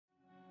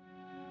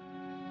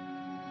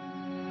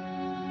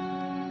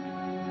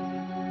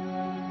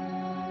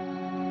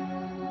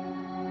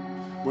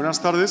Buenas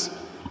tardes.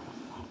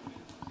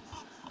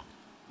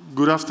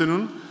 Good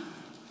afternoon.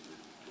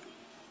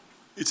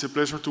 It's a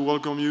pleasure to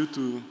welcome you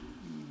to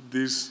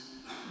this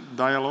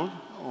dialogue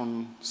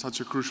on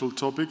such a crucial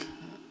topic,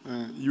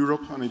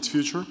 Europe and its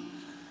future.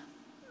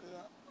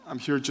 I'm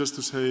here just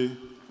to say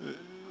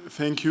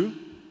thank you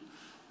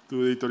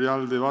to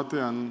Editorial Debate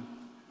and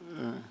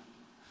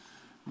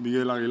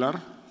Miguel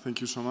Aguilar.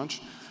 Thank you so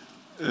much.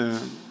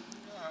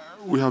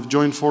 We have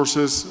joined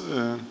forces,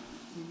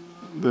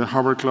 the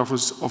Harvard Club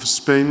of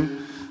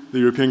Spain, the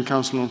European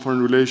Council on Foreign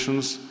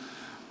Relations,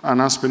 and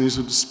Aspen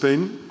Institute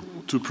Spain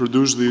to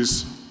produce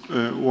this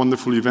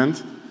wonderful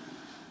event.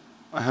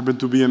 I happen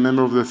to be a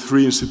member of the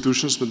three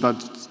institutions, but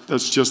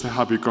that's just a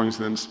happy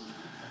coincidence.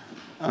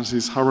 And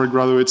since Harvard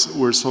graduates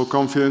were so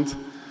confident,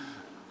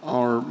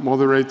 our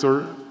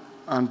moderator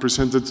and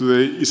presenter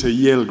today is a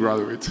Yale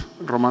graduate,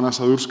 Romana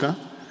Sadurska,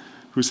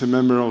 who is a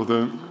member of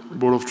the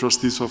Board of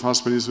Trustees of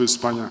Aspen Institute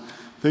España.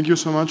 Thank you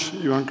so much,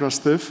 Ivan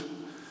Krastev,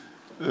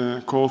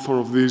 co-author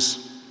of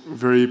this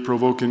very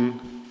provoking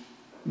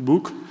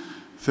book.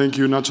 Thank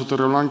you, Ignacio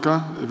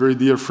Torreblanca, a very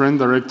dear friend,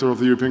 director of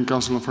the European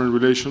Council on Foreign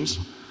Relations,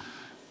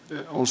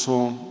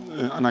 also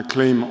an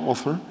acclaimed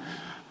author.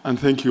 And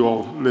thank you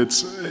all.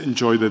 Let's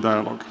enjoy the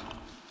dialogue.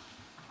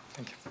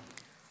 Thank you.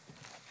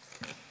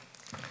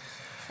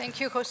 Thank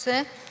you,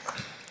 José.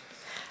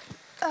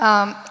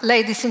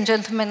 Ladies and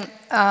gentlemen,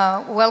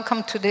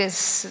 welcome to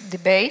this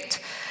debate,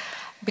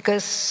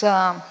 because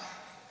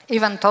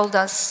Ivan told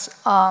us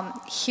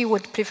he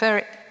would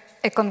prefer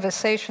a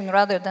conversation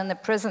rather than a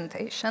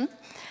presentation.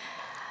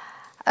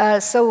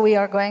 So we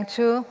are going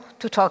to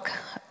talk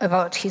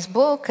about his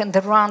book and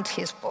around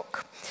his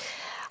book.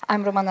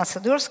 I'm Romana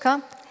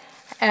Sadurska,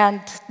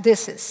 and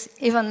this is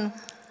Ivan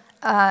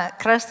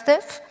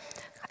Krastev.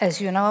 As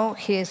you know,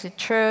 he is the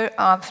chair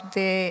of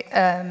the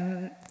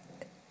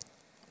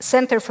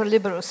Center for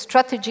Liberal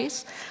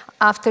Strategies.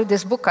 After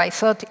this book, I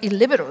thought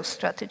illiberal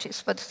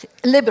strategies, but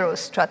liberal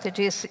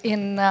strategies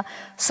in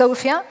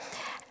Sofia,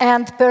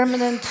 and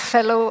permanent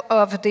fellow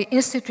of the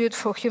Institute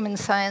for Human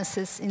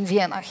Sciences in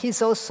Vienna.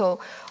 He's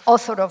also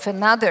author of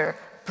another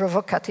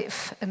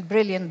provocative and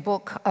brilliant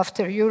book,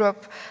 After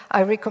Europe.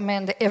 I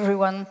recommend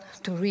everyone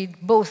to read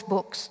both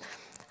books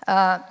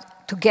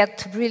to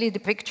get really the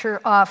picture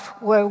of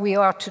where we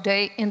are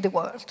today in the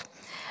world.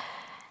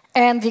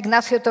 And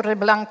Ignacio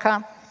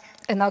Torreblanca,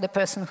 another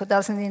person who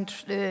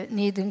doesn't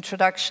need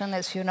introduction,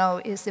 as you know,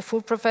 is the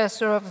full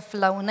professor of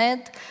La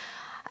UNED.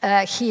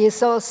 He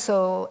is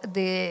also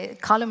the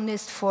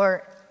columnist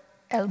for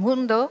El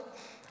Mundo,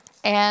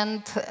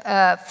 and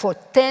for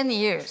 10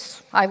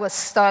 years I was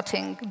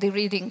starting the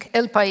reading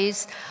El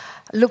País,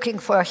 looking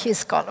for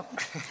his column.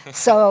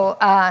 So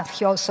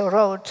he also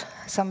wrote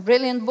some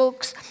brilliant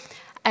books,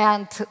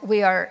 and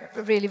we are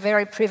really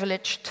very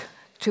privileged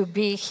to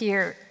be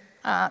here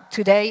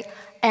today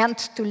and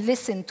to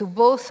listen to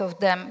both of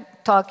them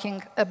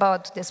talking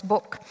about this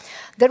book.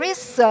 There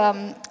is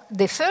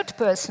the third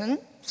person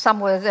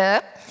somewhere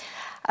there,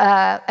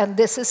 and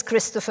this is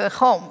Christopher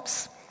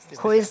Holmes,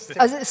 who is,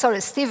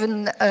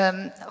 Stephen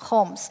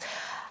Holmes.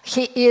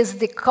 He is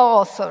the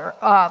co-author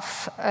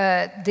of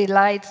The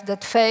Light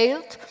That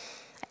Failed,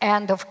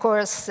 and of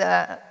course,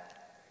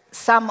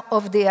 some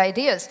of the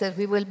ideas that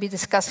we will be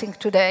discussing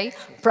today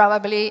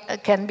probably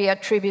can be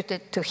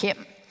attributed to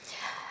him.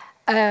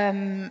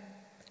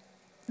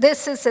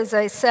 This is, as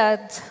I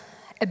said,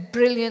 a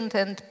brilliant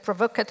and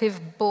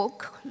provocative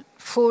book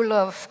full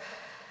of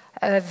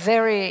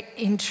very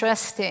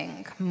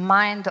interesting,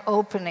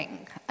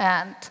 mind-opening,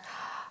 and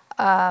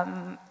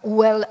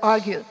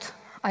well-argued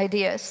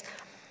ideas.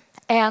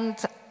 And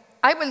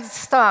I will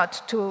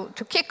start, to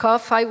kick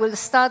off, I will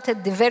start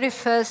at the very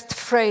first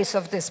phrase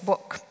of this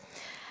book.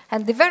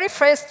 And the very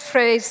first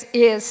phrase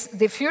is,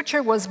 "The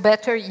future was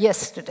better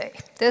yesterday."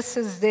 This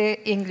is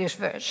the English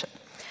version.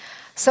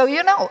 So,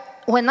 you know,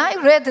 when I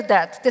read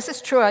that, this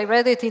is true, I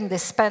read it in the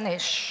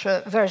Spanish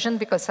version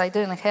because I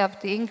didn't have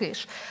the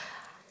English.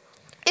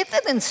 It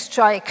didn't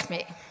strike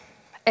me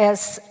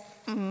as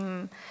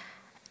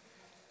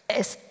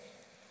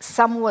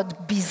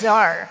somewhat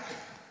bizarre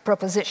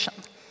proposition.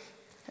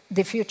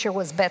 The future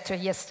was better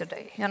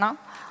yesterday, you know?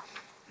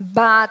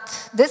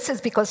 But this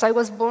is because I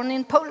was born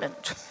in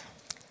Poland.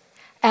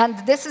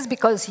 And this is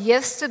because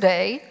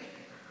yesterday,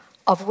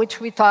 of which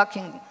we're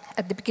talking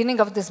at the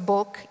beginning of this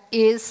book,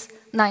 is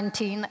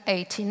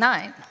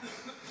 1989.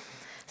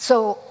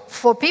 So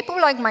for people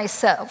like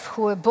myself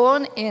who were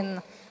born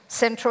in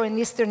Central and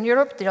Eastern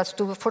Europe, just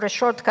for a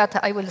shortcut,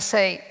 I will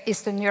say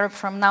Eastern Europe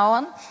from now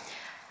on,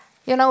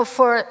 you know,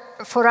 for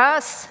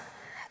us,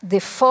 the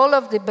fall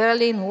of the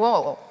Berlin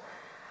Wall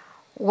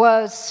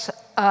was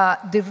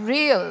the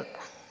real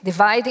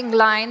dividing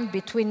line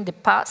between the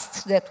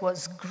past that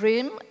was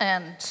grim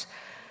and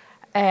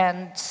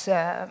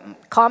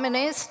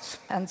communist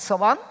and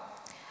so on,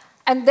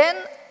 and then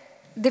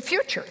the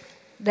future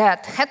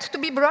that had to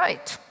be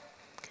bright.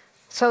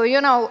 So,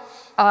 you know,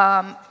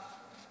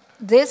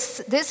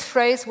 this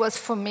phrase was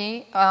for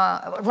me,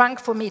 rang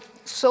for me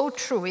so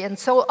true and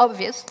so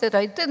obvious that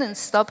I didn't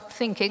stop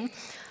thinking,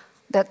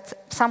 That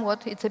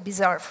somewhat it's a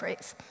bizarre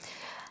phrase.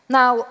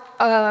 Now,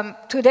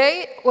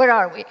 today, where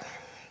are we?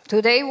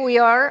 Today we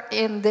are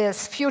in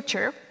this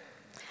future,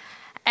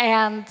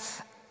 and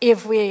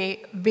if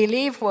we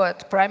believe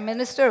what Prime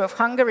Minister of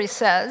Hungary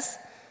says,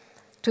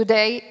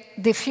 today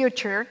the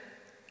future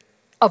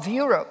of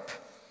Europe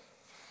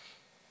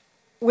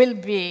will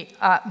be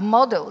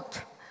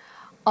modeled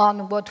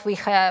on what we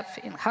have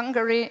in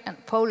Hungary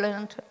and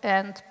Poland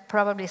and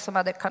probably some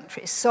other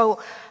countries. So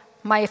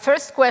my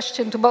first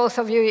question to both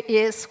of you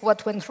is,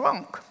 what went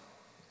wrong?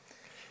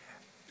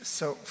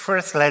 So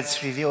first,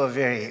 let's reveal a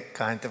very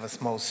kind of a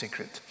small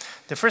secret.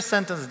 The first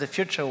sentence, the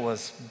future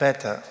was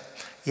better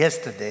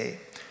yesterday,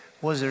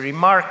 was a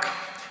remark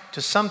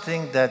to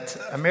something that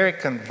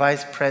American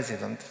Vice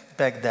President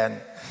back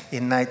then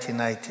in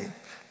 1990,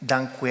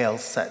 Dan Quayle,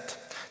 said.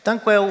 Dan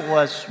Quayle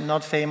was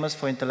not famous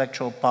for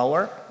intellectual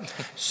power,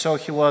 so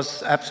he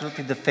was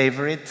absolutely the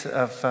favorite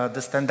of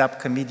the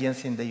stand-up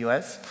comedians in the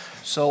US.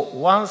 So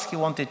once he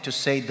wanted to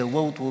say the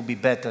world will be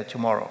better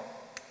tomorrow,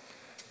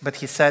 but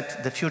he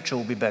said the future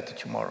will be better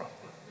tomorrow.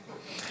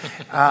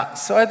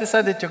 So I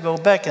decided to go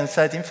back and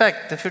said, in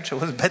fact, the future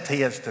was better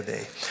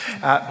yesterday.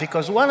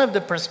 Because one of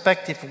the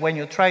perspectives when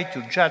you try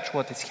to judge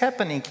what is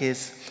happening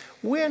is,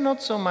 we are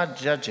not so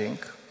much judging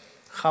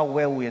how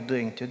well we are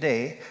doing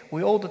today,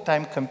 we all the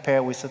time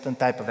compare with certain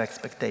type of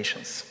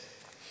expectations.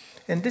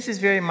 And this is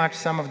very much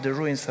some of the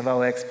ruins of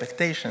our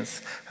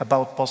expectations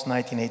about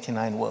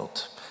post-1989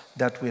 world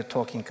that we're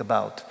talking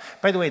about.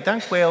 By the way, Dan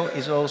Quayle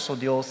is also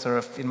the author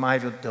of, in my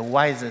view, the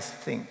wisest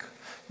thing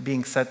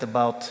being said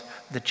about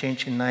the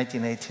change in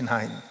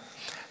 1989,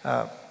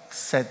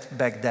 said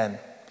back then.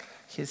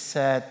 He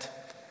said,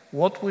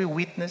 what we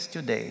witness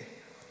today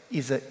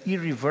is an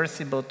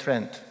irreversible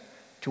trend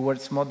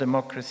towards more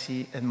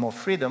democracy and more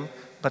freedom,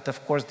 but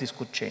of course this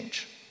could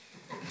change.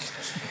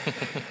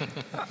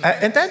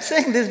 And I'm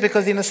saying this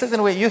because in a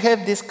certain way you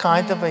have this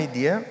kind of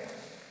idea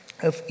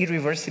of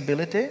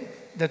irreversibility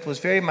that was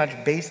very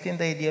much based in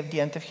the idea of the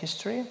end of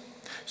history.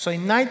 So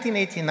in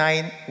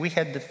 1989, we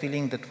had the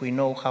feeling that we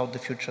know how the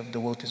future of the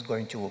world is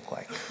going to look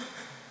like.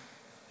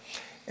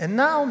 And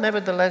now,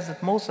 nevertheless,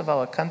 that most of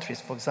our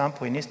countries, for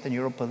example, in Eastern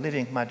Europe, are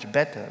living much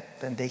better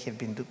than they have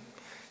been doing.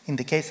 In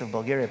the case of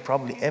Bulgaria,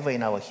 probably ever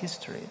in our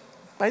history.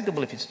 I do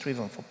believe it's true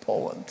even for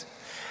Poland.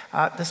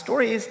 The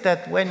story is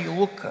that when you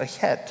look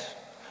ahead,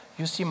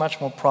 you see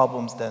much more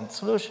problems than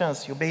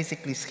solutions. You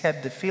basically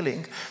have the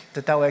feeling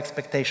that our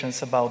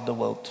expectations about the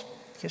world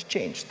has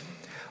changed.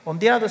 On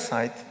the other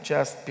side,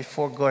 just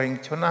before going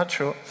to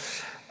Nacho,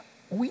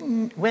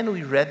 when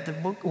we read the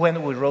book,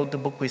 when we wrote the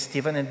book with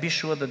Stephen, and be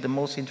sure that the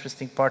most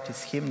interesting part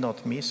is him,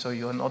 not me, so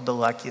you're not the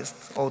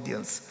luckiest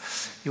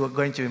audience. You are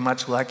going to be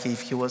much lucky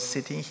if he was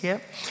sitting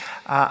here.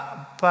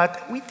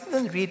 But we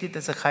didn't read it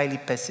as a highly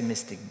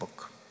pessimistic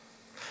book.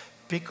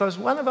 Because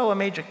one of our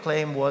major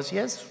claims was,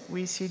 yes,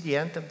 we see the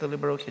end of the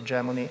liberal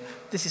hegemony.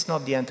 This is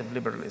not the end of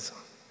liberalism.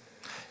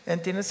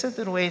 And in a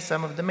certain way,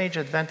 some of the major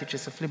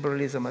advantages of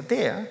liberalism are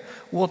there.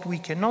 What we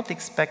cannot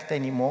expect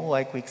anymore,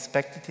 like we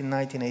expected in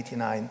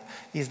 1989,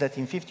 is that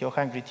in 50 or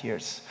 100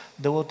 years,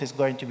 the world is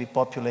going to be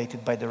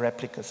populated by the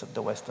replicas of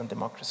the Western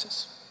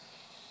democracies.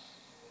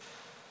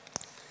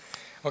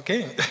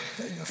 Okay,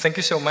 thank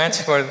you so much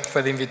for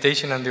the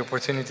invitation and the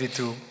opportunity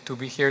to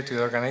be here, to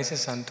the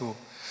organizers and to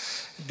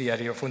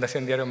Diario,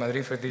 Fundación Diario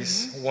Madrid for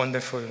this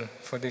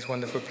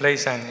wonderful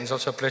place. And it's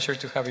also a pleasure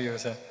to have you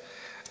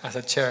as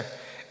a chair.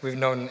 We've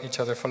known each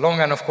other for long,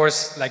 and of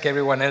course, like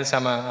everyone else,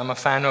 I'm a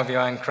fan of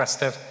Ivan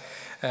Krastev.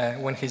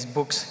 When his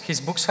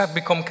books have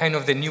become kind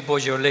of the new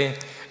Beaujolais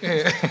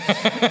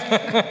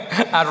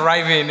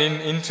arriving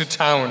into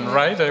town,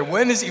 right?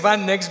 When is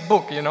Ivan's next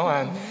book, you know?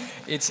 And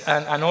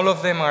and all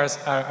of them are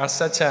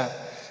such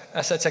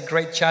a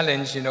great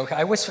challenge, you know.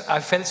 I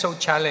felt so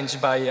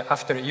challenged by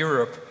After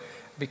Europe,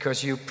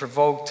 because you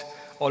provoked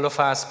all of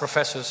us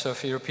professors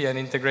of European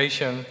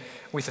integration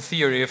with a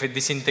theory of a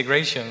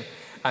disintegration.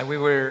 And we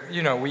were,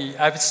 you know,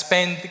 I've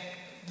spent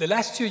the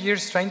last 2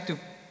 years trying to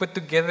put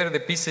together the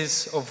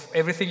pieces of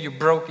everything you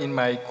broke in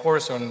my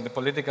course on the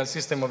political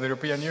system of the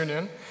European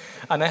Union,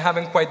 and I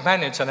haven't quite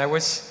managed. And I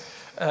was,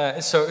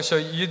 so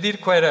you did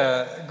quite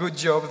a good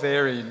job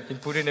there in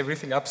putting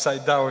everything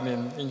upside down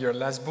in your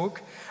last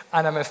book.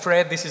 And I'm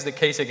afraid this is the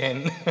case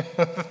again,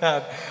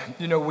 that,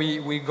 you know,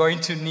 we're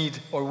going to need,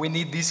 or we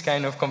need these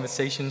kind of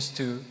conversations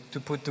to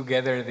put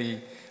together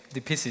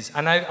the pieces.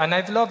 And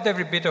I've loved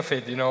every bit of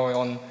it, you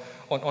know,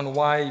 on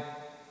why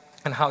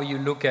and how you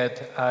look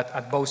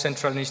at both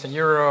Central and Eastern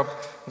Europe,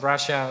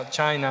 Russia,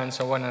 China, and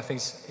so on. I think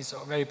it's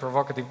very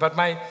provocative. But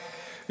my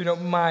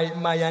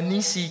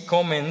uneasy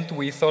comment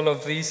with all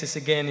of this is,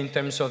 again, in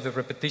terms of the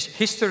repetition.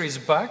 History is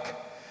back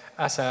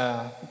as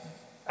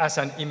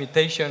an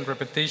imitation,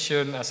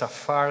 repetition, as a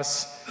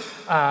farce.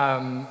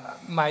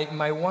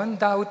 My one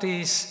doubt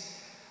is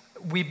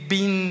we've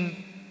been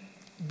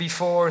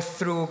before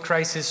through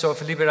crisis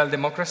of liberal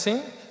democracy.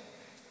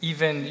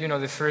 Even, you know,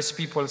 the first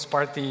People's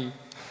Party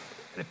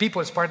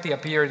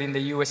appeared in the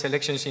US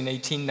elections in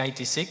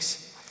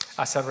 1896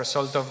 as a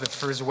result of the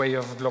first wave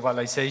of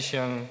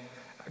globalization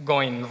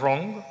going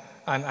wrong,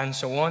 and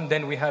so on.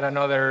 Then we had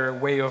another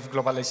wave of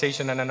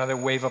globalization and another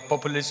wave of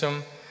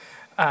populism.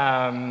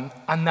 And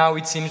now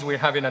it seems we're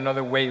having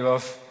another wave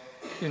of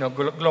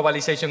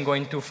globalization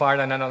going too far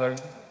and another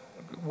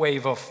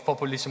wave of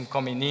populism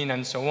coming in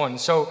and so on.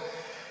 So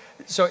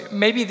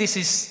maybe this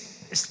is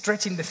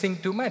stretching the thing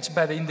too much,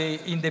 but in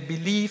the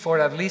belief, or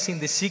at least in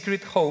the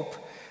secret hope,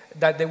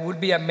 that there would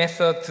be a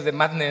method to the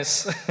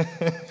madness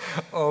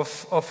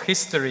of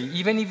history,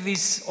 even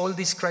if all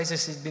these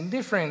crises has been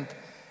different.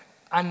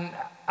 And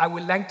I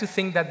would like to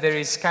think that there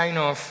is kind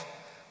of,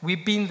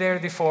 we've been there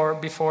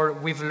before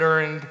we've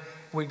learned,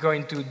 we're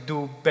going to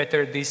do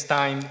better this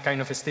time, kind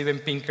of a Steven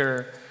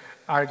Pinker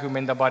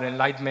argument about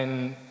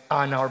enlightenment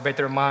and our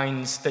better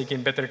minds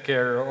taking better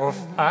care of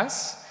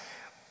us.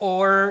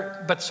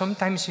 But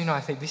sometimes, I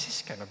think this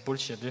is kind of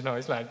bullshit,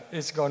 it's like,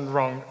 it's gone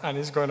wrong and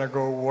it's gonna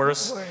go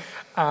worse.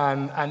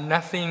 And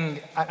nothing,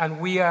 and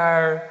we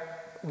are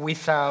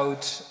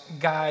without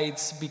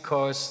guides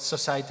because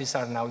societies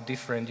are now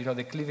different.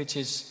 The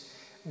cleavages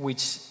which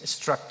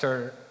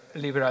structure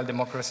liberal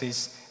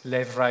democracies,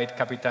 left, right,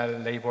 capital,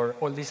 labor,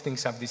 all these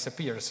things have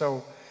disappeared.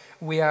 So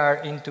we are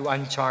into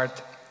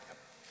uncharted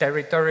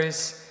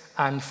territories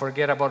and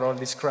forget about all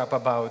this crap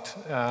about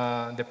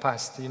the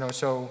past,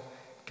 So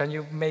can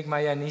you make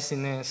my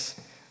uneasiness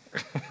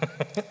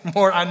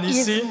more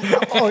uneasy?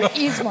 Or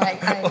is my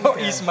uneasiness? Or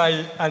is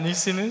my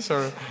uneasiness?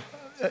 Or?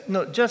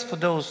 No, just for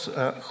those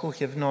who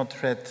have not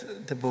read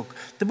the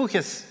book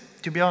has,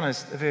 to be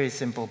honest, a very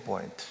simple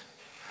point.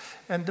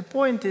 And the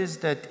point is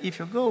that if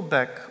you go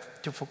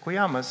back to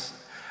Fukuyama's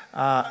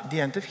The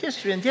End of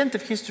History, and The End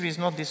of History is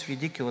not this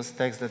ridiculous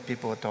text that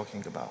people are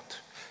talking about.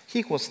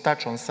 He was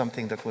touched on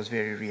something that was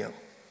very real.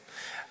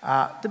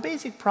 The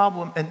basic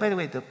problem, and by the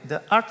way,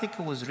 the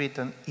article was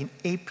written in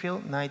April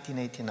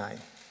 1989.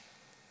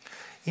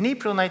 In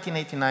April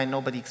 1989,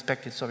 nobody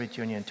expected Soviet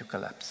Union to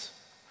collapse.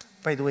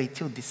 By the way,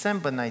 till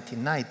December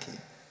 1990,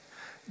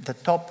 the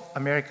top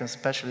American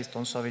specialist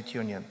on Soviet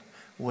Union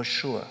was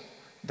sure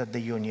that the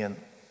Union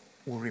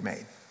will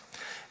remain.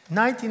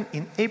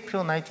 In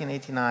April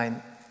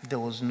 1989, there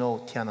was no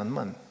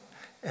Tiananmen.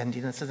 And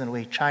in a certain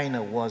way,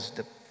 China was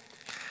the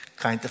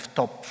kind of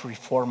top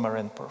reformer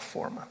and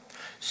performer.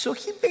 So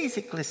he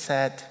basically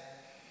said,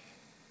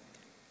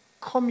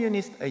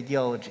 communist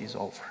ideology is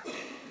over.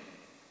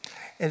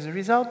 As a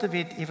result of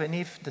it, even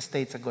if the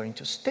states are going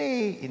to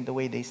stay in the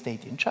way they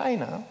stayed in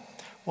China,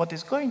 what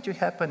is going to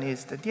happen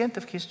is that the end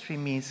of history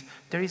means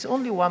there is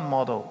only one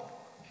model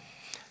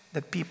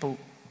that people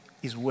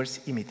is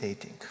worth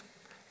imitating.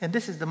 And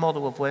this is the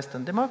model of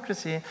Western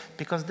democracy,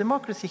 because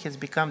democracy has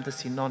become the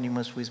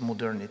synonymous with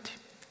modernity.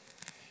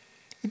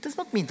 It does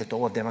not mean that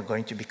all of them are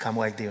going to become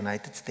like the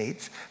United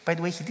States. By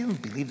the way, he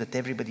didn't believe that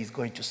everybody is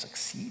going to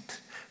succeed.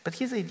 But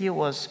his idea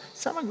was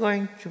some are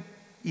going to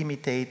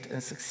imitate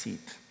and succeed.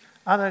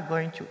 Others are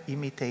going to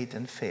imitate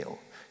and fail.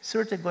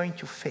 Third are going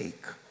to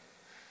fake.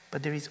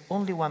 But there is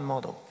only one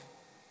model.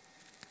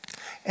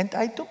 And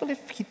I do believe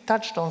he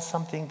touched on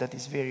something that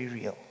is very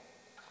real.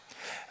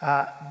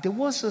 There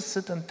was a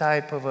certain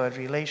type of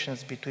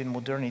relations between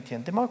modernity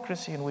and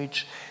democracy in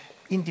which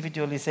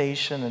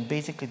individualization and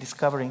basically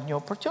discovering new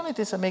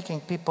opportunities are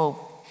making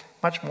people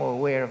much more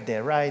aware of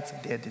their rights,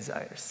 of their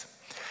desires.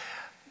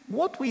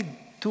 What we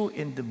do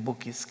in the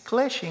book is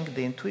clashing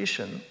the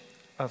intuition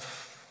of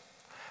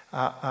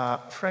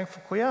Frank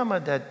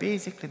Fukuyama that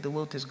basically the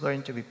world is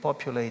going to be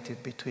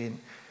populated between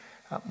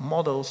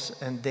models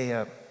and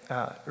their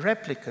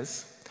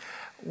replicas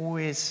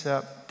with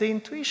the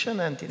intuition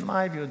and, in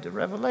my view, the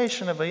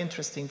revelation of an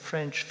interesting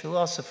French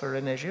philosopher,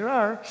 René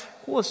Girard,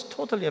 who was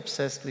totally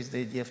obsessed with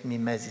the idea of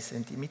mimesis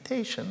and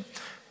imitation,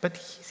 but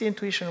his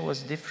intuition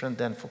was different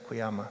than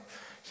Fukuyama.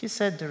 He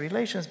said the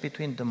relations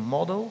between the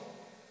model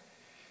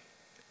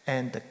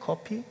and the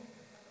copy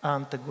are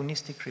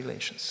antagonistic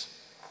relations.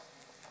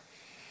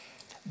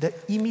 The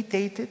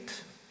imitated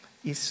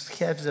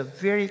has a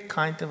very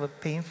kind of a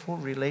painful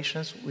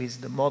relations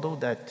with the model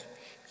that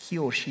he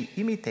or she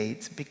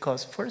imitates,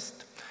 because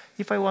first,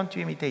 if I want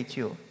to imitate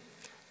you,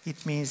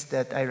 it means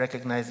that I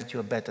recognize that you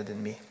are better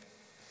than me.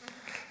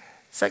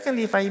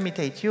 Secondly, if I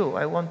imitate you,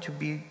 I want to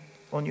be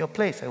on your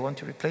place. I want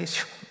to replace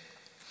you.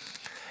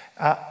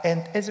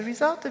 And as a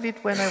result of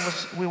it, when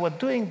we were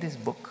doing this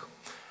book,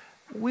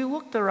 we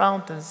looked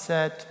around and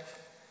said,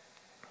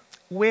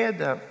 where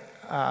the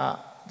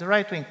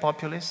right-wing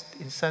populists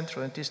in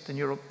Central and Eastern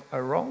Europe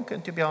are wrong,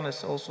 and to be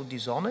honest, also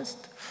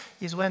dishonest,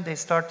 is when they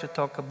start to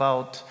talk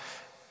about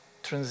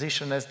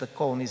transition as the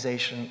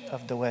colonization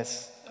of the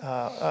West,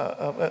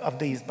 of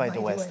the East by the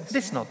West.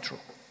 This is not true.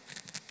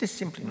 This is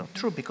simply not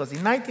true, because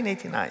in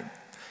 1989,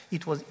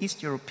 it was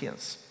East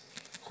Europeans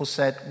who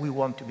said, we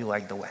want to be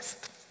like the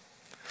West.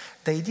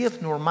 The idea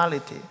of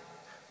normality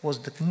was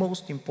the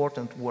most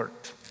important word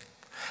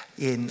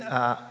in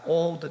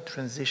all the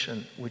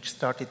transition which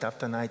started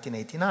after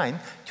 1989,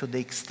 to the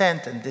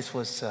extent, and this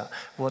was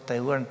what I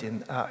learned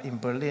in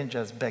Berlin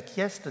just back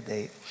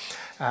yesterday,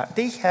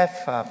 they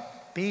have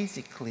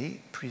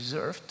basically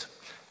preserved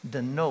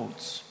the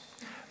notes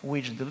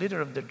which the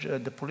leader of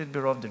the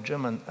Politburo of the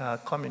German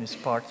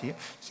Communist Party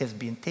has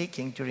been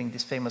taking during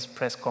this famous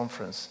press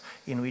conference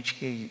in which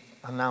he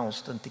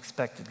announced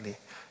unexpectedly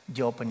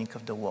the opening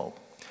of the wall.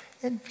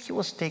 And he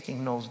was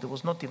taking notes. There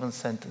was not even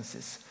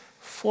sentences.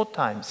 4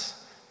 times,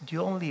 the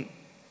only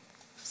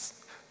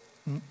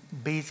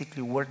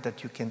basically word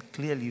that you can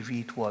clearly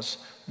read was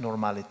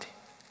normality.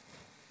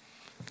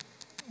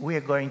 We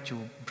are going to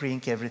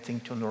bring everything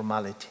to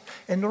normality.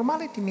 And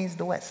normality means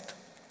the West.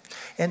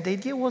 And the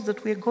idea was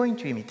that we are going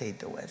to imitate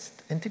the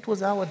West. And it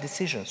was our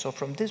decision. So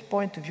from this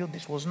point of view,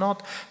 this was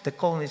not the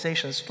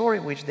colonization story,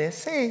 which they're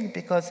saying,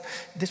 because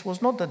this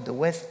was not that the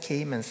West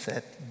came and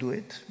said, do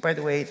it. By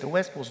the way, the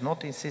West was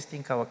not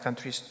insisting our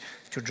countries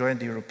to join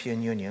the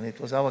European Union. It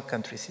was our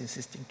countries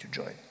insisting to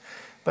join.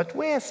 But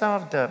where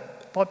some of the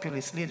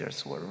populist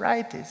leaders were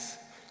right is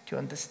to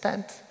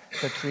understand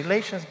that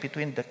relations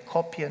between the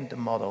copy and the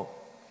model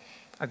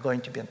are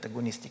going to be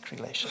antagonistic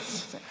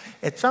relations.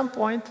 At some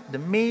point, the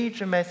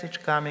major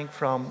message coming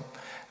from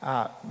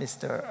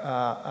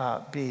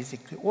Mr.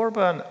 basically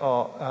Orban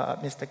or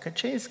Mr.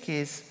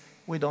 Kaczynski is,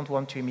 we don't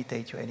want to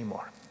imitate you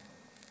anymore.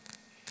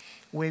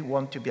 We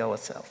want to be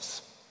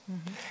ourselves.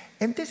 Mm-hmm.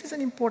 And this is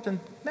an important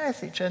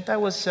message. And I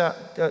was,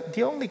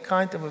 the only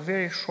kind of a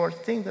very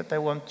short thing that I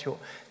want to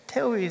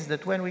tell you is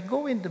that when we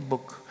go in the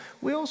book,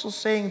 we're also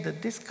saying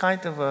that this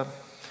kind of a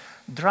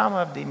drama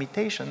of the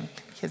imitation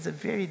has a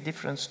very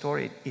different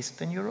story in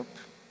Eastern Europe,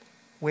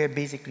 where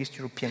basically East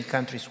European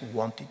countries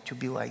wanted to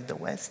be like the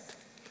West.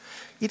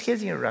 It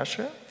has in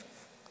Russia,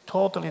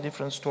 totally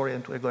different story,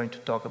 and we're going to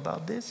talk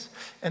about this.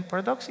 And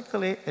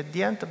paradoxically, at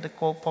the end of the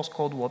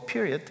post-Cold War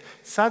period,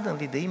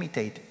 suddenly they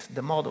imitated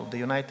the model. The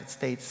United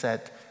States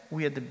said,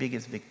 we are the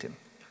biggest victim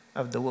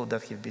of the world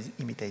that have been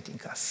imitating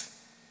us.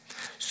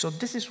 So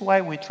this is why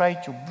we try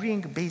to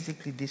bring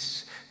basically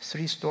these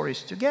 3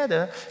 stories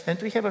together,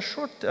 and we have a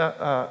short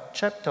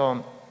chapter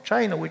on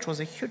China, which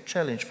was a huge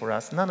challenge for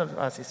us. None of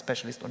us is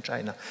specialists on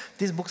China.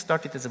 This book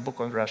started as a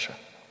book on Russia.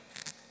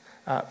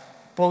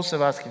 Both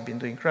of us have been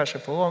doing Russia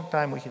for a long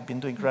time. We have been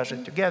doing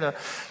Russia together.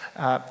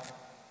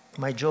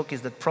 My joke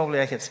is that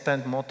probably I have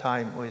spent more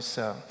time with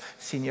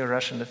senior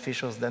Russian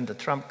officials than the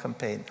Trump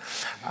campaign.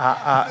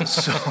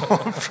 So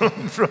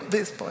from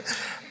this point.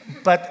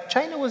 But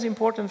China was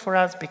important for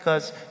us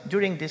because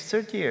during these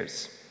 30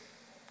 years,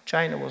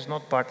 China was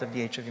not part of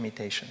the age of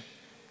imitation.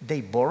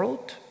 They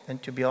borrowed,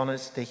 and to be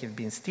honest, they have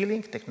been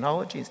stealing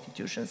technology,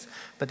 institutions,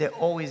 but they're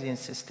always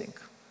insisting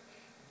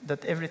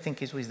that everything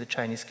is with the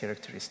Chinese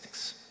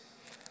characteristics.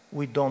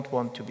 We don't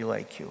want to be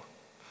like you.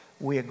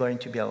 We are going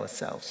to be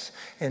ourselves.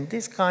 And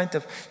this kind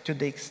of, to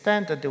the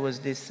extent that there was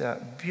this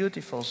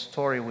beautiful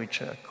story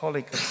which a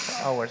colleague of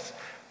ours,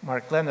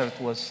 Mark Leonard,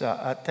 was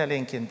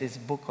telling in this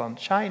book on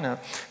China,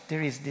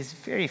 there is this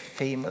very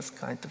famous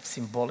kind of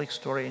symbolic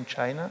story in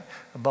China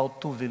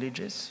about 2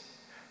 villages.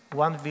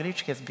 One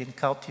village has been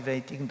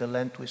cultivating the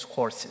land with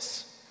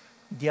horses,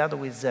 the other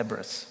with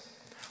zebras.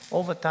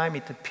 Over time,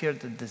 it appeared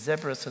that the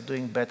zebras are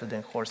doing better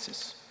than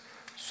horses.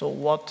 So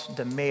what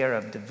the mayor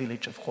of the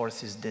village of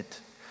horses did,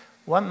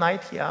 one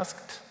night he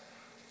asked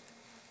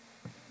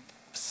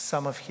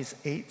some of his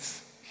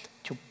aides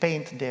to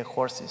paint their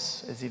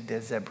horses as if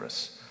they're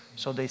zebras.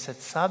 So they said,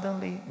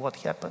 suddenly, what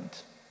happened?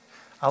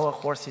 Our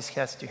horses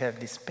has to have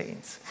these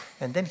paints.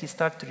 And then he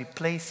started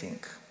replacing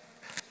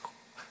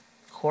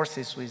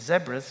horses with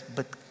zebras,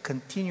 but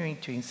continuing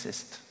to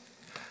insist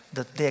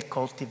that they're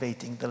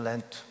cultivating the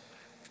land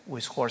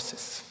with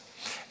horses.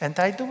 And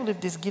I do believe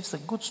this gives a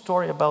good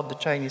story about the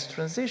Chinese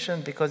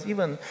transition, because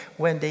even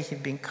when they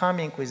have been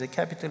coming with a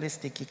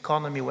capitalistic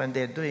economy, when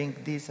they're doing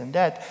this and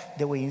that,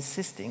 they were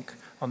insisting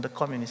on the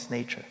communist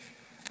nature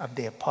of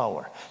their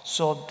power.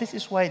 So this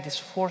is why these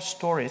 4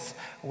 stories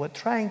were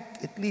trying,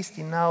 at least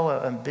in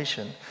our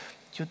ambition,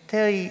 to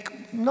tell you,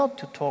 not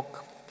to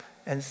talk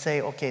and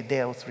say, okay,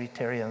 they're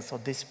authoritarians or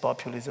this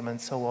populism and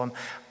so on.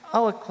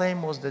 Our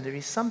claim was that there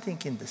is something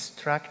in the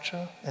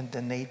structure and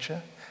the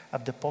nature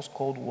of the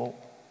post-Cold War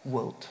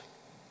world,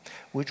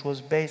 which was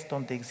based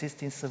on the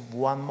existence of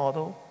one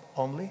model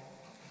only,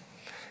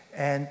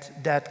 and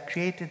that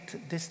created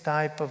this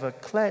type of a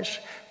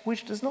clash,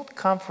 which does not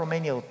come from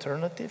any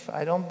alternative.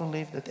 I don't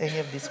believe that any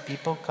of these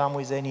people come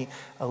with any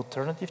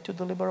alternative to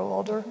the liberal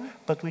order,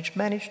 but which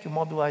managed to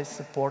mobilize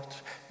support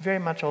very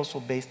much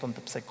also based on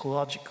the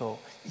psychological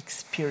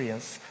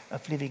experience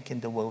of living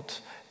in the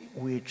world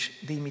which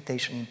the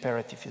imitation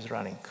imperative is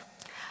running.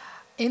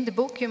 In the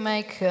book, you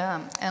make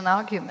an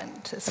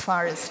argument as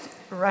far as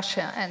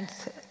Russia and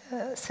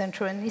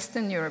Central and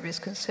Eastern Europe is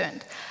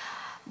concerned,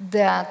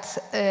 that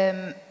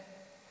the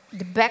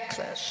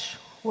backlash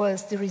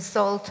was the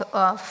result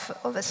of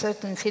a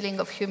certain feeling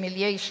of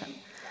humiliation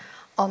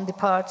on the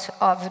part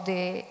of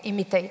the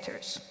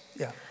imitators.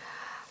 Yeah.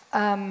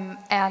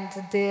 And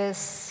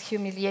this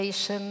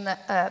humiliation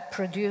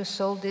produced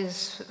all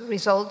these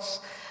results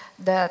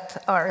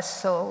that are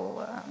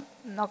so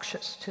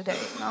noxious today,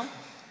 no?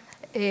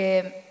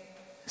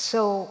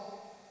 So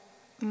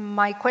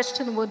my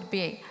question would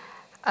be,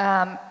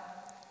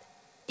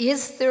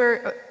 is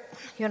there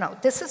you know,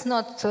 this is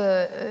not,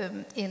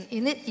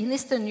 in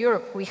Eastern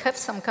Europe, we have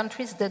some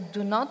countries that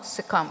do not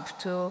succumb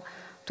to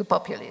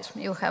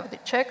populism. You have the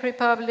Czech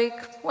Republic,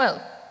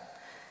 well,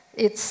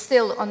 it's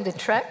still on the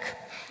track.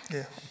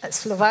 Yeah.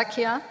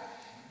 Slovakia,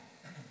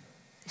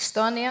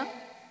 Estonia,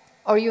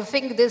 or you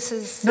think this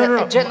is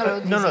no, a general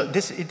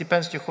disease? No, it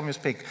depends to whom you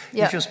speak.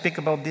 Yeah. If you speak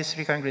about these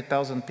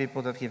 300,000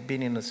 people that have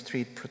been in the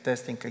street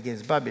protesting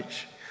against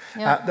Babic,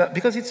 yeah.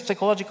 Because it's a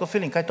psychological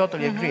feeling, I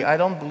totally agree. I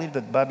don't believe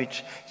that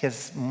Babic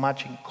has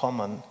much in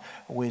common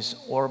with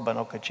Orban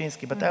or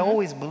Kaczynski, but I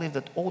always believe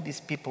that all these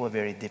people are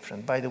very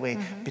different. By the way,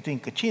 between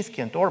Kaczynski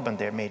and Orban,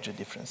 there are major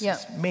differences. Yeah.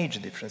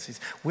 Major differences.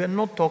 We are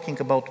not talking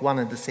about one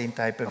and the same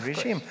type of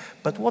regime,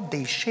 but what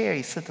they share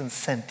is certain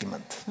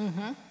sentiment.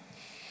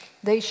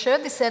 They share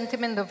the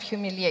sentiment of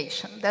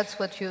humiliation. That's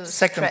what you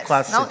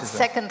Second-class stress. citizen.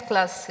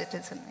 Second-class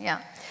citizen,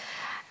 yeah.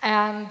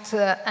 And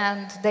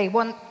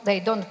they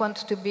don't want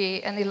to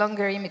be any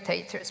longer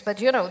imitators.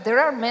 But you know, there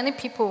are many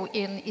people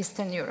in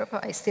Eastern Europe,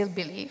 I still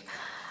believe,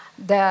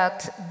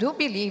 that do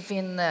believe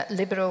in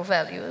liberal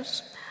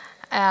values,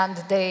 and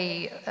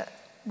they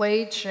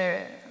wage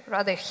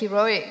rather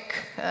heroic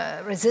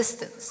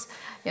resistance.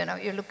 You know,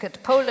 you look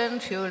at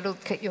Poland,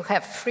 you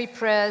have free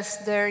press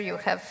there, you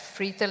have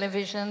free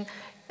television,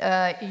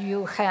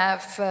 you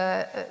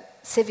have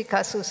civic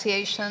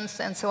associations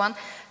and so on.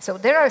 So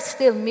there are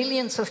still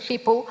millions of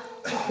people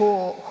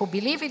who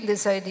believe in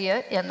this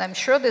idea, and I'm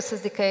sure this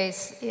is the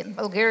case in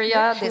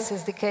Bulgaria, this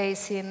is the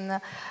case in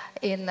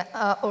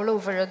all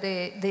over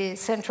the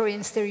Central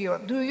Eastern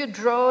Europe. Do you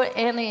draw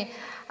any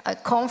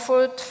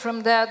comfort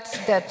from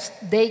that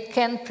they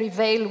can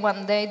prevail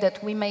one day,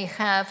 that we may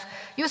have,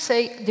 you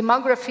say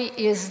demography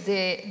is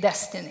the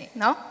destiny,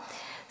 no?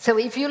 So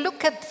if you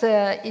look at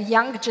the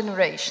young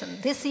generation,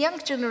 this young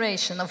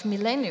generation of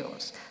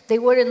millennials, they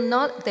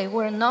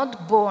were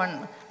not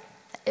born,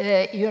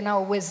 you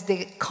know, with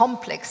the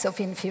complex of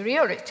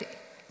inferiority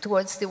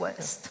towards the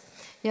West.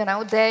 You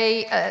know,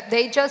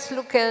 they just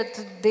look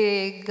at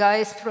the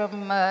guys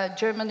from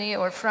Germany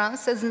or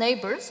France as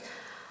neighbors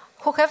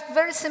who have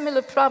very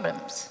similar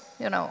problems,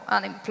 you know,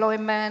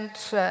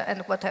 unemployment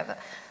and whatever.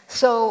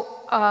 So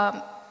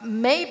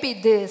maybe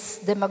this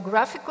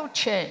demographical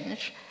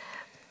change,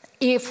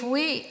 if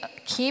we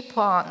keep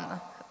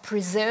on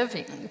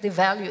preserving the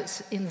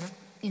values in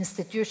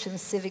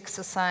institutions, civic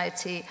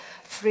society,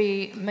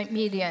 free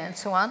media, and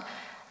so on,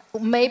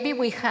 maybe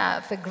we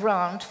have a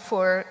ground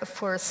for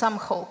some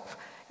hope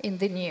in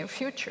the near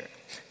future.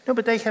 No,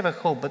 but I have a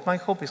hope, but my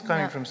hope is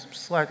coming from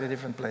slightly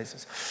different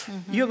places.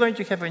 You're going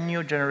to have a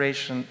new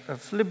generation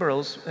of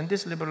liberals, and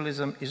this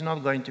liberalism is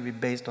not going to be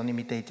based on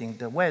imitating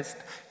the West,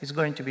 it's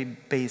going to be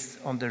based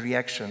on the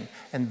reaction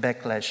and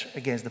backlash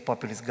against the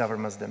populist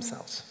governments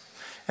themselves.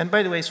 And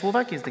by the way,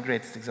 Slovakia is the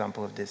greatest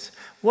example of this.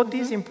 What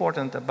is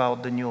important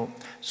about the new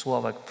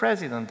Slovak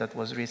president that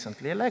was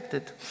recently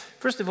elected?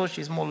 First of all,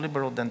 she's more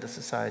liberal than the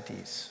society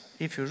is.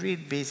 If you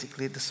read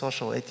basically the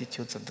social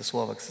attitudes of the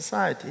Slovak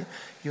society,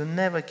 you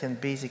never can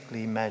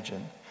basically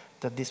imagine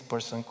that this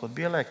person could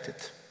be elected.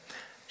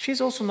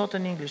 She's also not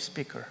an English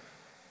speaker.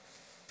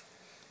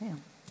 Yeah.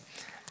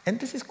 And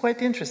this is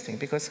quite interesting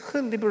because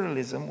her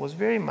liberalism was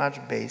very much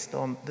based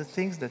on the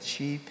things that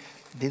she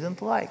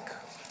didn't like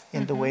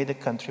in the way the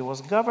country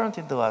was governed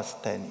in the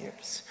last 10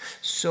 years.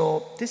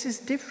 So this is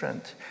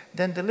different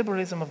than the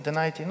liberalism of the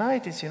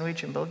 1990s, in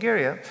which in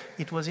Bulgaria,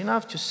 it was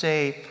enough to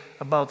say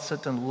about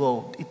certain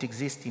law, it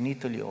exists in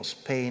Italy or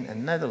Spain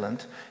and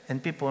Netherlands,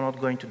 and people are not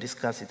going to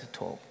discuss it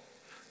at all.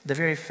 The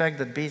very fact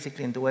that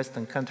basically in the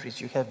Western countries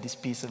you have this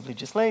piece of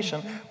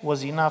legislation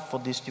was enough for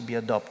this to be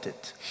adopted.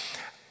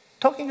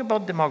 Talking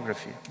about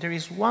demography, there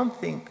is one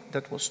thing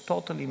that was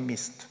totally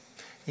missed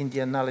in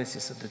the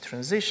analysis of the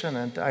transition,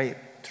 and I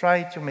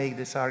tried to make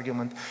this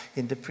argument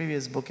in the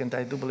previous book, and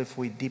I do believe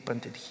we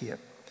deepened it here.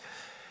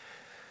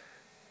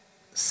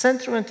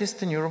 Central and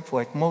Eastern Europe,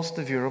 like most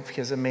of Europe,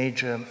 has a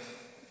major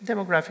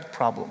demographic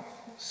problem.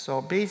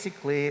 So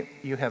basically,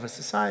 you have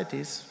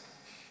societies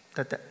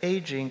that are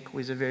aging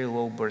with a very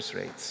low birth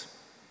rates.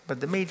 But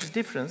the major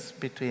difference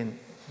between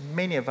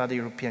many of other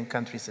European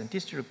countries and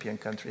East European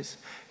countries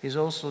is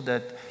also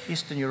that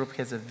Eastern Europe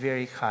has a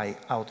very high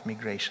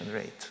out-migration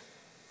rate.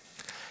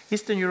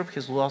 Eastern Europe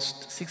has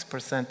lost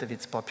 6% of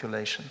its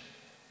population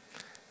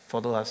for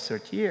the last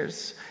 30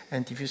 years.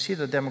 And if you see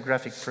the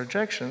demographic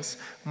projections,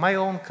 my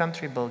own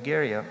country,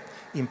 Bulgaria,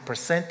 in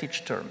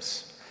percentage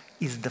terms,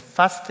 is the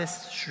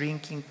fastest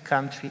shrinking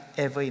country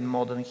ever in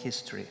modern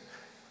history,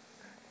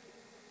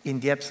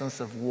 in the absence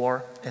of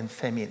war and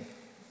famine.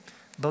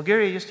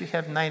 Bulgaria used to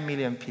have 9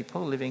 million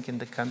people living in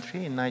the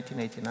country in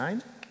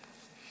 1989.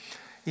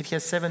 It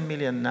has 7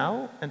 million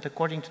now, and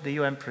according to the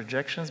UN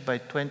projections, by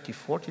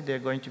 2040, they're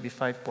going to be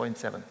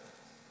 5.7.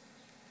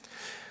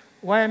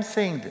 Why I'm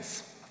saying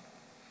this?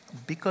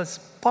 Because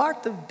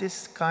part of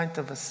this kind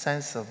of a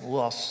sense of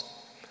loss,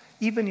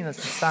 even in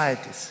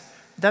societies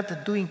that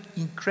are doing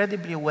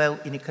incredibly well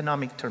in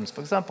economic terms.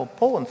 For example,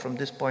 Poland, from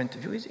this point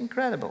of view, is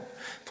incredible.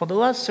 For the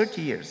last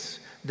 30 years,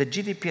 the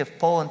GDP of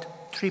Poland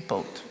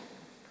tripled.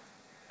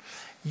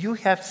 You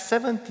have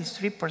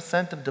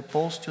 73% of the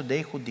Poles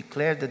today who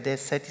declare that they're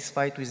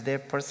satisfied with their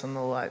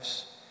personal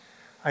lives.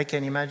 I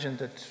can imagine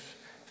that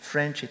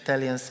French,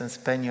 Italians, and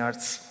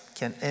Spaniards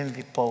can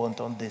envy Poland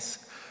on this.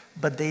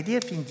 But the idea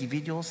of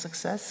individual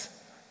success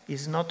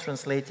is not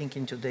translating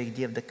into the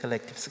idea of the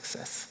collective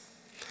success.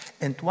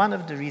 And one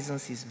of the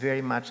reasons is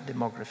very much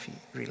demography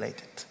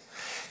related.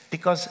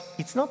 Because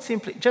it's not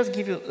simply, just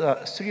give you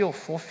 3 or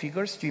 4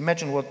 figures to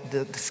imagine what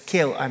the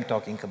scale I'm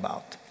talking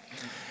about.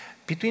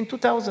 Between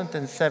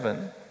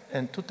 2007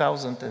 and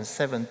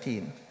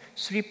 2017,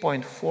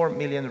 3.4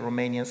 million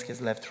Romanians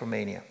has left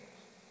Romania.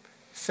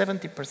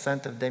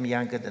 70% of them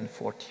younger than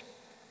 40.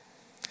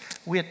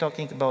 We are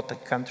talking about a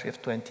country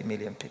of 20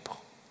 million people.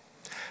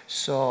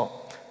 So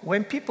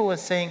when people were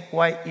saying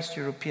why East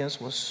Europeans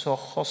were so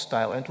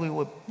hostile, and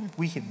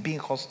we have been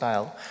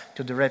hostile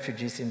to the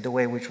refugees in the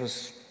way which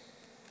was,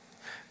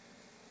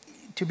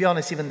 to be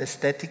honest, even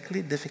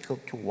aesthetically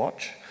difficult to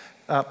watch,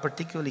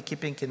 particularly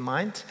keeping in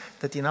mind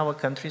that in our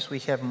countries we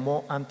have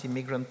more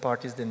anti-migrant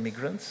parties than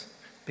migrants,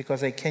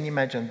 because I can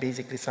imagine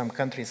basically some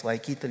countries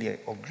like Italy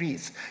or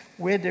Greece,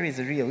 where there is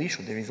a real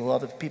issue, there is a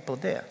lot of people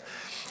there.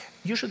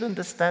 You should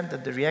understand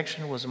that the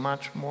reaction was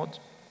much more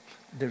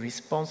the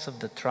response of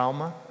the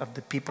trauma of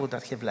the people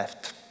that have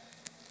left.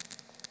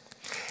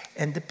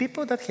 And the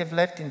people that have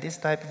left in this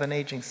type of an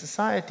aging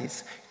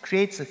societies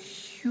creates a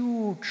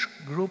huge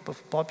group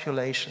of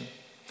population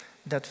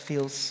that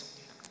feels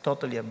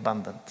totally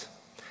abandoned.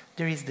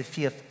 There is the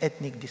fear of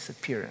ethnic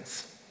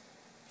disappearance.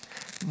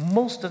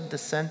 Most of the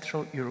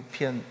Central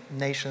European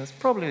nations,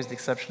 probably with the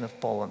exception of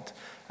Poland,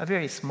 are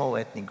very small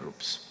ethnic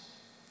groups.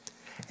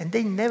 And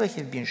they never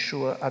have been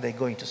sure are they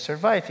going to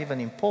survive.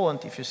 Even in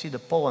Poland, if you see the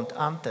Poland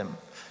anthem,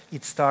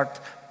 it starts,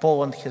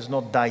 Poland has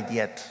not died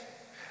yet.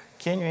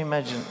 Can you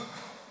imagine?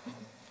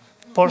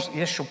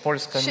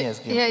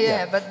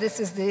 Yeah, but this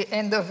is the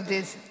end of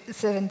the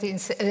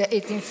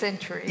 18th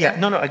century. Yeah,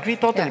 no, I agree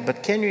totally. Yeah.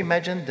 But can you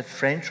imagine the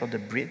French or the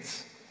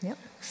Brits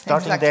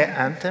starting exactly. their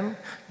anthem?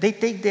 They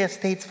take their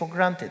states for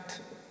granted.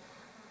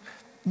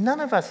 None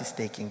of us is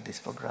taking this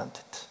for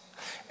granted.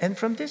 And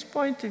from this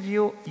point of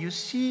view, you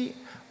see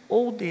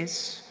all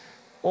these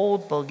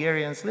old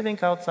Bulgarians living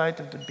outside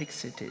of the big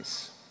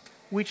cities,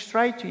 which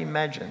try to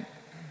imagine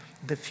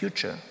the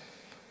future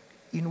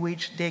in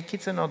which their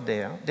kids are not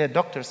there, their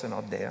doctors are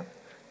not there.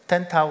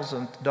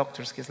 10,000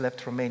 doctors has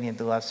left Romania in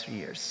the last 3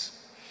 years.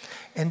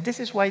 And this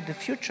is why the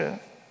future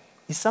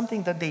is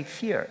something that they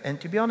fear. And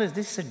to be honest,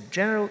 this is a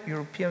general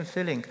European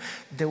feeling.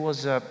 There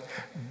was a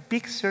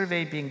big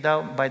survey being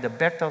done by the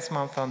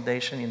Bertelsmann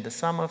Foundation in the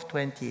summer of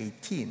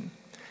 2018.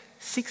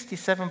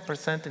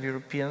 67% of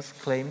Europeans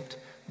claimed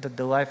that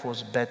the life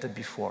was better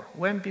before.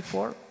 When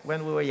before?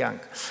 When we were young.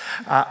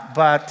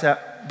 But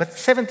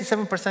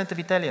 77% of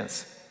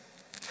Italians.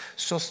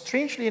 So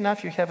strangely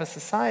enough, you have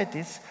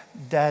societies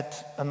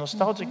that are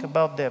nostalgic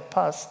about their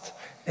past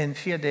and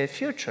fear their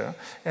future.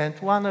 And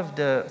one of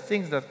the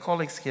things that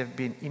colleagues have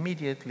been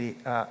immediately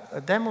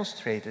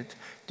demonstrated,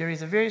 there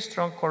is a very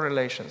strong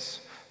correlations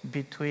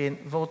between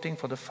voting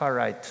for the far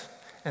right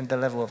and the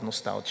level of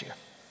nostalgia.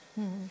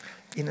 Mm-hmm.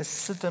 In a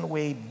certain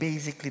way,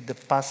 basically the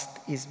past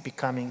is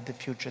becoming the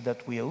future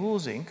that we are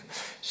losing.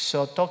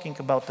 So talking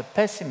about the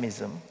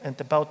pessimism and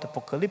about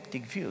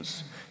apocalyptic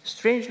views,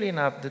 strangely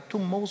enough, the two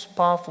most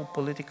powerful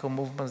political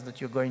movements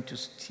that you're going to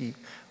see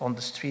on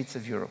the streets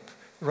of Europe,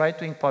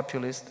 right-wing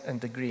populists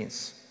and the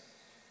Greens,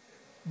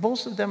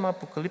 both of them are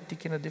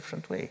apocalyptic in a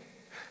different way.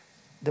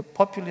 The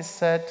populists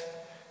said,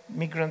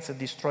 migrants are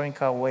destroying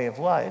our way of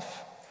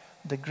life.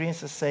 The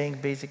Greens are saying,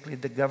 basically,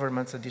 the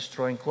governments are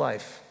destroying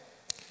life.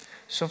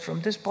 So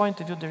from this point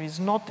of view, there is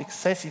not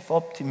excessive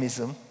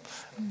optimism,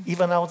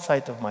 even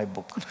outside of my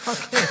book.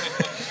 Okay.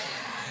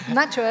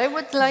 Nacho, I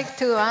would like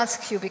to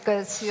ask you,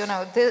 because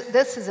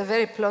this is a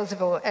very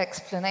plausible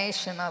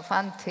explanation of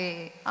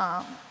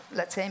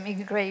let's say,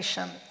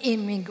 immigration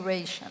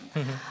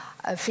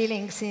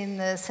feelings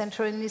in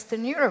Central and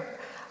Eastern Europe.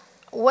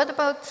 What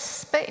about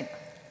Spain?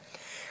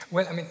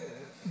 Well, I mean,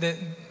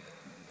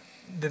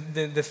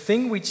 the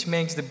thing which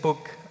makes the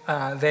book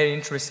very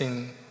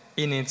interesting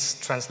in its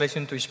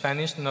translation to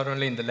Spanish, not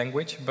only in the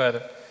language,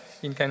 but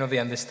in kind of the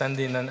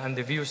understanding and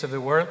the views of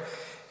the world,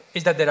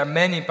 is that there are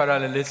many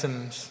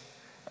parallelisms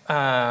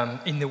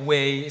in the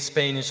way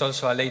Spain is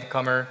also a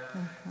latecomer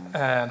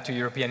to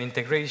European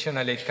integration,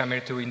 a latecomer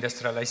to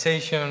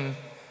industrialization,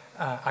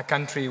 a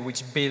country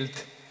which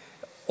built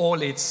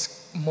all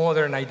its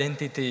modern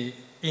identity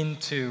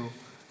into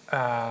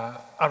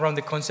around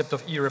the concept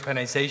of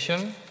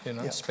Europeanization.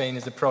 Spain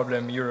is the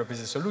problem, Europe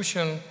is the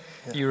solution.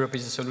 Yeah. Europe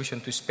is a solution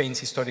to Spain's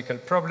historical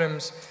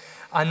problems.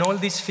 And all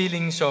these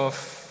feelings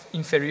of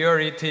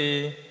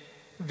inferiority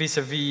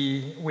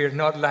vis-a-vis, we're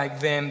not like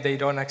them, they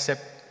don't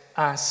accept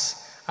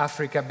us,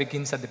 Africa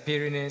begins at the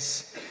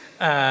Pyrenees.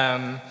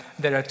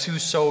 There are two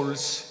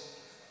souls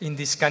in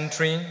this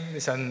country.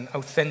 There's an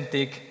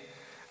authentic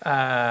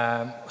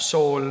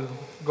soul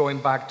going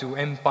back to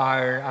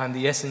empire and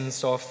the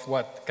essence of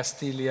what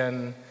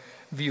Castilian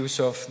views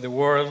of the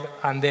world,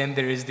 and then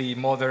there is the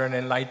modern,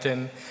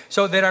 enlightened.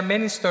 So there are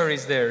many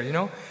stories there, you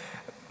know.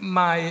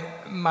 My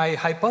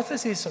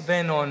hypothesis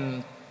then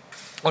on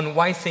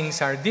why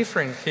things are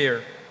different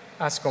here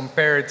as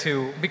compared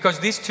to, because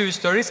these two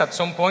stories at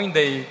some point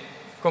they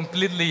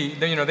completely,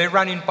 you know, they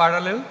run in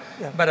parallel,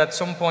 but at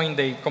some point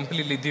they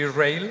completely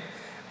derail,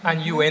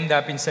 and you end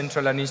up in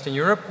Central and Eastern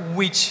Europe,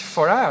 which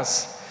for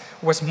us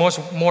was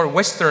more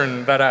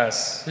Western than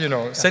us. You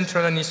know,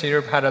 Central and Eastern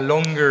Europe had a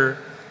longer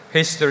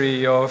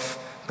history of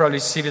probably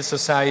civil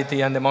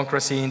society and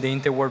democracy in the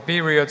interwar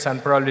periods,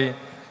 and probably,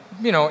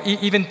 you know,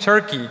 even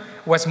Turkey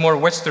was more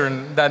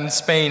Western than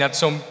Spain at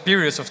some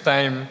periods of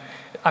time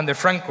under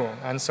Franco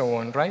and so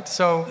on, right?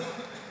 So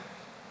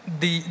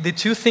the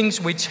two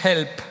things which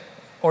help,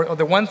 or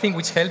the one thing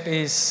which help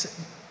is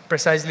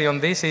precisely on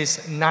this,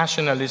 is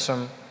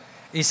nationalism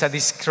is a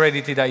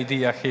discredited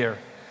idea here.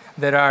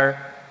 There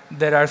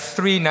are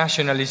three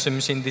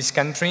nationalisms in this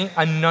country,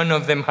 and none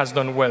of them has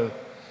done well.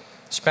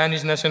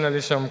 Spanish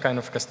nationalism, kind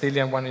of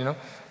Castilian one, you know,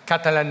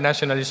 Catalan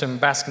nationalism,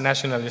 Basque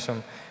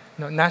nationalism.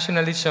 No,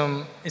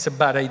 nationalism is a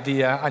bad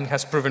idea and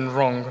has proven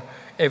wrong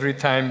every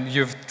time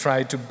you've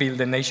tried to build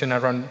a nation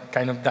around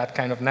kind of that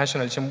kind of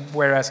nationalism,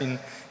 whereas in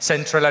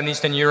Central and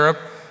Eastern Europe,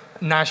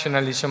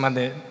 nationalism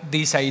and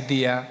this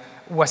idea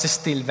was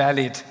still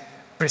valid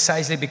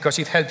precisely because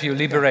it helped you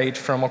liberate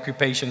from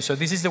occupation. So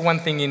this is the one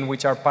thing in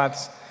which our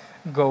paths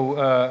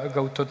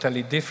go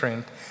totally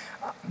different.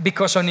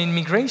 Because on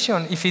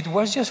immigration, if it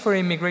was just for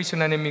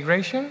immigration and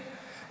immigration,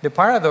 the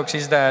paradox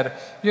is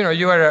that, you know,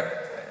 you are,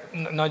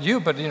 not you,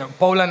 but, you know,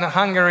 Poland and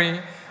Hungary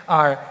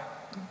are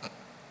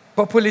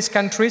populist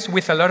countries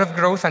with a lot of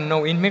growth and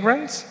no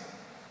immigrants.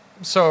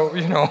 So,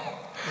 you know,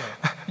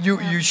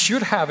 you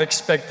should have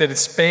expected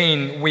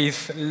Spain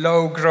with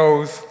low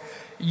growth,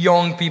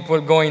 young people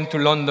going to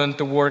London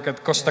to work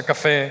at Costa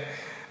Café,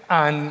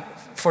 and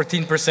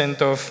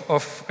 14%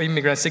 of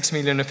immigrants, 6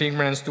 million of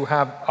immigrants, to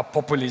have a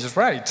populist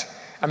right.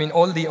 I mean,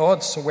 all the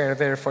odds were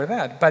there for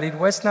that. But it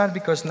was not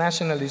because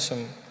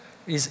nationalism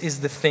is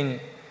the thing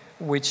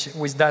which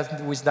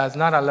does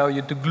not allow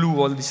you to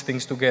glue all these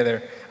things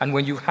together. And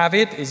when you have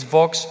it, it's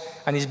Vox,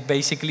 and it's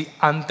basically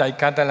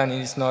anti-Catalan,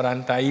 and it's not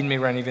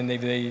anti-immigrant, even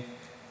if they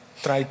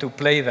try to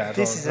play that.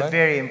 This is a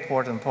very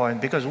important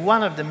point, because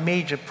one of the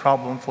major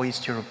problems for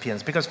East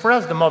Europeans, because for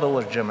us the model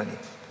was Germany.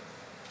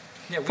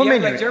 Yeah, we are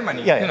like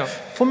Germany. Yeah, you know.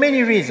 For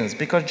many reasons,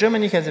 because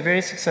Germany has a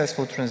very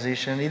successful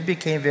transition, it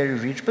became very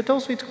rich, but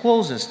also it's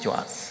closest to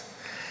us.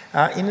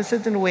 In a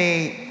certain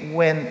way,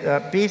 when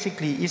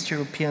basically East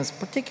Europeans,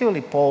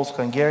 particularly Poles,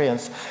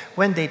 Hungarians,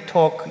 when they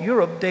talk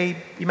Europe, they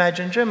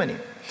imagine Germany.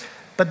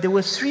 But there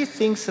were three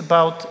things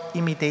about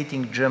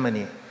imitating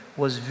Germany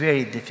was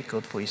very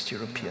difficult for East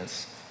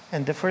Europeans.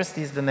 And the first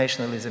is the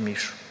nationalism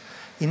issue.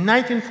 In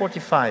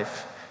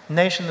 1945,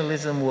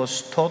 nationalism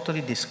was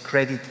totally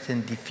discredited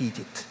and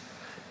defeated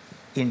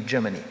in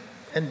Germany.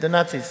 And the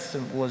Nazis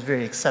was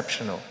very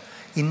exceptional.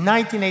 In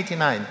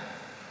 1989,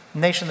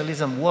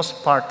 nationalism was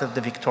part of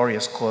the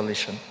victorious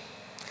coalition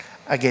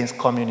against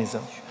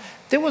communism.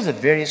 There was a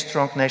very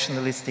strong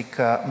nationalistic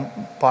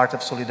part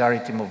of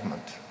solidarity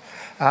movement.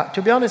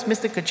 To be honest,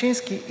 Mr.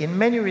 Kaczynski, in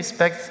many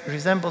respects,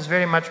 resembles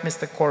very much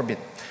Mr. Corbyn.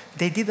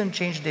 They didn't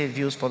change their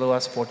views for the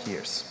last 40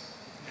 years.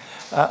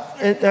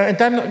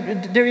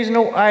 There is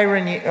no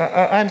irony.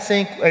 I'm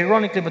saying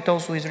ironically, but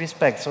also with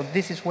respect. So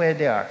this is where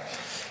they are.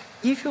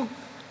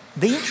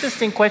 The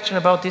interesting question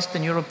about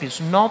Eastern Europe is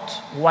not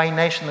why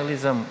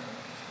nationalism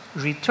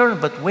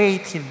returned, but where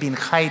it had been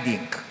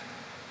hiding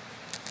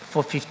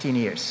for 15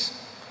 years.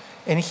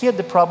 And here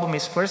the problem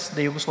is first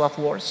the Yugoslav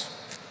wars,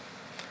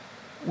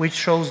 which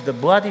shows the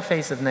bloody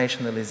face of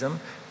nationalism,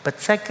 but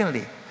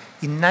secondly,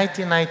 in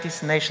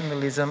 1990s,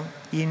 nationalism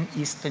in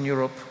Eastern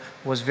Europe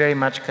was very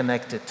much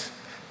connected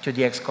to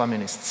the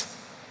ex-communists.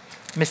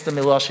 Mr.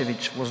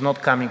 Milosevic was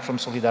not coming from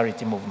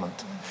solidarity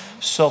movement.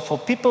 So for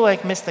people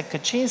like Mr.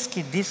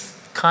 Kaczynski, this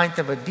kind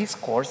of a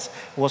discourse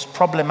was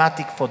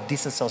problematic for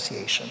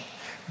disassociation.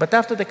 But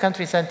after the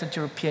countries entered the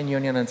European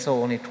Union and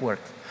so on, it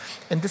worked.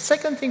 And the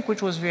second thing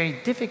which was very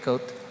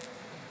difficult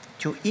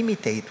to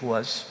imitate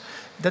was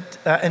that,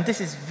 and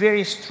this is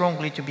very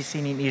strongly to be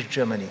seen in East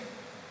Germany,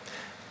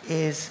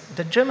 is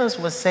the Germans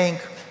were saying,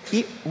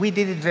 we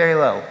did it very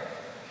well,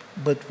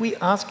 but we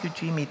ask you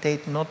to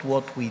imitate not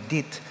what we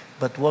did,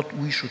 but what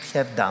we should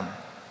have done.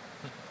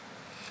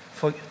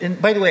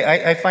 And by the way,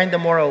 I find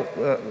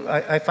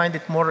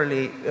it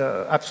morally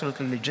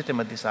absolutely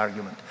legitimate, this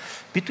argument.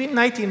 Between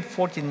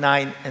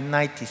 1949 and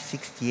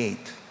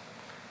 1968,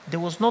 there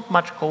was not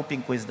much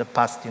coping with the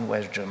past in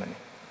West Germany.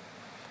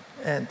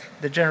 And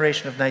the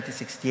generation of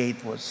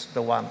 1968 was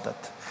the one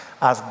that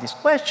asked this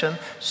question.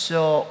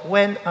 So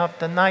when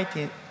after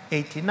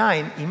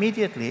 1989,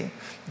 immediately,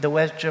 the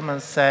West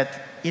Germans said,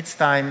 it's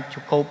time to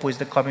cope with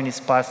the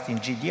communist past in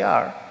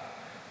GDR,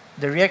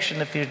 the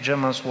reaction of East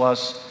Germans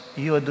was,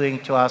 you are doing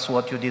to us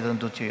what you didn't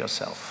do to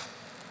yourself.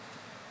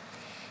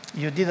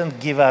 You didn't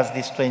give us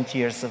these 20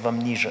 years of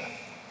amnesia.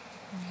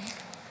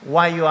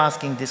 Why are you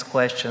asking these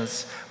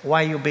questions?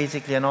 Why you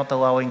basically are not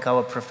allowing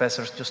our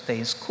professors to stay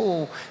in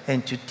school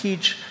and to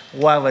teach,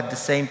 while at the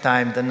same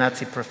time the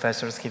Nazi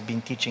professors have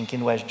been teaching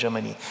in West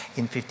Germany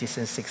in 50s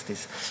and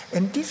 60s.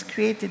 And this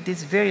created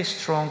this very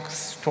strong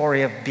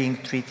story of being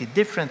treated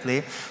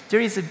differently.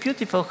 There is a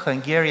beautiful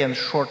Hungarian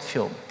short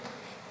film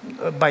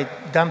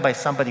done by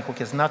somebody who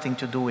has nothing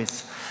to do with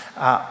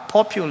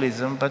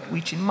populism, but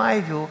which in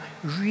my view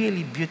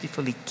really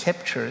beautifully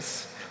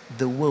captures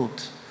the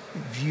world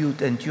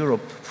viewed and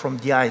Europe from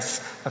the eyes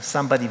of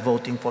somebody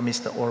voting for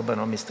Mr. Orban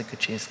or Mr.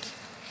 Kaczynski.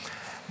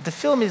 The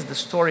film is the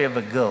story of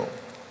a girl.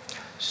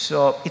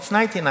 So it's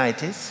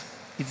 1990s,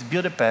 it's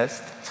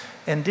Budapest,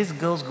 and this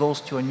girl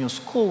goes to a new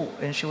school,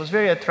 and she was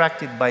very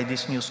attracted by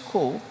this new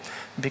school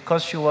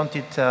because she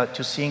wanted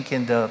to sing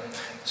in the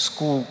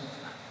school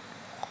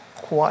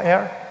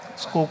choir.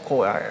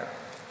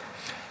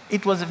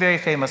 It was a very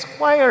famous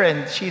choir,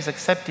 and she's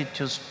accepted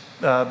to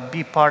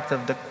be part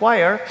of the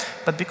choir,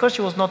 but because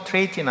she was not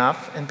trained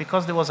enough, and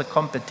because there was a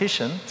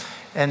competition,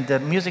 and the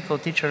musical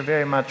teacher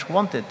very much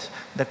wanted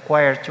the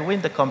choir to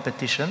win the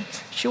competition,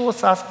 she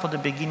was asked for the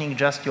beginning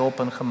just to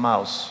open her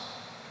mouth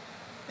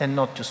and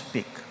not to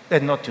speak,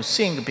 and not to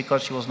sing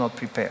because she was not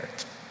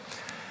prepared.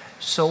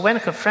 So when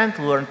her friend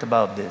learned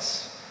about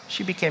this,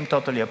 she became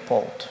totally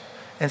appalled.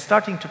 And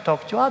starting to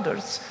talk to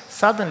others,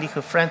 suddenly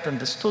her friend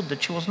understood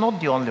that she was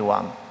not the only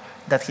one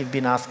that had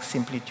been asked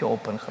simply to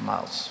open her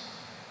mouth.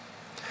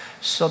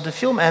 So the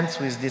film ends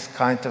with this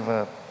kind of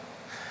a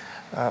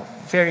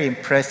very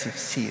impressive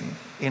scene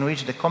in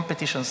which the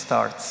competition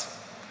starts.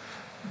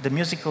 The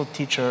musical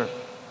teacher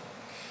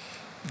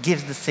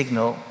gives the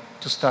signal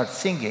to start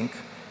singing,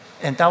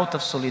 and out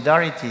of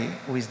solidarity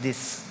with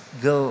this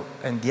girl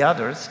and the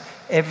others,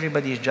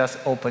 everybody is just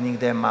opening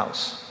their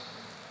mouths.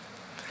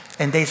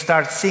 And they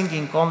start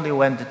singing only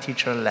when the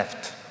teacher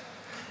left.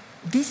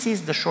 This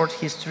is the short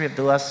history of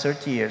the last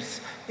 30 years,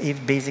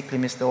 if basically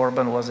Mr.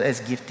 Orban was as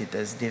gifted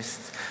as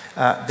this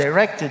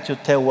director to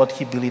tell what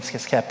he believes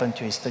has happened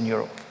to Eastern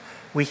Europe.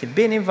 We have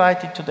been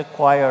invited to the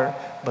choir,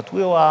 but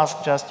we were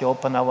asked just to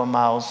open our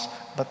mouths,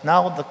 but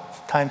now the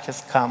time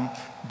has come,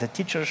 the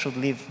teacher should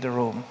leave the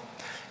room.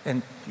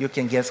 And you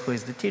can guess who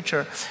is the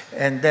teacher,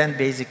 and then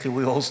basically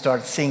we all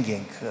start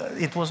singing.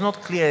 It was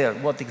not clear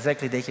what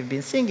exactly they have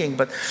been singing,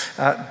 but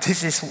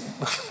this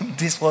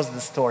was the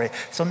story.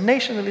 So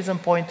nationalism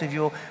point of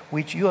view,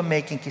 which you are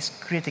making, is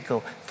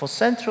critical. For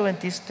Central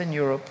and Eastern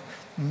Europe,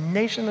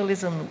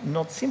 nationalism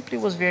not simply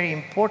was very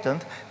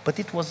important, but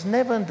it was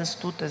never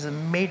understood as a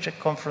major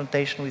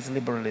confrontation with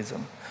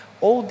liberalism.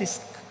 All these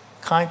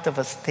kind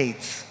of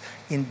states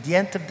in the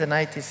end of the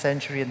 19th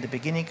century and the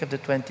beginning of the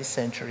 20th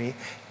century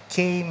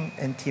came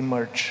and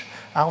emerged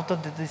out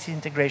of the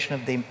disintegration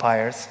of the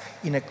empires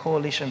in a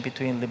coalition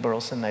between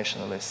liberals and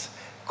nationalists.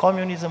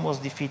 Communism was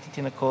defeated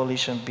in a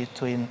coalition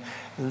between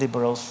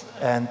liberals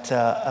and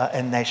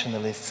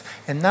nationalists.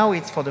 And now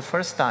it's for the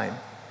first time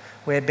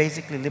where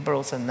basically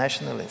liberals and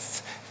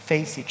nationalists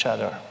face each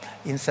other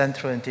in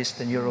Central and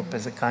Eastern Europe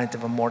as a kind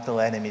of mortal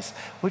enemies,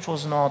 which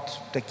was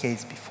not the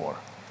case before.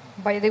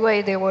 By the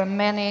way, there were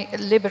many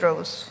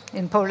liberals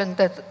in Poland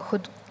who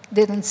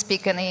didn't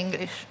speak any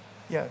English.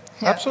 Yeah,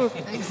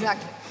 absolutely.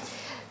 Exactly.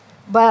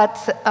 But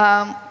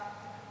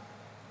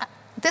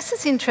this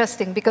is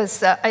interesting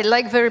because I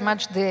like very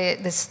much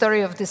the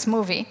story of this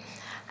movie.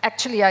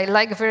 Actually, I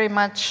like very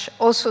much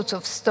all sorts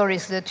of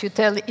stories that you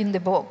tell in the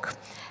book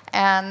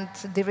and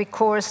the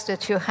recourse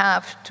that you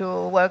have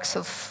to works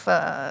of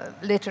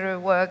literary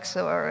works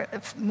or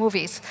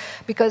movies,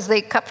 because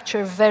they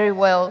capture very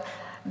well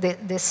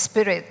the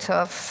spirit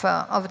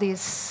of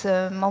these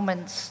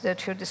moments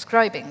that you're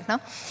describing. No?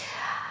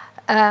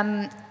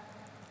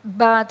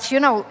 But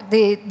you know,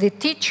 the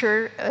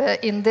teacher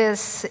in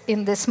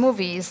this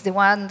movie is the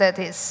one that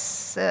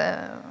is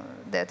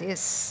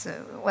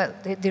well,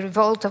 the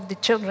revolt of the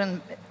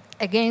children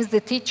against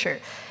the teacher.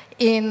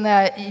 In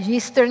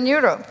Eastern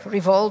Europe,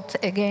 revolt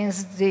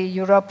against the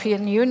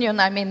European Union.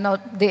 I mean,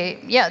 not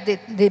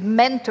the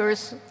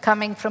mentors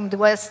coming from the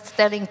West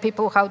telling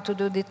people how to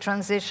do the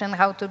transition,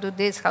 how to do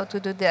this, how to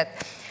do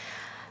that.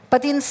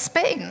 But in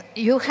Spain,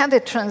 you had a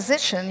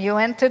transition. You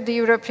entered the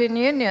European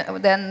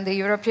Union, then the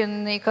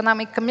European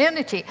Economic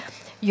Community.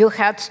 You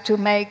had to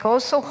make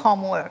also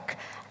homework,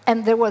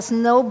 and there was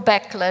no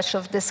backlash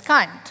of this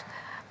kind.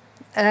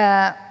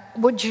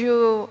 Would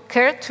you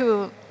care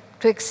to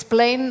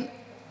explain,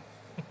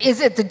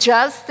 is it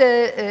just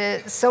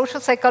social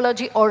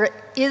psychology, or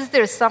is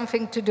there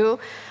something to do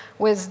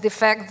with the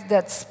fact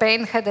that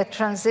Spain had a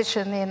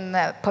transition in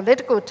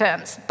political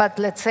terms, but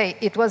let's say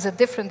it was a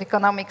different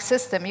economic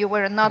system. You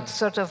were not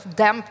sort of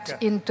dumped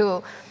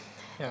into,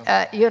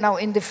 you know,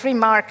 in the free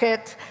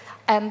market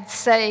and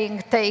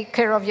saying, take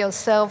care of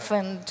yourself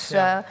and...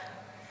 Well,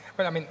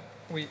 I mean,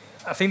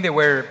 I think there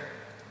were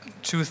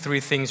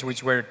 2-3 things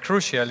which were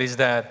crucial, is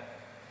that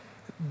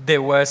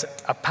there was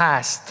a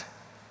past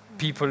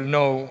people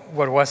know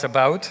what was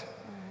about.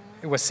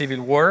 It was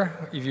civil war.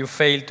 If you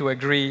fail to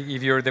agree,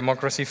 if your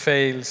democracy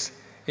fails,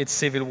 it's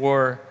civil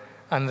war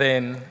and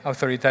then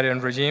authoritarian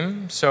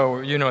regime.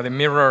 So, you know, the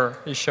mirror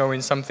is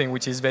showing something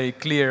which is very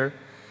clear,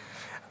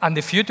 and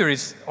the future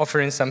is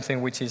offering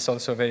something which is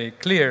also very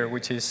clear,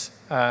 which is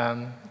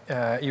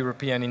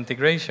European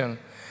integration.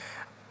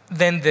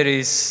 Then there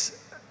is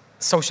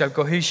social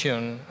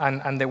cohesion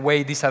and the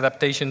way this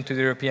adaptation to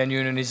the European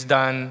Union is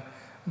done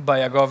by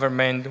a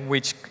government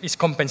which is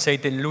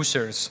compensating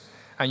losers.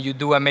 And you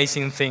do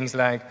amazing things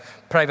like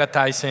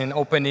privatizing,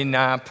 opening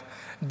up,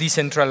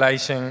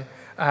 decentralizing,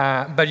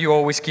 but you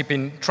always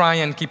try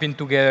and keeping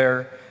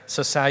together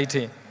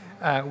society,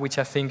 which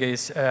I think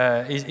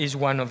is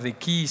one of the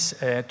keys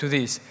to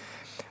this.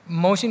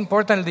 Most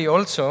importantly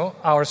also,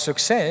 our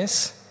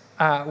success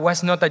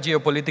was not a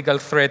geopolitical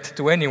threat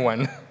to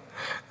anyone.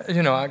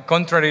 You know,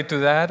 contrary to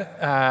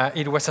that,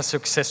 it was a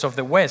success of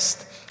the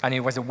West, and it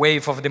was a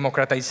wave of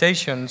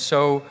democratization.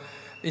 So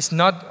it's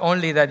not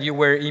only that you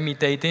were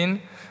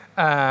imitating,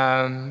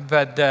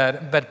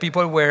 but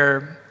people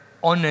were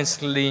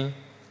honestly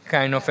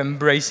kind of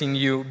embracing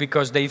you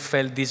because they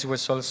felt this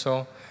was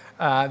also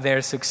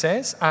their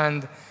success.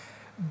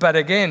 But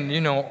again,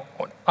 you know,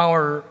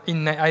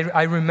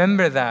 I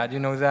remember that, you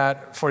know,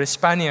 that for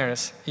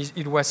Spaniards,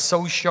 it was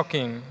so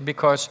shocking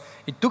because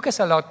it took us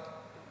a lot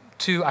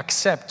to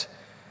accept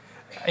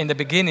in the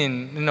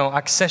beginning, you know,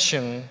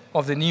 accession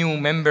of the new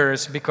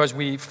members because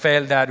we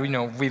felt that, you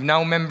know, we're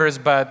now members,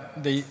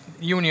 but the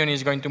union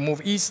is going to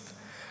move east.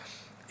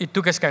 It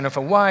took us kind of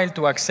a while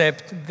to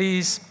accept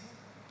this,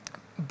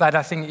 but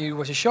I think it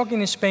was a shock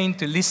in Spain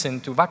to listen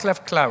to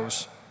Václav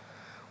Klaus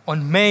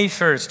on May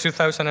 1st,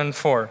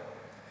 2004,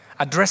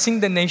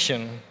 addressing the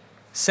nation,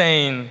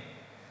 saying,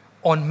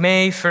 on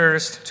May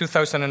 1st,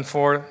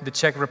 2004, the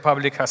Czech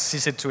Republic has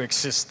ceased to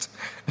exist,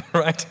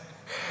 right?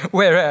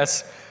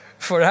 Whereas,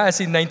 for us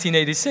in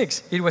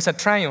 1986, it was a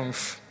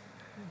triumph.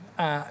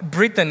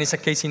 Britain is a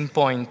case in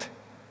point,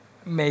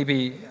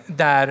 maybe,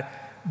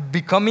 that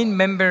becoming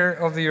member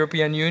of the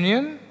European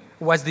Union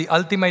was the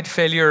ultimate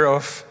failure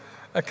of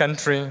a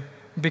country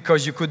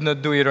because you could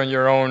not do it on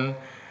your own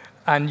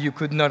and you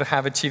could not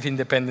have achieved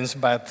independence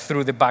but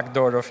through the back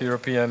door of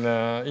European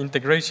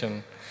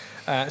integration.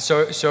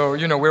 So,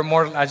 you know, we're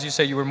more, as you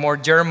say, you were more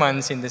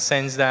Germans in the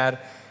sense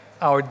that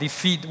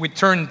we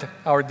turned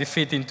our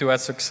defeat into a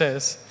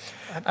success,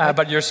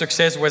 but your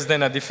success was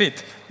then a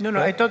defeat. No,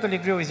 right? I totally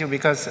agree with you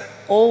because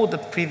all the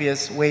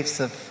previous waves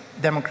of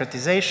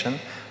democratization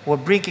were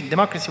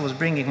democracy was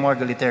bringing more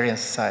egalitarian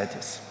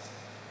societies.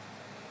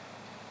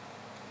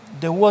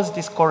 There was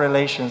these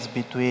correlations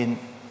between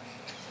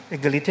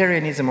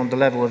egalitarianism on the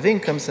level of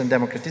incomes and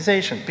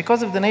democratization.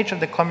 Because of the nature of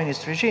the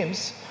communist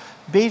regimes,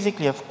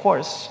 basically, of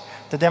course,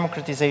 the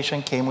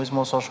democratization came with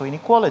more social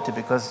inequality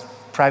because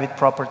private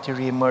property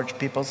re-emerged,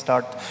 people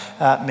start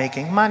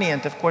making money,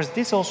 and of course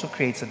this also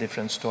creates a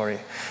different story.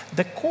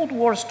 The Cold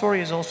War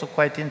story is also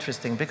quite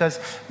interesting because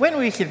when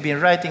we had been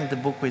writing the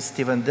book with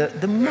Stephen,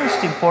 the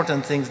most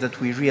important things that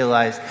we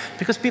realized,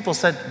 because people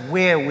said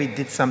where we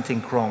did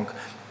something wrong,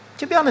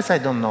 to be honest, I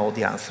don't know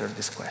the answer to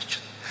this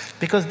question.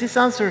 Because this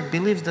answer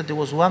believes that there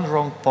was one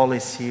wrong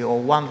policy or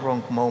one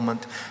wrong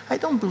moment. I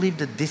don't believe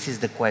that this is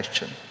the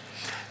question.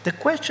 The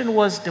question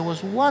was, there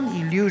was one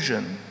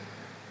illusion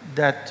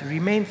that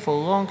remained for a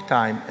long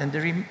time, and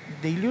the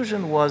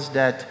illusion was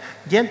that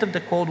the end of the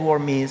Cold War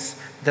means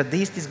that the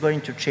East is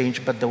going to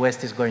change, but the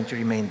West is going to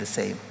remain the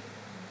same.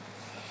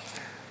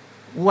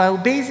 While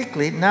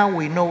basically now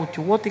we know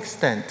to what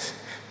extent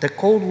the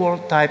Cold War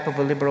type of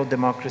a liberal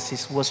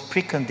democracies was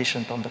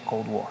preconditioned on the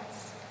Cold War.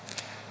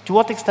 To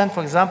what extent,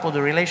 for example,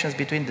 the relations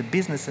between the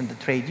business and the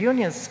trade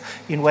unions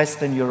in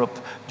Western Europe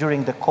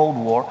during the Cold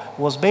War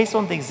was based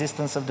on the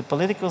existence of the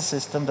political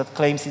system that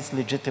claims its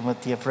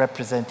legitimacy of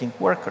representing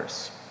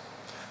workers.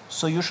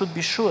 So you should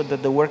be sure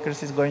that the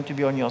workers is going to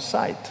be on your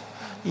side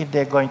if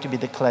they're going to be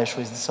the clash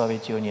with the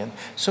Soviet Union.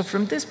 So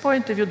from this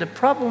point of view, the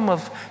problem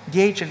of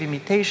the age of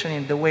imitation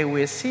in the way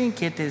we're seeing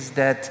it is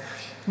that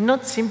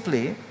not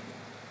simply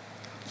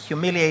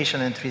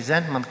humiliation and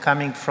resentment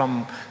coming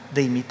from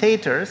the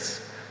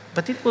imitators,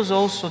 but it was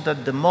also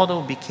that the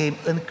model became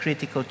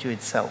uncritical to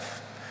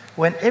itself.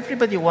 When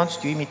everybody wants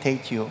to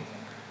imitate you,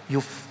 you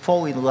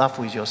fall in love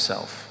with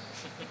yourself.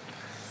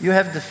 You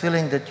have the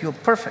feeling that you're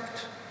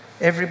perfect.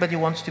 Everybody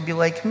wants to be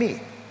like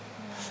me.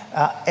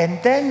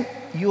 And then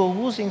you're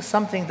losing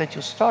something that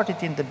you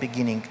started in the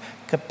beginning,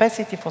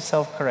 capacity for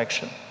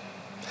self-correction.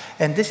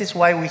 And this is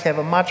why we have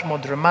a much more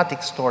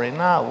dramatic story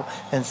now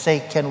and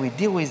say, can we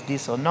deal with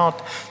this or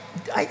not?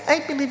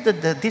 I believe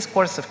that the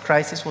discourse of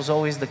crisis was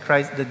always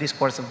the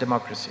discourse of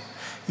democracy.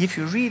 If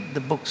you read the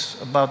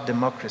books about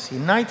democracy,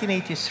 in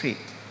 1983,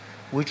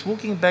 which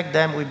looking back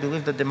then, we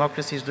believe that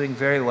democracy is doing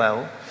very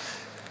well,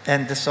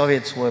 and the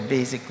Soviets were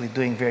basically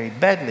doing very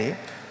badly,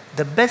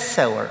 the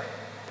bestseller,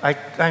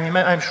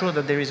 I'm sure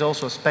that there is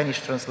also a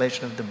Spanish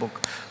translation of the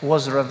book,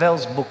 was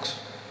Ravel's books,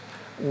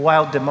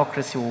 While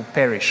Democracy Will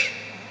Perish.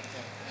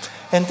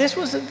 And this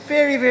was a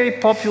very, very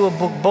popular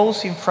book,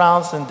 both in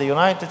France and the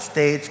United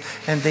States.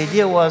 And the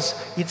idea was,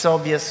 it's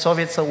obvious,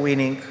 Soviets are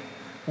winning,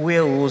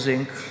 we're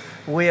losing,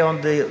 we're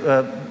on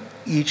the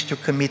each to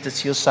commit a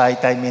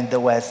suicide, I mean the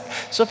West.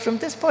 So from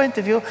this point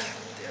of view,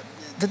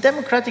 the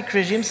democratic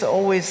regimes are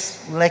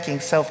always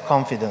lacking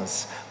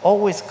self-confidence,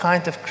 always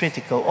kind of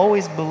critical,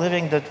 always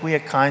believing that we are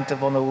kind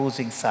of on a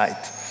losing side.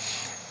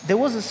 There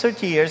was a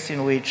 30 years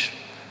in which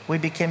we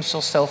became so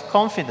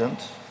self-confident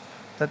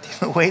that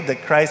in a way the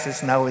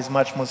crisis now is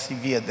much more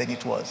severe than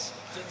it was.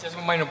 Just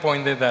one minor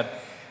point there, that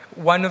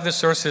one of the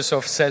sources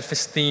of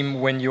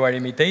self-esteem when you are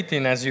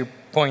imitating, as you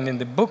point in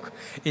the book,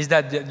 is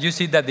that you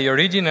see that the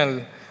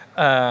original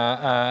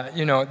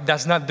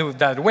does not do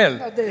that well.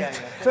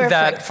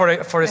 That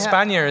for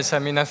Spaniards, I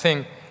mean, I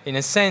think, in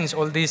a sense,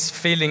 all these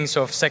feelings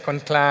of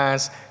second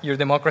class, your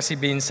democracy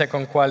being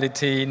second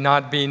quality,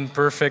 not being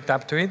perfect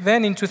up to it.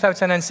 Then in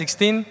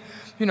 2016,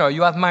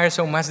 you admire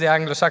so much the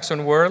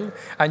Anglo-Saxon world,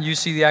 and you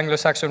see the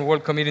Anglo-Saxon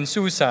world committing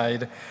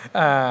suicide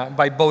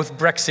by both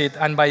Brexit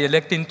and by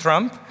electing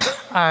Trump.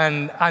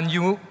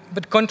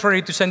 But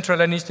contrary to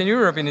Central and Eastern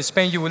Europe, in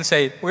Spain, you will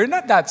say, we're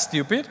not that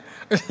stupid,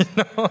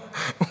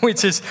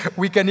 which is,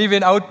 we can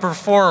even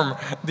outperform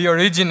the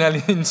original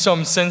in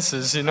some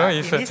senses, In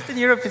Eastern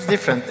Europe, it's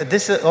different.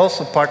 This is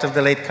also part of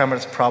the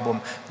latecomers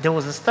problem. There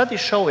was a study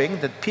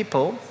showing that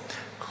people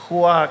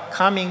who are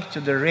coming to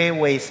the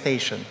railway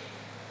station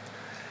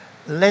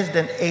less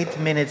than 8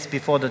 minutes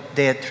before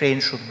their train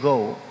should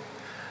go,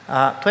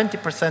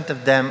 20%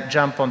 of them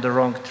jump on the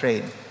wrong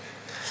train.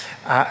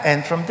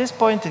 And from this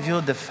point of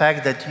view, the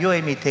fact that you're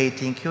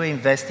imitating, you're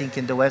investing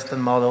in the Western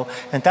model,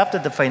 and after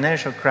the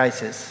financial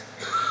crisis,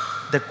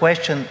 the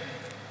question,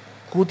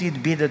 could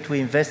it be that we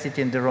invested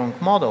in the wrong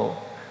model,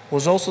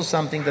 was also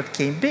something that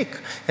came big.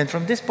 And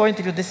from this point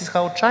of view, this is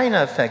how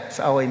China affects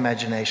our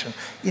imagination.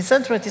 In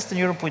Central and Eastern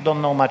Europe, we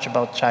don't know much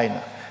about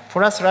China.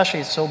 For us, Russia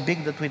is so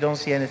big that we don't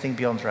see anything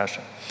beyond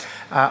Russia.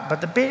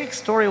 But the basic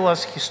story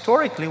was,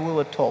 historically, we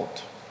were told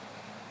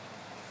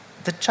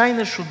that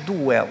China should do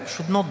well,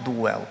 should not do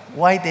well.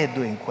 Why they're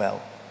doing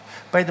well?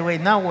 By the way,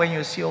 now when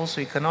you see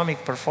also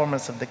economic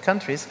performance of the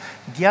countries,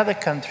 the other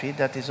country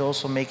that is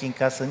also making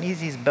us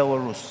uneasy is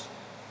Belarus.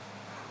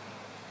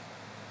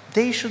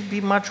 They should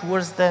be much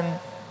worse than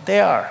they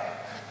are.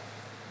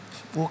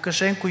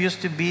 Lukashenko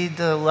used to be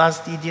the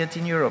last idiot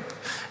in Europe,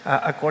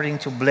 according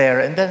to Blair.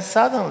 And then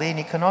suddenly, in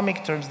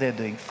economic terms, they're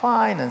doing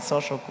fine, and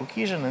social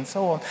cohesion, and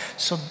so on.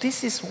 So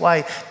this is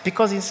why,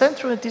 because in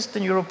Central and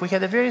Eastern Europe, we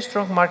had a very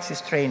strong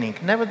Marxist training.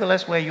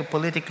 Nevertheless, where you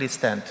politically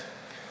stand.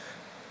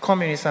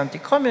 Communist,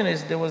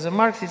 anti-communist, there was a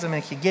Marxism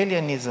and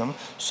Hegelianism,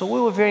 so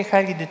we were very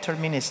highly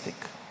deterministic.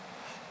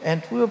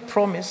 And we were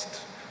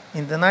promised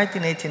in the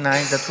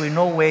 1989 that we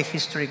know where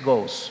history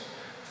goes.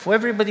 For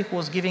everybody who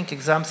was giving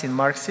exams in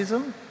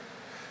Marxism,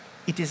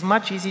 it is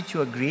much easier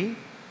to agree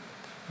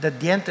that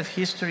the end of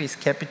history is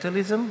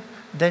capitalism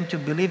than to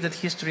believe that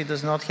history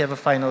does not have a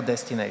final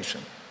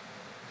destination.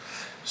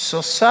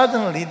 So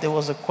suddenly there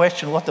was a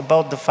question, what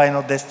about the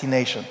final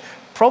destination?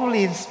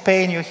 Probably in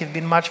Spain you have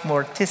been much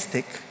more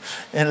artistic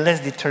and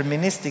less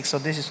deterministic, so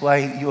this is why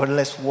you are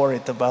less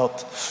worried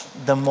about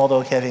the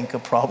model having a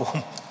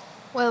problem.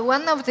 Well,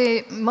 one of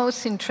the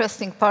most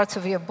interesting parts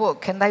of your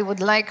book, and I would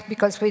like,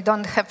 because we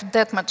don't have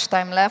that much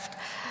time left,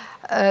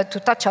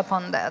 to touch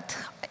upon that,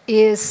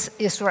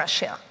 is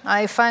Russia.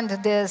 I find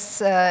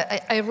this,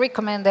 I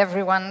recommend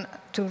everyone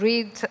to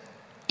read,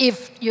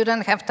 if you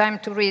don't have time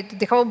to read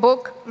the whole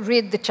book,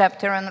 read the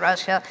chapter on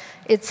Russia.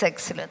 It's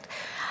excellent.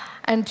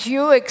 And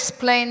you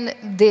explain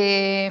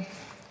the,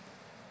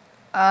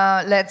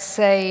 let's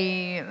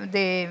say,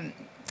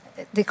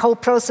 the whole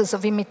process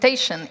of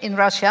imitation in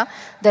Russia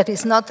that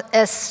is not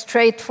as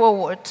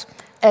straightforward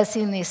as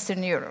in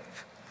Eastern Europe.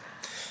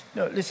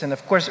 No, listen,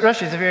 of course,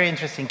 Russia is a very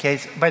interesting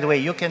case. By the way,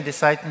 you can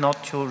decide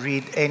not to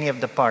read any of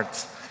the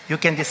parts. You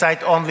can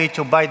decide only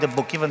to buy the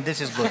book. Even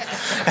this is good.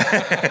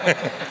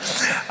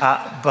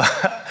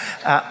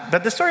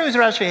 But the story with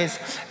Russia is,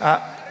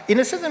 in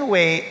a certain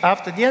way,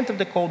 after the end of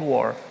the Cold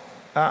War,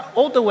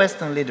 all the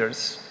Western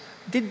leaders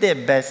did their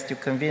best to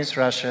convince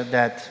Russia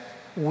that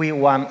we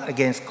won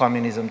against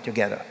communism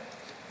together.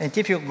 And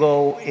if you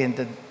go in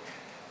the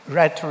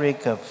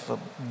rhetoric of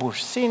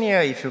Bush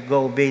Sr., if you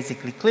go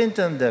basically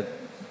Clinton, the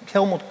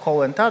Helmut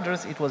Kohl and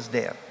others, it was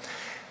there.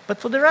 But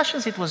for the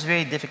Russians, it was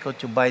very difficult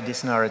to buy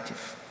this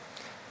narrative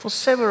for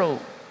several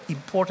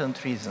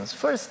important reasons.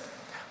 First,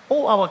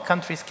 all our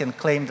countries can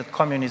claim that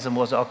communism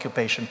was an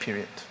occupation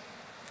period.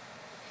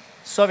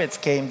 Soviets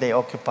came, they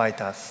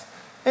occupied us.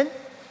 And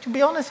to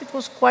be honest, it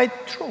was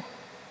quite true.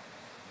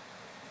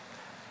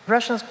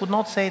 Russians could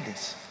not say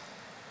this.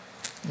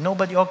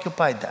 Nobody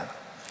occupied them.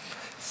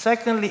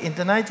 Secondly, in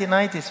the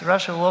 1990s,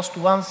 Russia lost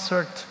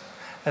 1/3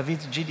 of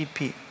its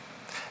GDP.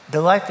 The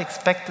life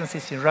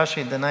expectancies in Russia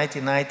in the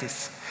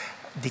 1990s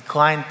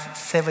declined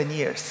 7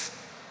 years.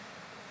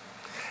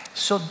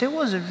 So there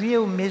was a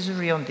real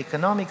misery on the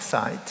economic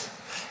side.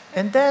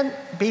 And then,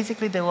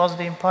 basically, they lost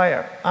the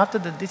empire. After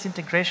the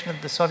disintegration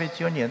of the Soviet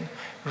Union,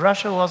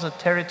 Russia was a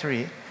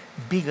territory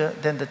bigger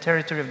than the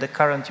territory of the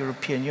current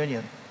European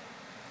Union.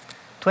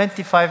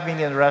 25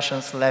 million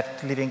Russians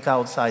left living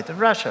outside of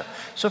Russia.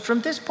 So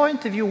from this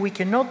point of view, we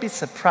cannot be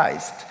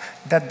surprised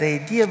that the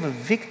idea of a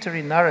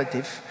victory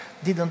narrative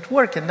didn't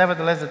work, and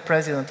nevertheless that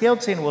President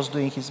Yeltsin was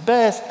doing his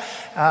best.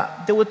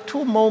 There were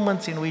two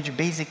moments in which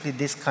basically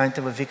this kind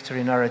of a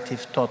victory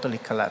narrative totally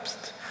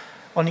collapsed.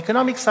 On the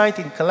economic side,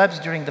 it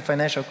collapsed during the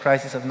financial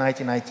crisis of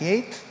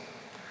 1998,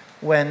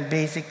 when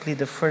basically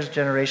the first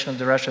generation of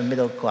the Russian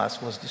middle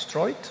class was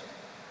destroyed.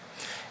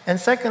 And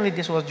secondly,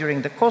 this was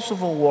during the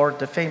Kosovo War,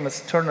 the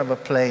famous turn of a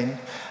plane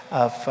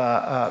of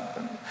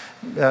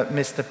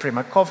Mr.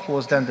 Primakov, who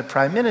was then the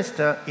prime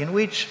minister, in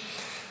which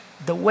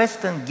the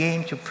Western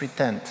game to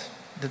pretend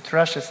that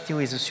Russia still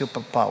is a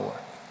superpower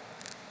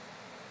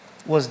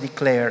was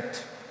declared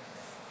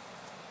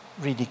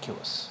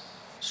ridiculous.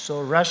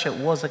 So Russia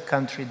was a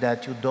country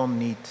that you don't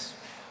need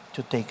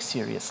to take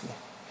seriously.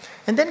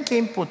 And then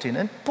came Putin,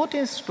 and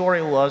Putin's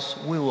story was,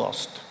 we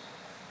lost.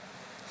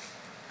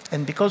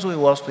 And because we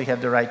lost, we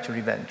have the right to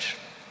revenge.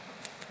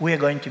 We are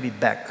going to be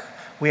back.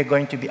 We are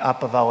going to be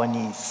up of our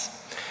knees.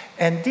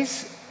 And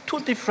these two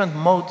different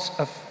modes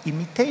of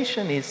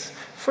imitation is,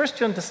 first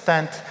to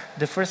understand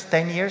the first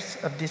 10 years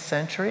of this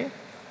century.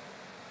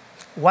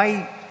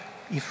 Why,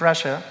 if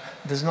Russia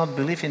does not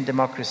believe in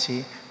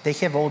democracy, they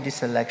have all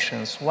these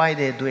elections, why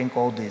they're doing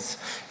all this.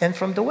 And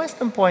from the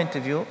Western point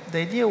of view, the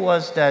idea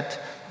was that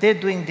they're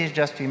doing this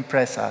just to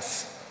impress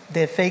us.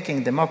 They're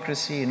faking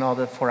democracy in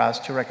order for us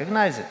to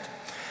recognize it.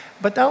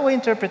 But our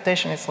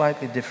interpretation is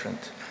slightly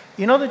different.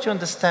 In order to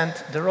understand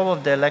the role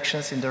of the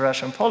elections in the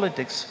Russian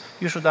politics,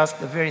 you should ask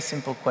a very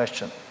simple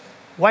question.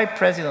 Why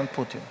President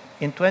Putin,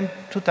 in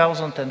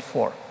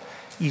 2004,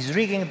 is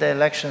rigging the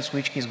elections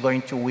which he's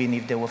going to win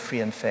if they were free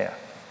and fair?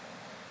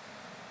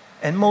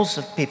 And most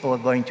of people are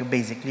going to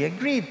basically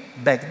agree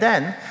back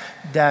then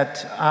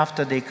that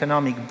after the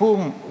economic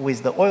boom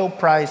with the oil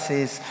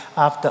prices,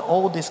 after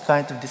all this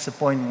kind of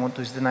disappointment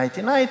with the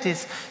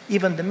 1990s,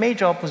 even the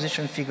major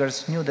opposition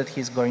figures knew that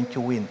he's going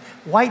to win.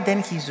 Why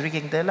then he's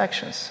rigging the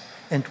elections?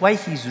 And why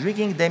he's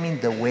rigging them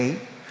in the way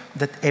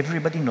that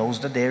everybody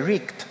knows that they're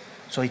rigged?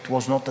 So it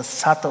was not a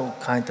subtle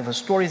kind of a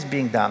story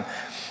being done.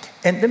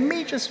 And the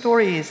major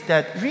story is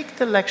that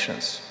rigged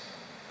elections,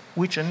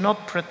 which are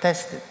not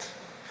protested,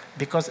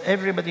 because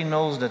everybody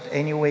knows that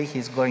anyway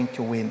he's going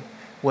to win,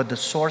 were the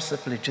source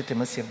of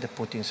legitimacy of the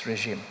Putin's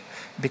regime.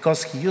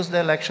 Because he used the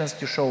elections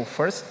to show,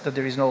 first, that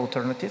there is no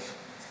alternative.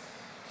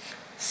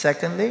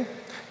 Secondly,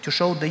 to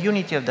show the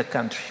unity of the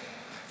country.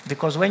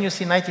 Because when you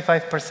see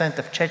 95%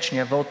 of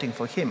Chechnya voting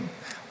for him,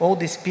 all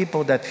these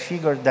people that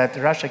figured that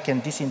Russia can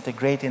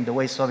disintegrate in the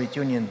way Soviet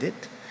Union did,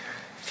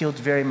 felt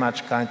very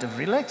much kind of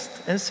relaxed.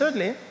 And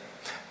thirdly,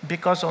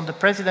 because on the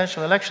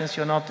presidential elections,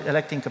 you're not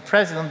electing a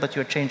president, but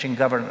you're changing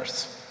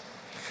governors.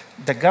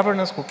 The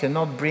governors who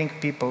cannot bring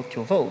people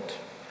to vote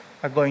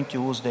are going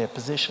to lose their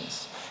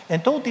positions.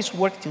 And all this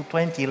worked till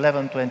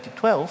 2011,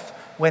 2012,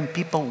 when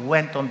people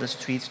went on the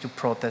streets to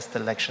protest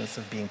elections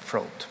of being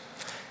fraud.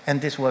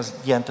 And this was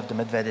the end of the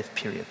Medvedev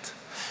period.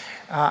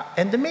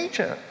 And the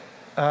major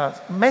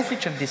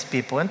message of these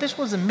people, and this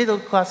was a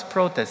middle-class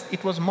protest,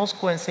 it was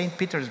Moscow and St.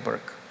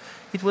 Petersburg.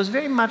 It was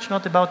very much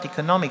not about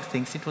economic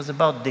things, it was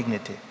about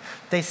dignity.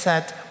 They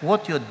said,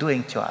 what you're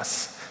doing to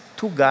us.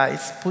 Two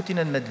guys, Putin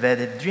and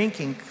Medvedev,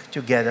 drinking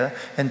together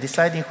and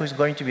deciding who is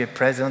going to be a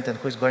president and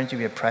who is going to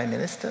be a prime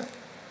minister.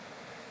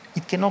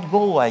 It cannot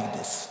go like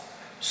this.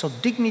 So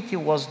dignity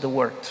was the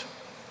word.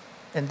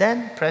 And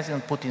then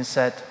President Putin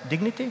said,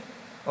 dignity?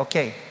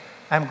 Okay,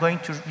 I'm going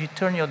to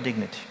return your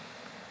dignity.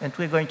 And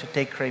we're going to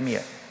take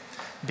Crimea.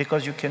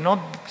 Because you cannot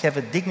have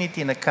a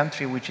dignity in a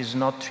country which is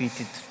not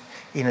treated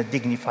in a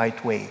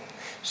dignified way.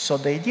 So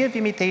the idea of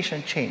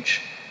imitation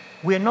changed.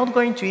 We are not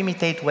going to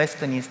imitate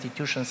Western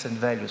institutions and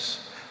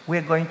values. We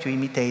are going to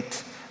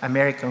imitate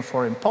American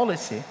foreign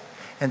policy,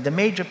 and the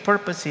major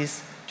purpose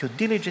is to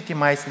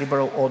delegitimize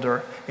liberal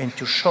order and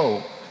to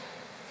show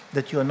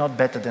that you are not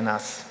better than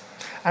us.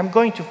 I'm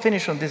going to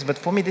finish on this, but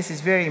for me this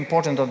is very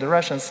important on the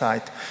Russian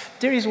side.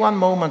 There is one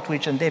moment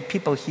which, and there are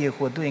people here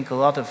who are doing a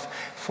lot of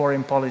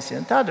foreign policy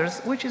and others,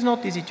 which is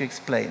not easy to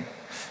explain.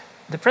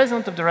 The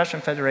president of the Russian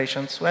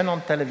Federation went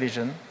on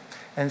television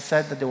and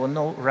said that there were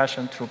no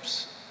Russian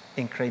troops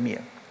in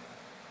Crimea.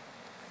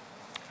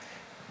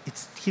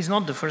 He's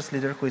not the first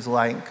leader who is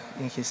lying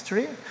in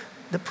history.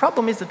 The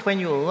problem is that when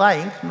you're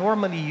lying,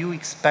 normally you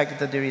expect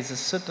that there is a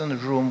certain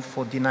room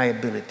for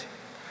deniability.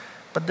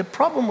 But the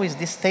problem with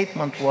this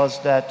statement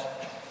was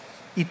that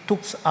it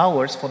took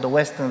hours for the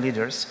Western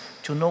leaders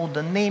to know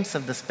the names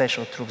of the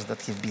special troops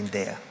that have been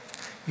there.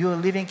 You are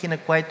living in a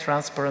quite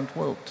transparent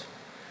world.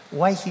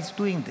 Why he's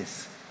doing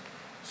this?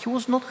 He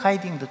was not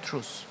hiding the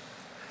truth.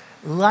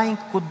 Lying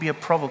could be a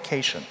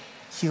provocation.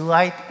 He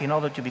lied in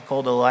order to be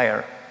called a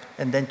liar,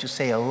 and then to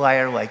say a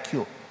liar like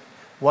you.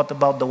 What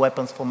about the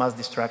weapons for mass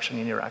destruction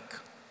in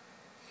Iraq?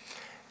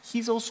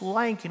 He's also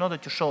lying in order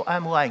to show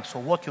I'm lying, so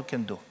what you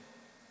can do.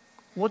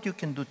 What you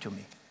can do to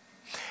me.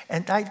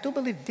 And I do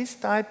believe this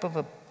type of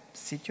a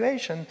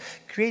situation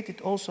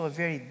created also a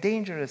very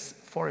dangerous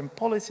foreign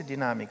policy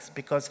dynamics,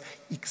 because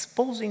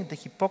exposing the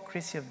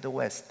hypocrisy of the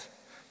West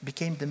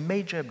became the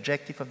major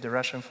objective of the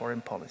Russian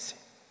foreign policy.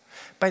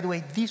 By the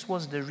way, this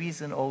was the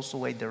reason also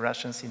why the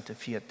Russians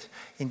interfered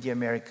in the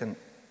American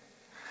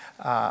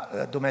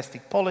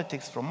domestic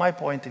politics. From my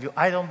point of view,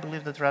 I don't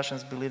believe that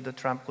Russians believe that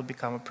Trump could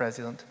become a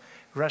president.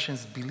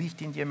 Russians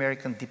believed in the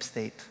American deep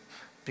state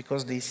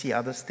because they see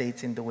other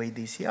states in the way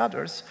they see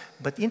others,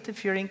 but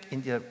interfering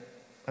in the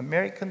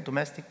American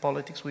domestic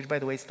politics, which, by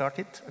the way,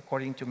 started,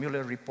 according to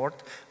Mueller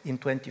report, in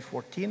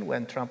 2014,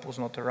 when Trump was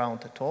not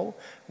around at all,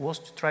 was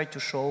to try to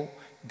show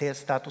their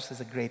status as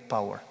a great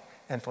power.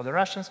 And for the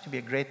Russians to be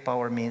a great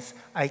power means,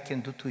 I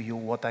can do to you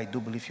what I do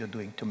believe you're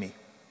doing to me.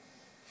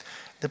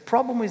 The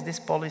problem with this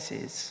policy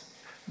is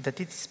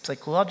that it is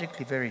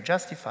psychologically very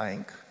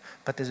justifying,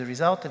 but as a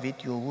result of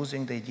it, you're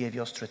losing the idea of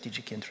your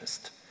strategic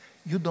interest.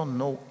 You don't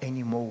know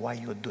anymore why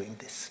you're doing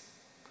this.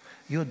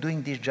 You're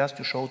doing this just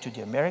to show to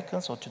the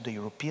Americans or to the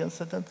Europeans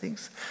certain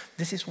things.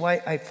 This is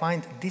why I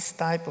find this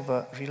type of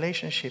a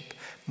relationship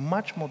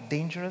much more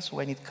dangerous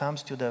when it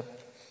comes to the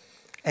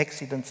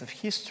accidents of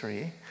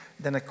history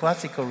than a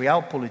classical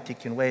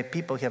realpolitik in where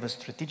people have a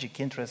strategic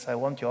interest. I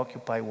want to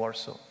occupy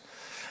Warsaw,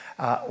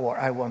 or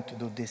I want to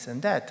do this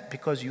and that,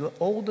 because you're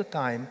all the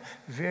time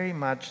very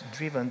much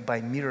driven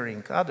by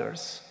mirroring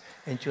others,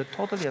 and you're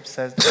totally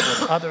obsessed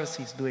that what others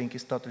is doing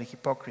is totally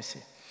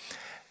hypocrisy.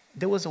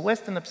 There was a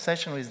Western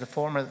obsession with the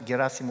former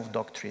Gerasimov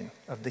doctrine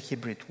of the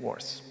hybrid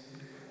wars.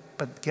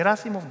 But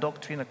Gerasimov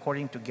doctrine,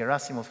 according to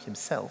Gerasimov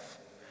himself,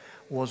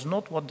 was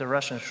not what the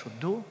Russians should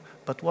do,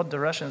 but what the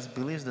Russians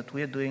believe that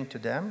we're doing to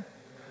them,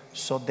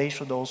 so they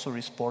should also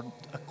respond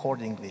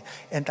accordingly.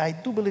 And I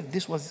do believe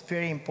this was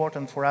very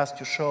important for us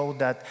to show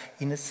that,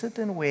 in a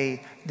certain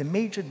way, the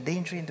major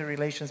danger in the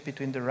relations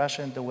between the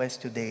Russia and the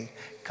West today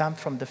comes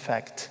from the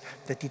fact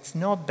that it's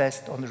not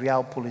based on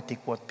realpolitik,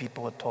 what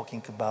people are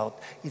talking about.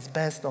 It's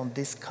based on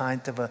this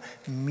kind of a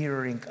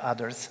mirroring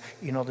others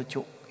in order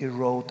to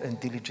erode and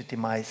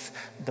delegitimize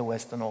the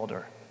Western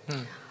order.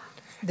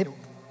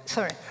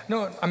 Sorry.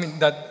 No, I mean,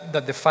 that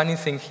the funny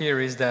thing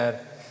here is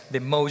that the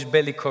most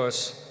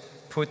bellicose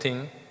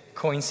Putin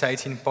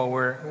coincides in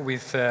power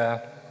with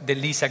the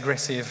least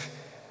aggressive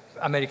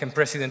American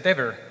president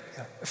ever,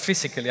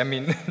 physically, I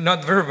mean,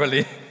 not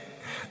verbally.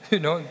 You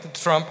know,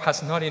 Trump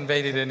has not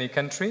invaded any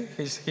country.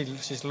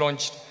 He's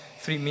launched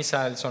 3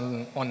 missiles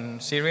on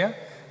Syria,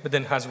 but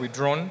then has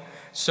withdrawn.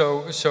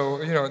 So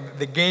you know,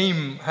 the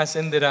game has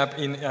ended up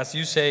in, as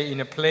you say, in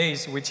a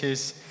place which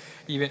is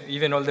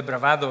even all the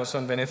bravados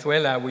on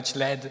Venezuela, which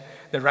led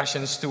the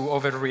Russians to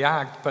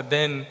overreact, but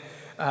then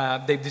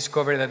they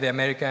discovered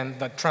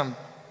that Trump,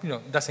 you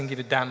know, doesn't give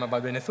a damn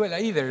about Venezuela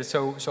either.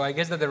 So I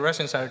guess that the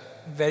Russians are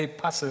very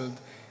puzzled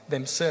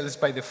themselves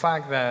by the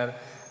fact that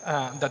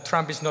that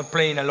Trump is not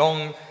playing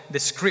along the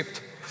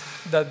script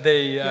that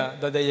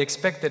they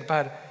expected.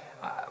 But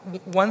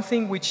one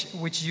thing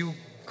which you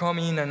come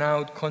in and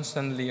out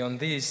constantly on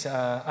this,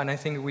 and I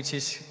think which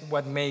is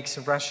what makes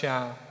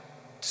Russia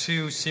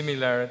too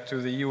similar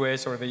to the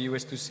US or the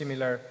US too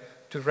similar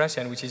to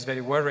Russia, and which is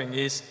very worrying,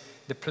 is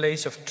the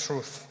place of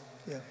truth.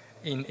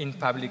 In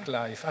public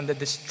life, and the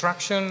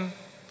destruction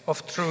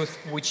of truth,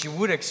 which you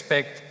would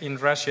expect in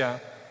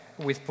Russia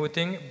with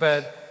Putin,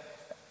 but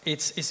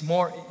it's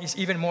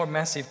even more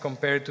massive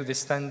compared to the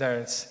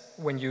standards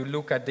when you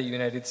look at the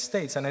United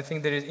States. And I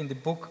think there is in the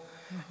book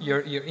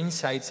your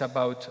insights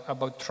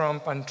about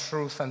Trump and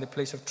truth and the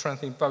place of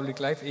truth in public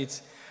life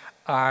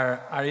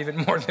are even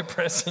more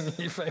depressing,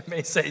 if I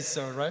may say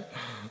so, right?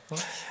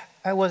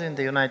 I was in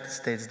the United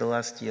States the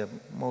last year,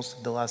 most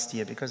of the last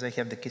year, because I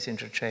have the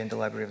Kissinger Chair in the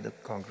Library of the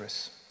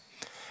Congress.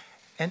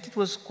 And it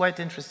was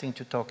quite interesting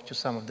to talk to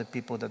some of the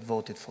people that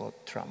voted for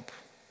Trump.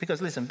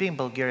 Because listen, being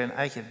Bulgarian,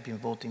 I have been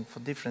voting for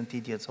different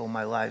idiots all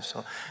my life,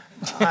 so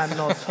I'm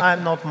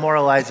not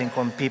moralizing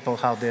on people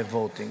how they're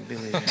voting,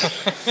 believe me.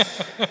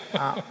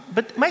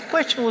 But my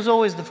question was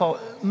always the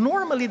following.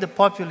 Normally the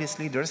populist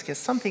leaders have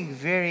something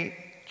very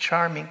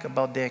charming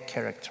about their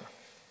character.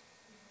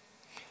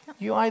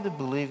 You either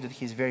believe that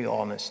he's very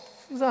honest.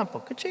 For example,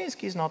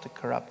 Kaczynski is not a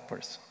corrupt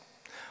person.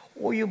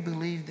 Or you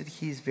believe that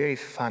he's very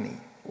funny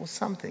or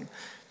something.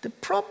 The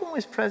problem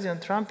with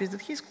President Trump is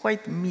that he's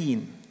quite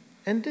mean.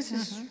 And this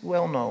is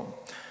well known.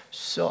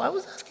 So I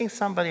was asking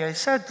somebody, I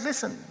said,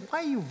 listen,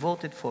 why you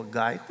voted for a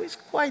guy who is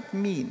quite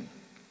mean?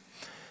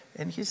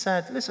 And he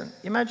said, listen,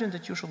 imagine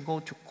that you should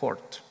go to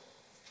court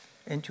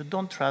and you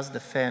don't trust the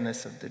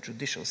fairness of the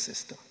judicial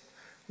system.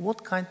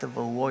 What kind of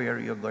a lawyer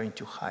you're going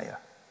to hire?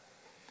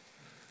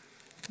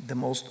 The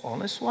most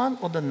honest one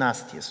or the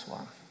nastiest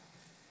one?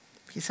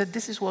 He said,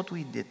 this is what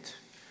we did.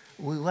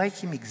 We like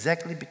him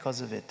exactly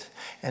because of it.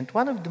 And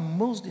one of the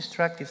most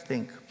destructive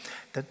things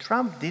that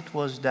Trump did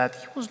was that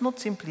he was not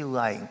simply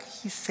lying.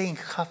 He's saying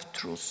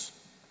half-truths.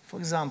 For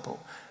example,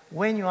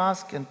 when you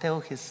ask and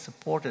tell his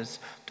supporters,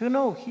 do you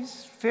know,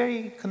 he's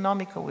very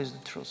economical with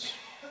the truth.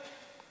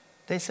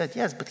 They said,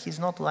 yes, but he's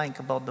not lying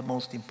about the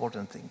most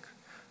important thing,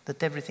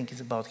 that everything is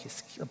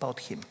about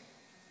him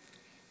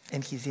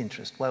and his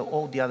interest, while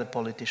all the other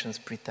politicians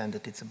pretend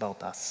that it's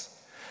about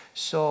us.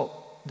 So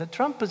the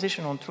Trump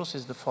position on truth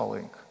is the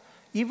following.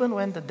 Even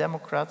when the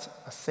Democrats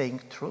are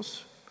saying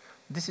truth,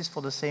 this is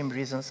for the same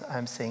reasons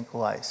I'm saying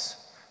lies,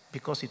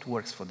 because it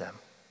works for them.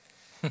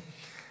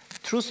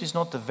 truth is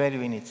not a value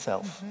in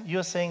itself.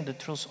 You're saying the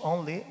truth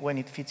only when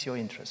it fits your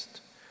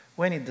interest.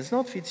 When it does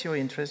not fit your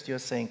interest, you're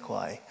saying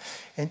lie.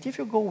 And if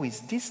you go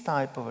with this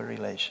type of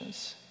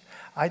relations,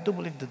 I do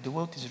believe that the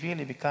world is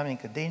really becoming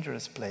a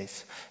dangerous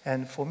place.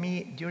 And for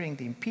me, during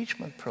the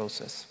impeachment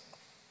process,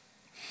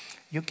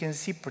 you can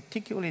see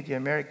particularly the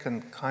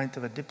American kind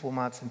of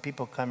diplomats and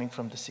people coming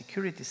from the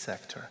security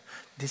sector.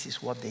 This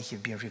is what they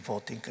have been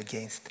revolting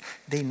against.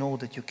 They know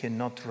that you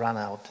cannot run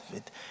out of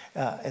it.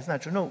 As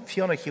not, you know,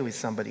 Fiona Hill is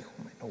somebody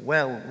whom I know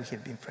well, we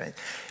have been friends.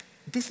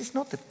 This is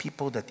not the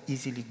people that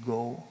easily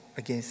go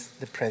against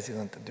the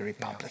president of the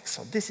republic.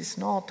 So this is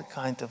not the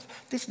kind of,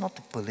 this is not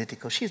a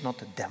political, she's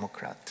not a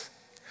Democrat.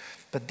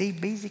 But they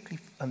basically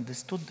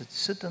understood that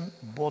certain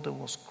border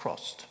was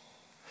crossed.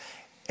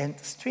 And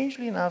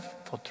strangely enough,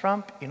 for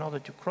Trump, in order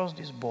to cross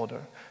this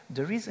border,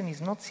 the reason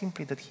is not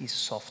simply that he's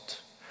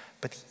soft,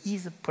 but he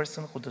is a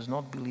person who does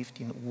not believe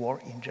in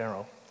war in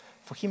general.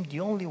 For him,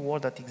 the only war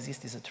that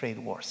exists is a trade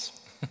wars.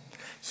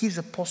 He's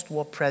a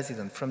post-war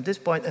president. From this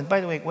point, and by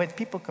the way, when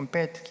people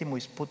compared him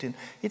with Putin,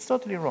 it's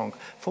totally wrong.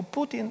 For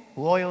Putin,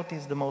 loyalty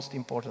is the most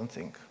important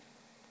thing.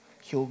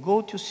 He'll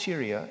go to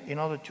Syria in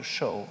order to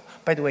show,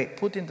 by the way,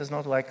 Putin does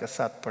not like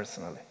Assad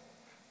personally,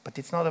 but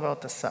it's not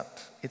about Assad,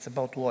 it's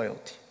about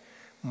loyalty.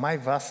 My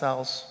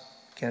vassals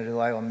can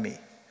rely on me,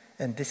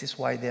 and this is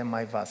why they're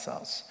my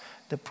vassals.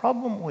 The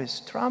problem with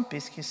Trump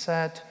is he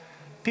said,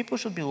 people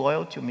should be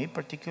loyal to me,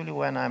 particularly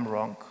when I'm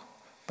wrong,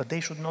 but they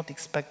should not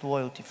expect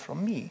loyalty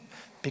from me,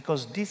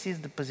 because this is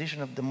the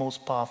position of the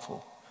most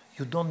powerful.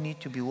 You don't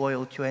need to be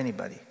loyal to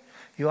anybody.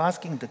 You're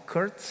asking the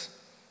Kurds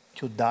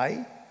to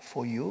die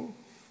for you,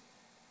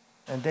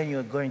 and then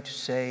you're going to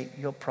say,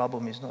 your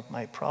problem is not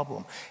my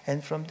problem.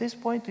 And from this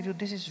point of view,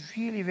 this is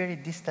really very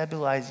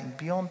destabilizing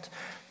beyond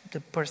the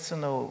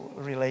personal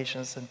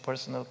relations and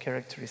personal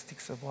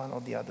characteristics of one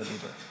or the other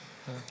leader.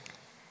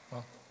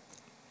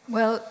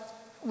 Well,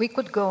 we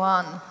could go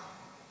on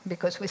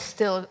because we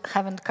still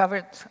haven't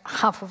covered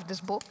half of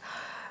this book,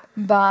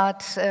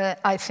 but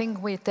I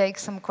think we take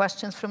some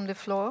questions from the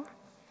floor.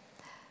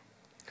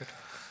 Good.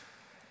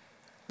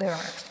 There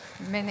are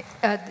many.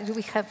 Do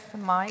we have a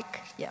mic?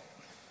 Yeah.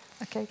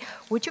 Okay.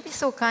 Would you be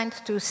so kind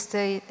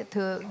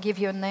to give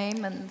your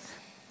name and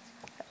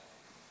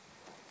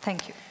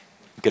thank you.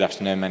 Good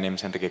afternoon, my name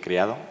is Enrique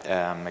Criado.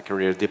 I'm a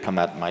career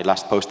diplomat. My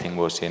last posting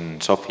was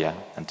in Sofia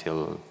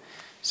until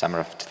summer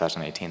of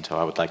 2018, so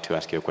I would like to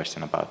ask you a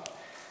question about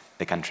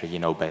the country you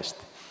know best.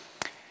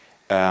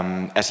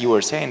 As you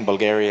were saying,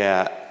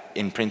 Bulgaria,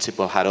 in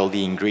principle, had all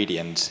the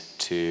ingredients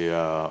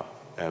to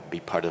be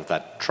part of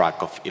that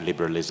track of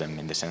illiberalism,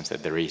 in the sense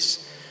that there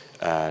is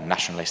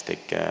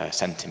nationalistic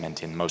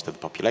sentiment in most of the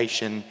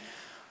population.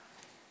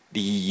 The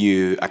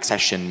EU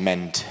accession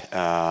meant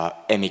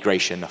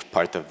emigration of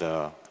part of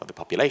the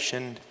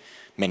population,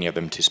 many of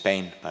them to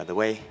Spain, by the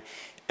way,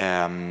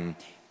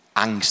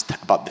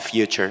 angst about the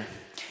future,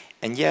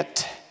 and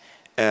yet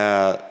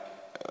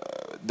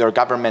their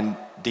government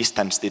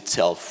distanced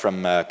itself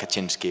from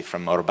Kaczynski,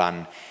 from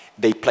Orban.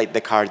 They played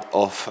the card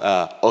of,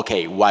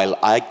 okay, while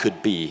I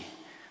could be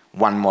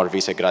one more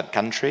Visegrad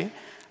country,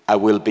 I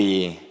will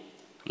be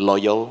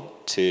loyal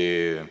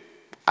to,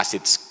 as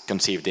it's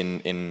conceived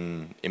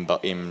in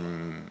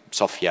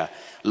Sofia,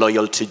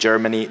 loyal to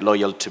Germany,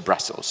 loyal to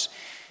Brussels.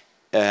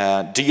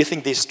 Do you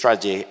think this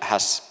strategy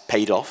has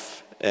paid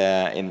off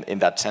in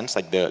that sense,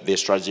 like the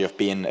strategy of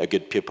being a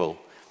good people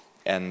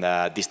and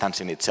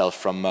distancing itself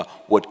from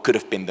what could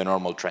have been the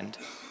normal trend?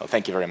 Well,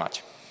 thank you very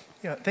much.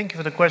 Yeah, thank you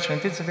for the question.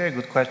 It's a very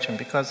good question,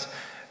 because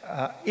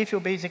if you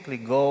basically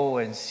go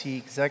and see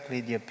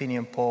exactly the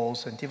opinion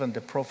polls and even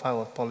the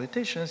profile of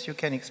politicians, you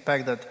can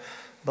expect that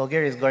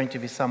Bulgaria is going to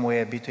be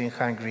somewhere between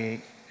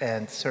Hungary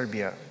and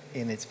Serbia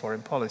in its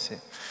foreign policy.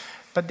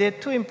 But there are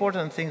two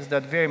important things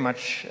that very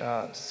much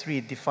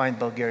define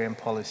Bulgarian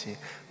policy.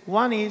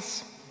 One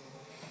is,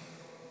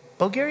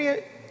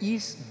 Bulgaria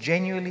is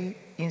genuinely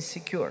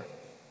insecure.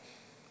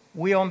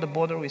 We are on the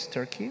border with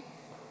Turkey,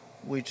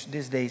 which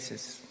these days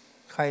is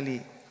a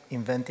highly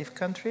inventive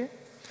country.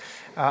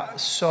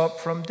 So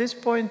from this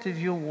point of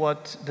view,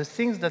 the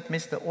things that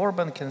Mr.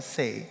 Orban can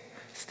say,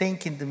 staying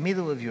in the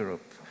middle of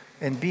Europe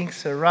and being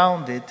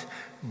surrounded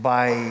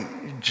by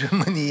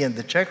Germany and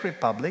the Czech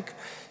Republic,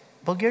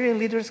 Bulgarian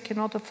leaders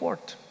cannot afford.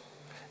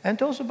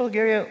 And also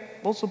Bulgaria,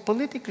 also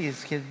politically,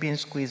 has been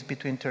squeezed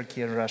between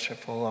Turkey and Russia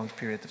for a long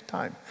period of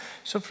time.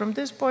 So from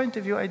this point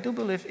of view, I do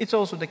believe it's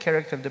also the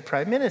character of the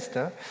Prime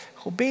Minister,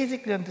 who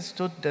basically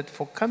understood that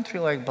for a country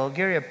like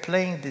Bulgaria,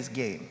 playing this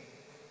game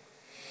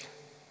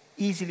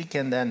easily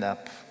can end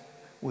up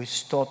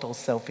with total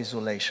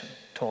self-isolation,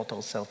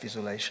 total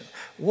self-isolation.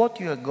 What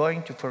you are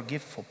going to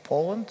forgive for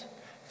Poland,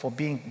 for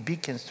being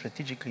big and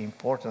strategically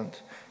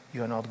important,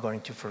 you are not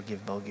going to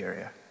forgive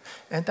Bulgaria.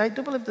 And I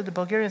do believe that the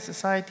Bulgarian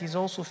society is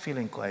also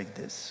feeling like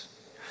this.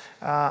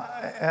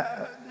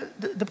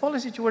 The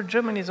policy toward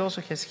Germany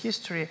also has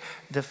history,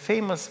 the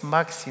famous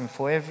maxim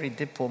for every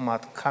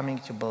diplomat coming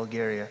to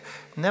Bulgaria.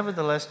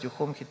 Nevertheless, to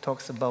whom he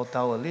talks about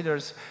our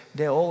leaders,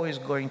 they're always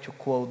going to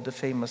quote the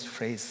famous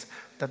phrase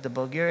that the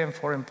Bulgarian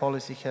foreign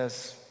policy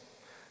has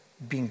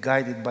being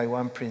guided by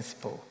one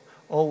principle: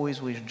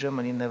 always with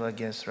Germany, never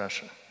against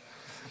Russia.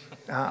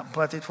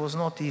 But it was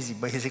not easy,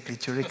 basically,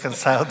 to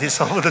reconcile this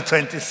over the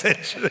 20th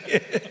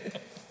century.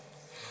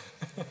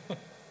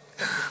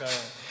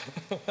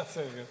 That's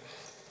very good.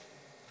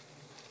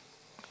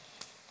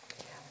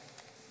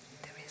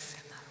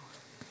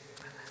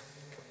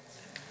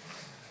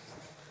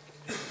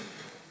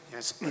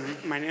 Yes,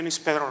 my name is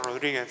Pedro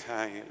Rodriguez.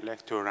 I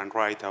lecture and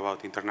write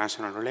about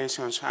international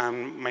relations.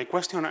 And my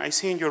question, I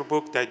see in your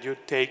book that you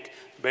take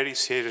very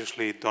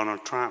seriously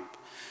Donald Trump.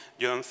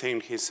 You don't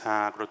think he's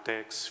a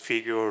grotesque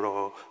figure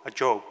or a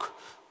joke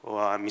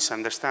or a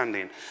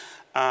misunderstanding.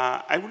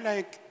 I would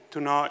like to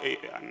know,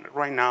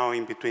 right now,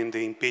 in between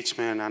the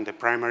impeachment and the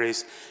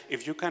primaries,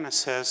 if you can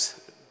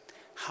assess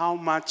how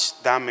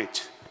much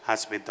damage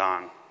has been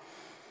done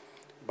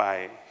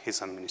by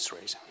his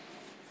administration.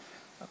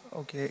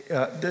 Okay,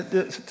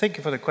 thank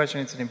you for the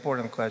question. It's an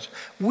important question.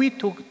 We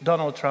took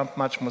Donald Trump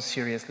much more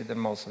seriously than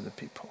most of the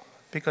people.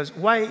 Because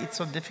why it's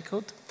so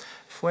difficult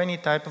for any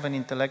type of an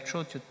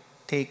intellectual to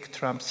take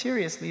Trump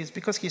seriously is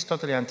because he's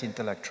totally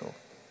anti-intellectual.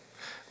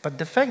 But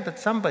the fact that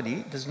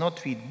somebody does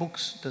not read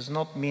books does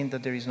not mean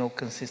that there is no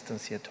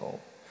consistency at all.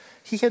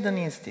 He had an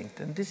instinct,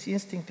 and this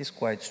instinct is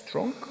quite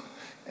strong,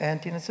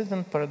 and in a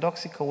certain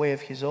paradoxical way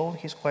of his own,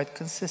 he's quite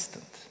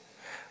consistent.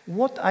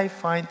 What I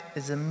find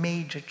is a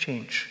major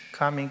change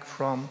coming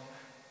from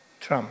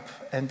Trump,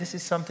 and this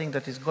is something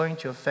that is going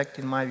to affect,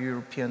 in my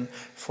European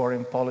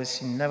foreign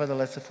policy,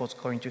 nevertheless, of what's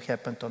going to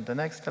happen on the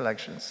next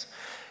elections,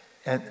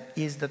 and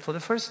is that for the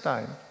first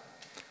time,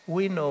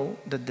 we know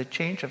that the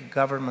change of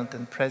government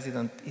and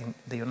president in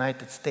the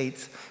United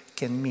States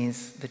can mean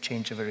the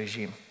change of a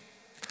regime.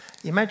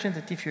 Imagine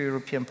that if you're a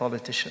European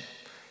politician,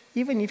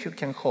 even if you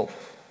can hope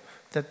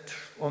that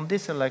on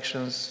these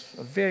elections,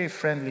 a very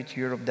friendly to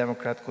Europe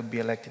Democrat could be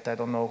elected. I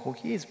don't know who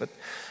he is, but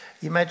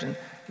imagine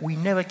we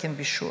never can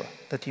be sure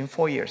that in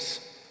 4 years,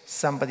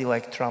 somebody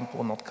like Trump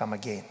will not come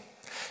again.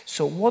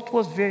 So what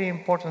was very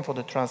important for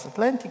the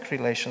transatlantic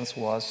relations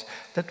was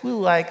that we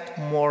liked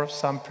more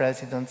some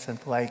presidents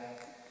and liked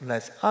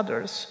less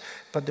others,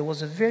 but there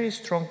was a very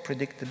strong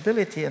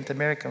predictability, and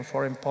American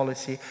foreign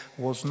policy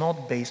was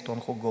not based on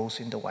who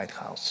goes in the White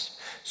House.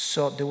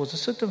 So there was a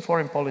certain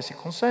foreign policy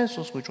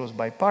consensus which was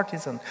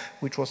bipartisan,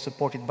 which was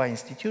supported by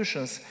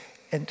institutions,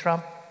 and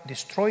Trump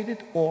destroyed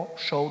it or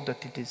showed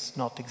that it is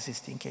not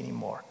existing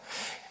anymore.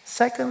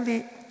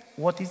 Secondly,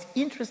 what is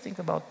interesting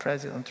about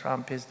President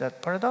Trump is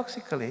that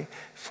paradoxically,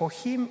 for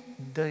him,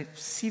 the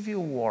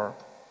civil war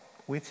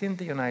within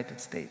the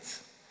United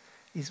States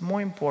is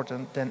more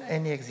important than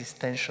any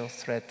existential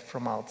threat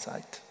from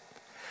outside.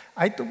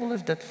 I do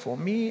believe that for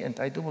me, and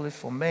I do believe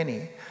for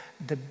many,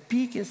 the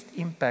biggest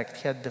impact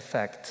had the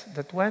fact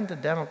that when the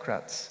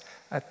Democrats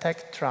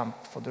attacked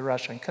Trump for the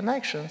Russian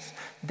connections,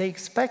 they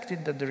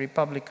expected that the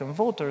Republican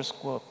voters,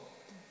 who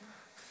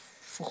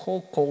the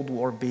whole Cold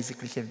War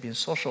basically have been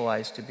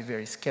socialized to be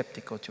very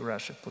skeptical to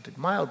Russia, put it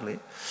mildly,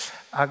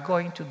 are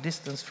going to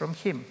distance from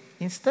him.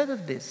 Instead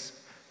of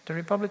this, the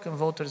Republican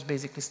voters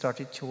basically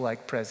started to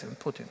like President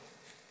Putin.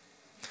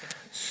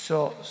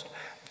 So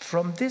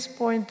from this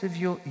point of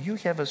view, you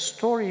have a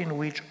story in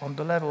which, on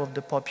the level of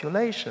the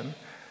population,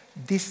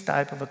 this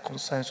type of a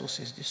consensus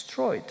is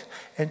destroyed.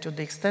 And to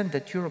the extent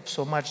that Europe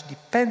so much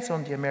depends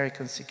on the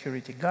American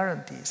security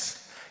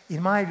guarantees,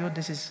 in my view,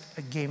 this is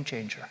a game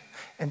changer.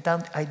 And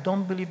I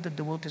don't believe that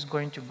the world is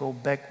going to go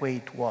back where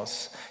it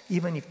was,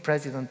 even if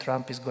President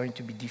Trump is going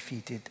to be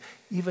defeated,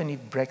 even if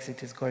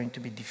Brexit is going to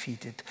be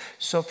defeated.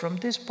 So from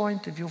this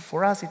point of view,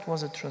 for us, it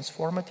was a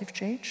transformative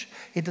change.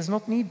 It does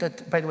not need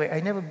that, by the way, I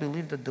never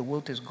believed that the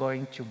world is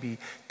going to be,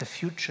 the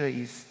future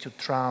is to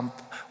Trump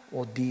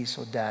or this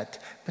or that.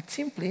 But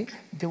simply,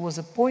 there was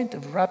a point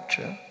of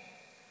rupture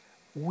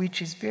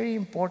which is very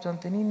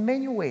important and in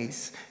many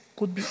ways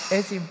could be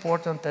as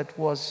important as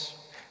was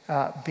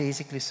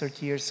basically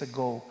 30 years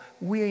ago.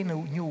 We are in a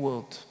new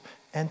world.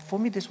 And for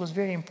me, this was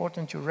very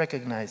important to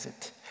recognize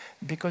it.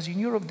 Because in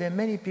Europe, there are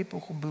many people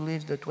who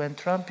believe that when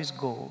Trump is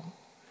gone,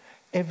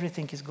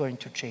 everything is going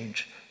to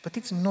change. But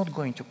it's not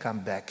going to come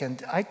back.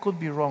 And I could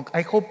be wrong.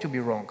 I hope to be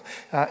wrong.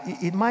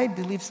 In my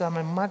beliefs, I'm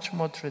a much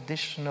more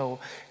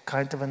traditional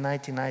kind of a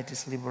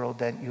 1990s liberal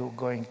than you're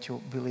going to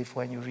believe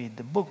when you read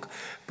the book.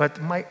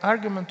 But my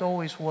argument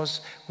always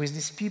was with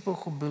these people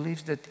who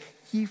believe that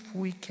if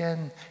we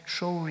can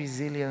show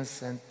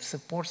resilience and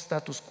support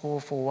status quo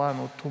for 1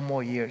 or 2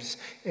 more years,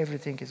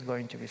 everything is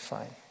going to be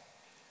fine.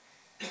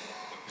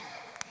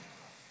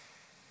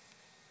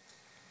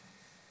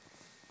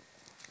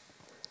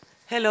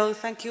 Hello,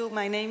 thank you.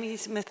 My name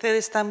is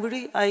Mercedes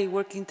Tamburi. I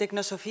work in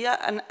Sofía,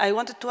 and I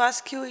wanted to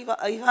ask you,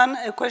 Ivan,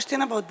 a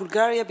question about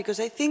Bulgaria, because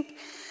I think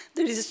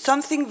there is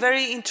something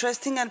very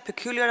interesting and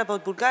peculiar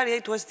about Bulgaria.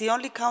 It was the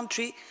only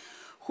country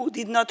who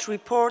did not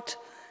report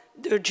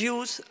their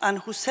Jews and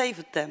who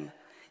saved them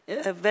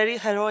very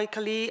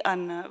heroically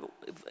and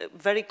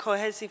very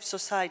cohesive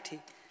society.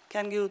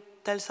 Can you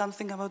tell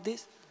something about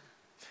this?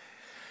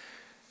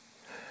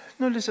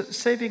 No, listen,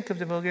 saving of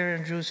the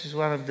Bulgarian Jews is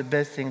one of the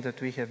best things that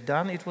we have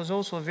done. It was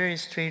also a very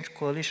strange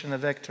coalition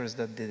of actors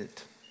that did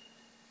it.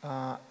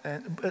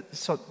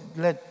 So,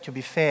 to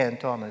be fair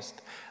and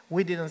honest,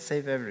 we didn't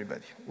save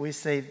everybody. We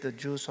saved the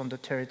Jews on the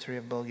territory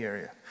of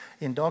Bulgaria.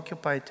 In the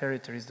occupied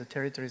territories, the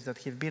territories that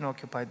have been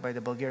occupied by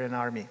the Bulgarian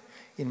army,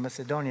 in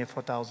Macedonia,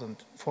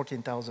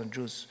 14,000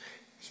 Jews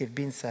have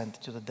been sent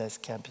to the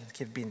death camp and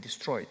have been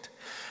destroyed.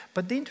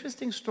 But the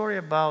interesting story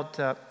about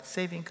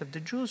saving of the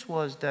Jews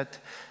was that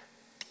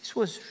this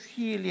was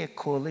really a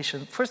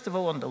coalition. First of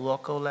all, on the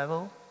local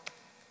level,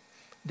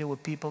 there were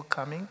people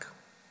coming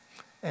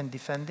and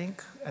defending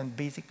and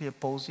basically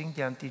opposing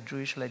the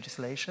anti-Jewish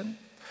legislation.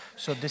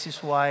 So this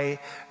is why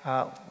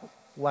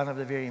one of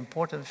the very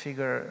important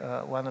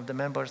figure, one of the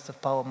members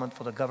of parliament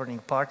for the governing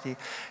party,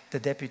 the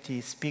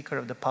deputy speaker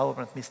of the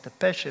parliament, Mr.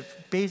 Peshev,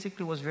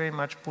 basically was very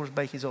much pushed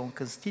by his own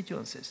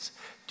constituencies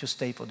to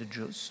stay for the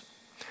Jews.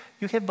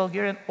 You have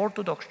Bulgarian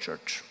Orthodox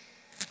Church,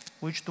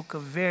 which took a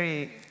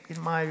very,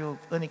 in my view,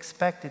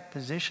 unexpected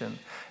position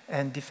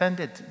and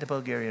defended the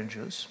Bulgarian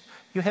Jews.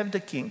 You have the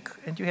king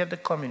and you have the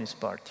Communist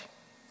Party.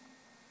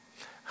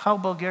 How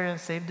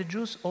Bulgarians saved the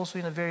Jews? Also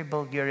in a very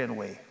Bulgarian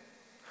way.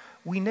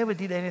 We never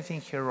did anything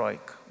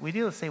heroic. We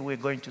didn't say we're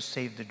going to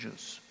save the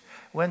Jews.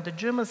 When the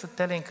Germans are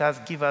telling us,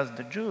 give us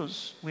the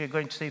Jews, we are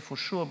going to say for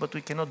sure, but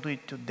we cannot do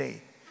it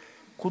today.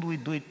 Could we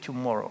do it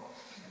tomorrow?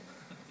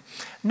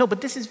 No,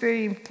 but this is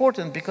very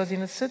important because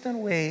in a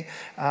certain way,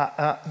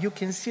 you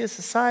can see a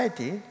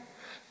society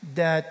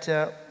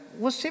that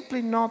was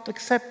simply not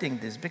accepting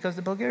this because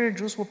the Bulgarian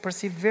Jews were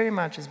perceived very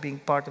much as being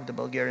part of the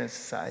Bulgarian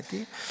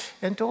society.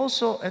 And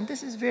also, and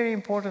this is very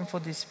important for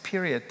this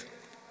period,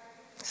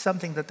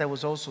 something that I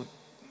was also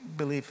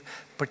believe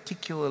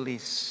particularly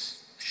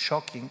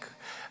shocking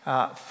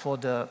for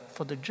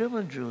the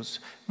German Jews.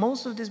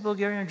 Most of these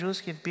Bulgarian Jews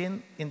have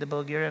been in the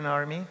Bulgarian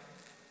army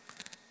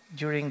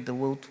during the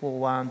World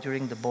War I,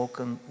 during the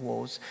Balkan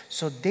Wars.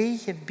 So they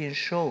have been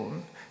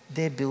shown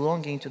their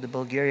belonging to the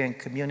Bulgarian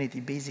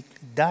community,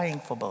 basically dying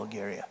for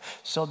Bulgaria.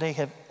 So they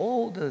have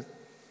all the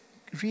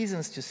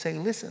reasons to say,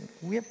 listen,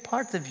 we are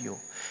part of you.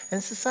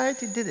 And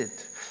society did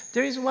it.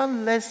 There is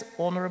one less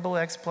honorable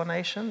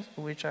explanation,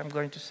 which I'm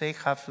going to say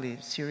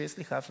halfly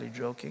seriously, halfly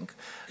joking.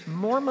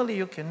 Normally,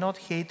 you cannot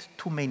hate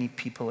too many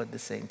people at the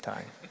same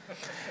time.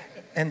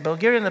 And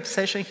Bulgarian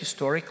obsession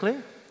historically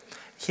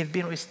have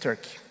been with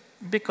Turkey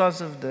because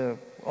of the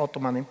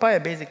Ottoman Empire,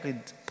 basically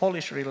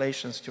Polish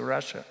relations to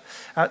Russia.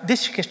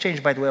 This has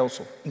changed, by the way,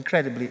 also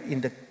incredibly.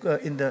 In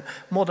the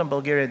modern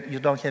Bulgaria, you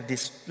don't have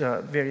this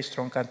very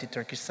strong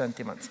anti-Turkish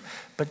sentiments.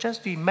 But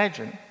just to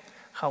imagine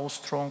how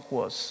strong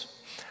was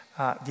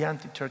the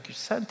anti-Turkish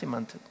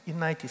sentiment in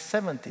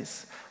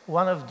 1970s,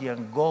 one of the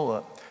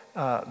Angola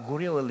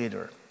guerrilla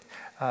leader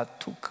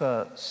took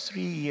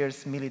 3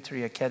 years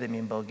military academy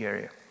in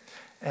Bulgaria.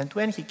 And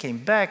when he came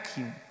back,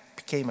 he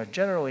became a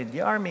general in the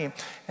army,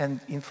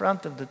 and in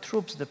front of the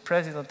troops, the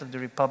president of the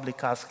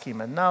republic asked him,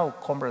 and now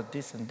comrade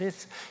this and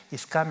this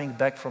is coming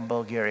back from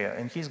Bulgaria,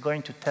 and he's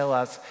going to tell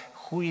us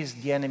who is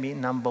the enemy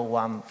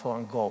 #1 for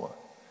Angola.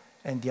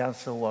 And the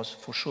answer was,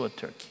 for sure,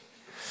 Turkey.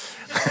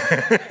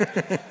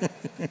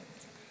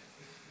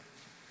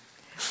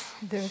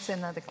 There is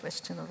another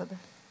question over there.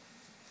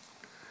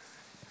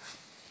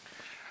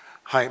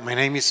 Hi, my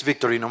name is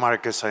Victorino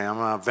Marquez. I am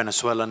a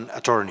Venezuelan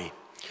attorney.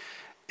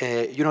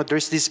 You know,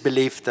 there's this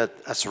belief that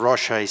as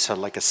Russia is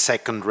like a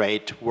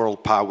second-rate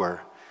world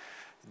power,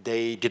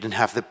 they didn't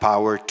have the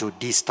power to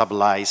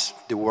destabilize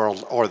the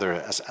world order,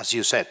 as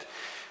you said.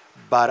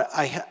 But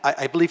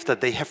I believe that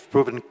they have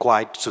proven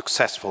quite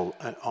successful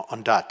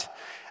on that.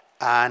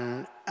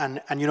 And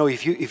you know,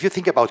 if you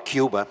think about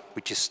Cuba,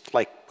 which is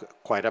like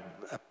quite a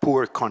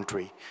poor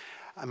country,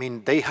 I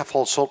mean, they have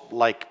also,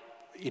 like,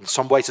 in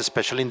some ways,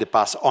 especially in the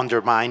past,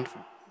 undermined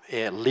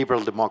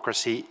liberal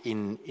democracy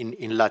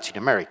in Latin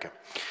America.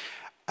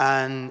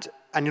 And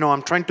you know,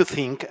 I'm trying to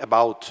think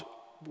about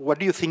what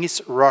do you think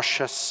is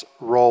Russia's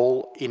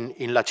role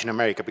in Latin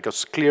America?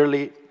 Because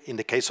clearly, in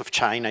the case of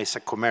China, it's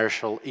a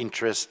commercial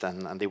interest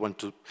and they want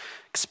to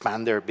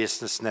expand their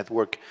business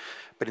network.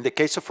 But in the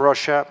case of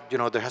Russia, you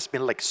know, there has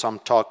been like some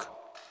talk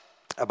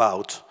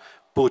about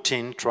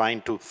Putin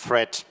trying to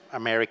threat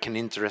American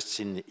interests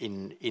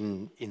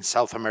in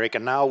South America.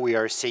 Now we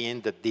are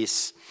seeing that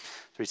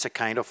there is a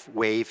kind of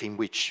wave in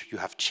which you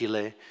have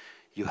Chile,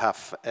 you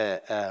have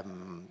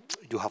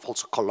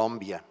also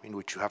Colombia, in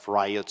which you have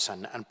riots,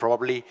 and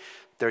probably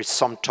there is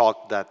some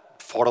talk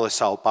that Foro de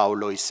Sao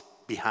Paulo is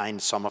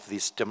behind some of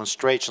these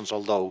demonstrations,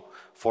 although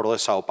Foro de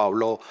Sao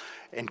Paulo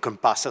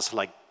encompasses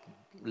like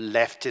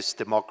leftist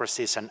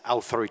democracies and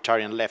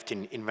authoritarian left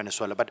in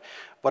Venezuela. But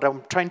what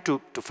I'm trying to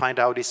find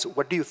out is,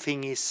 what do you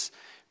think is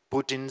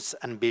Putin's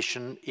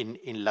ambition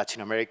in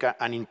Latin America,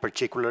 and in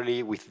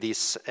particularly with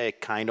this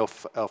kind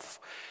of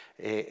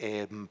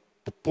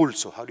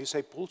pulso? How do you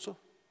say pulso?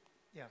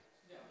 Yeah.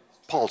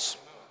 Pulse.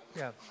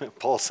 Yeah.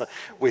 Pulse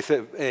with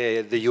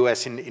the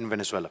US in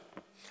Venezuela.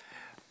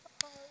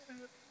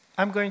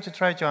 I'm going to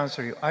try to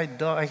answer you.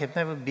 I have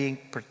never been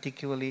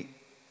particularly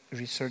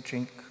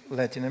researching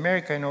Latin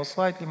America, I know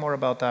slightly more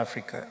about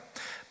Africa.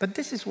 But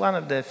this is one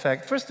of the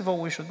effects. First of all,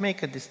 we should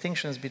make a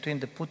distinction between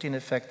the Putin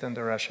effect and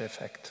the Russia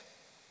effect.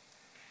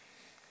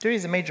 There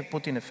is a major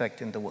Putin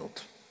effect in the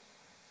world.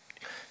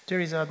 There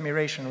is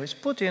admiration with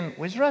Putin.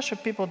 With Russia,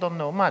 people don't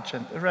know much,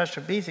 and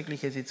Russia basically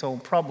has its own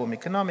problem,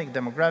 economic,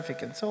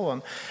 demographic, and so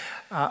on.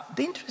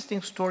 The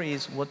interesting story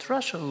is what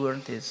Russia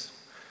learned is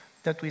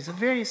that with a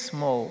very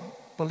small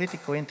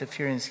political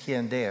interference here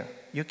and there,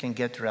 you can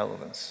get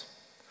relevance.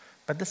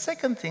 But the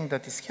second thing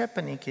that is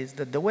happening is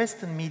that the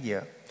Western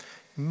media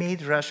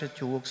made Russia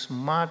to look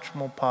much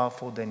more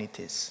powerful than it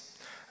is.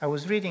 I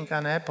was reading,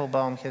 Anna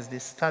Applebaum has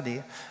this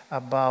study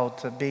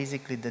about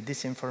basically the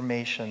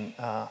disinformation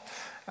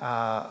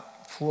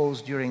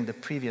flows during the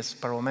previous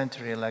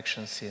parliamentary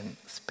elections in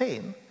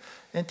Spain,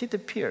 and it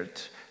appeared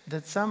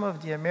that some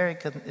of the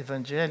American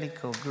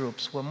evangelical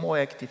groups were more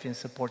active in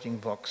supporting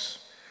Vox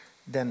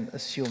than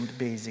assumed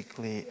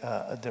basically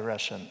the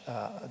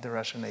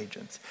Russian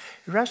agents.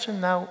 Russia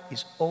now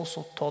is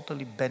also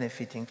totally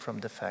benefiting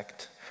from the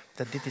fact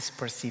that it is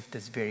perceived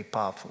as very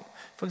powerful.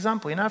 For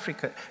example, in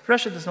Africa,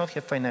 Russia does not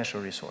have financial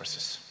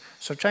resources,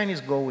 so Chinese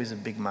go with the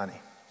big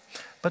money.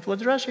 But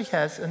what Russia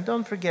has, and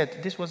don't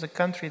forget, this was a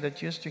country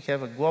that used to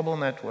have a global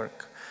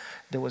network.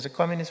 There was a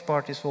communist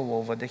parties all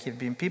over. There have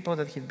been people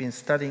that have been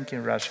studying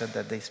in Russia,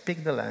 that they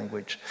speak the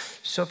language.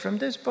 So from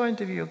this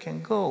point of view, you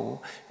can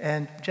go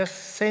and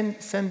just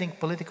sending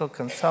political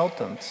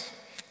consultants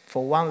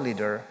for one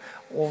leader,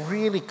 or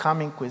really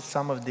coming with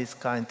some of this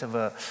kind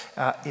of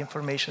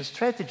information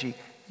strategy,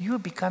 you're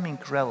becoming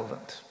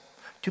relevant.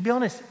 To be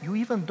honest, you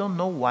even don't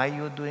know why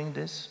you're doing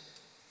this.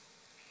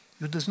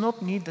 You does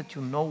not need that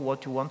you know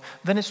what you want.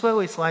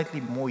 Venezuela is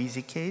slightly more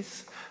easy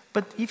case,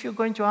 but if you're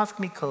going to ask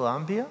me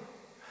Colombia,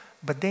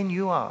 but then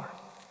you are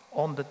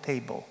on the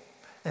table,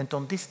 and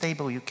on this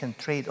table you can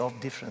trade off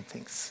different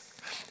things.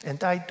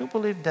 And I do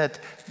believe that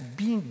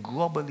being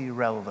globally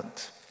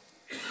relevant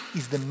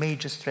is the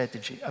major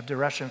strategy of the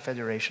Russian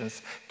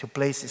federations to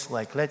places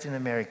like Latin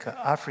America,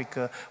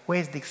 Africa, where,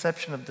 with the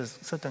exception of the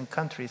certain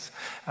countries,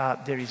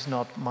 there is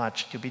not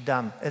much to be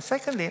done. And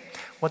secondly,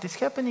 what is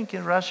happening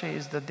in Russia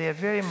is that they are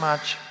very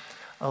much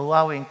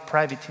allowing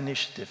private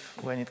initiative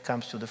when it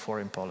comes to the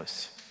foreign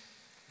policy.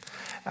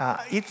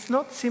 It's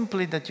not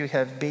simply that you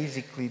have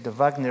basically the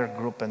Wagner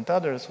Group and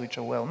others which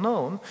are well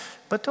known,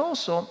 but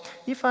also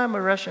if I'm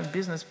a Russian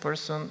business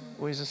person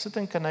with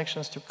certain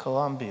connections to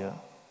Colombia,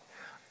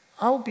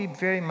 I'll be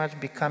very much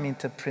becoming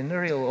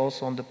entrepreneurial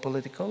also on the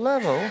political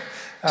level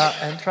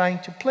and trying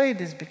to play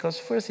this because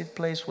first it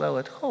plays well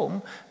at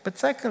home, but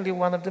secondly,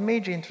 one of the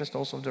major interests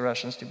also of the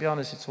Russians, to be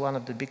honest, it's one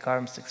of the big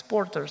arms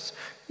exporters,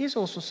 is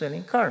also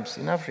selling arms.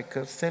 In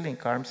Africa, selling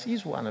arms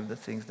is one of the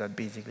things that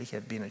basically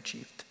have been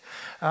achieved.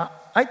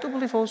 I do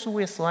believe also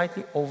we're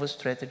slightly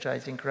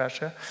over-strategizing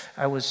Russia.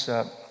 I was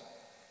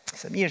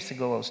some years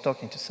ago, I was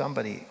talking to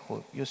somebody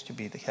who used to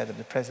be the head of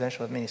the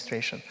presidential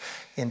administration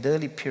in the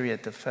early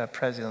period of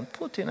President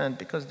Putin, and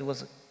because there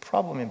was a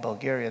problem in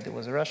Bulgaria, there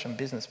was a Russian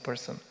business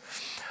person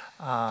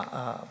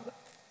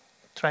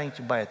trying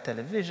to buy a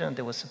television.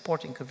 They were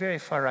supporting a very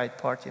far-right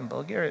party in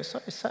Bulgaria. So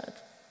I said,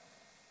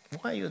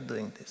 why are you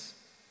doing this?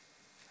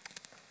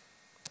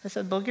 I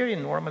said, Bulgaria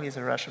normally is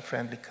a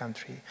Russia-friendly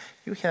country.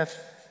 You have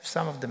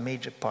some of the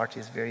major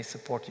parties very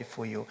supportive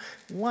for you.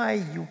 Why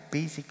you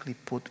basically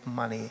put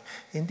money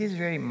in this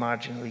very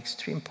marginal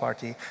extreme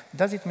party?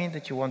 Does it mean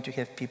that you want to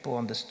have people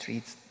on the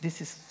streets? This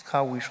is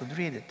how we should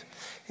read it.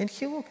 And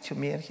he looked to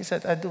me and he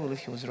said, I do believe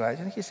he was right.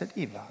 And he said,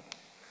 Ivan,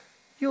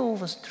 you're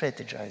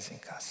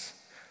over-strategizing us.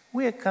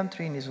 We're a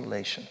country in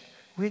isolation.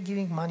 We're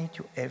giving money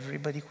to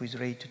everybody who is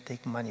ready to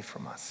take money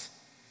from us.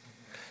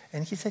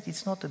 And he said,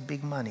 it's not a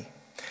big money.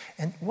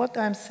 And what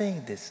I'm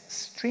saying this,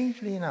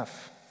 strangely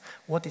enough,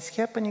 what is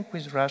happening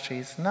with Russia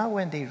is now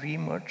when they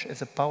re-emerge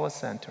as a power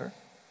center,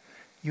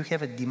 you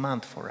have a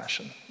demand for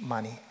Russian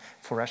money,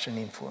 for Russian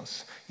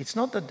influence. It's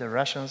not that the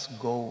Russians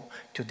go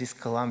to this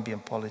Colombian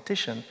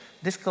politician.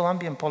 This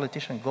Colombian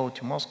politician go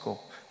to Moscow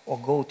or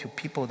go to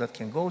people that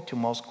can go to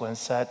Moscow and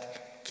said,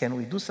 can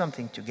we do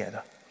something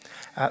together?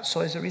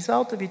 So as a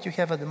result of it, you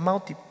have a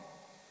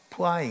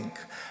multiplying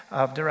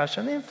of the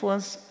Russian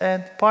influence,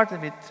 and part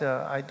of it,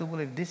 I do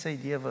believe this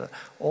idea of an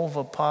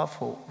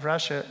over-powerful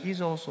Russia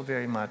is also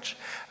very much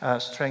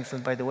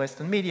strengthened by the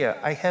Western media.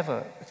 I have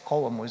a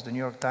column with the New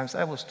York Times.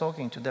 I was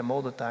talking to them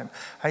all the time.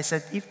 I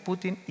said, if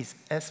Putin is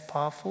as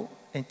powerful,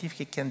 and if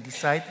he can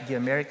decide the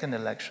American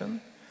election,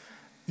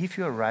 if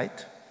you're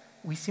right,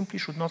 we simply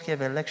should not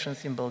have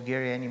elections in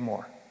Bulgaria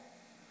anymore.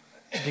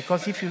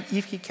 Because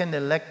if he can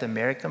elect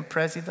American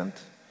president,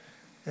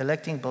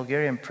 electing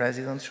Bulgarian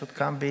president should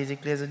come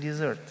basically as a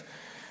dessert.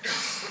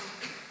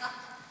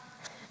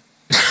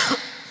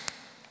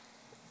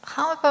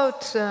 How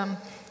about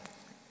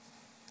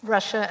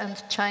Russia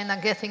and China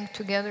getting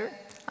together?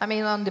 I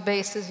mean, on the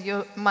basis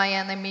you're my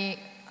enemy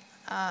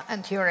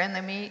and your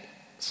enemy,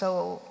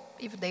 so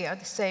if they are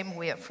the same,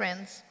 we are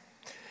friends.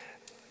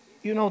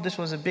 You know, this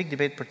was a big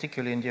debate,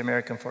 particularly in the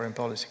American foreign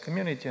policy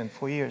community, and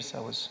for years I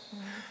was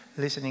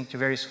listening to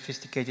very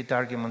sophisticated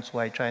arguments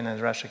why China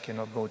and Russia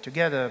cannot go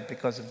together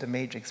because of the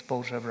major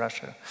exposure of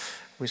Russia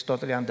with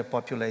totally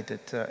underpopulated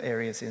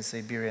areas in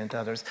Siberia and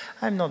others.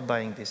 I'm not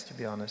buying this, to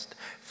be honest.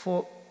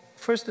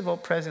 First of all,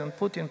 President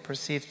Putin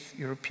perceived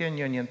European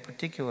Union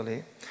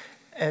particularly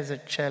as a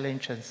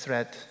challenge and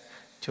threat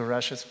to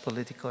Russia's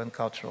political and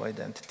cultural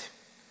identity.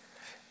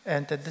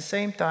 And at the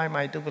same time,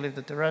 I do believe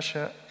that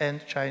Russia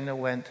and China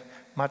went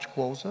much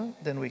closer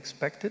than we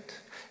expected,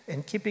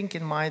 and keeping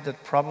in mind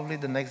that probably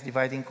the next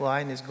dividing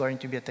line is going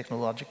to be a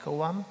technological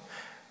one,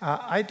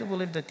 I do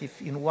believe that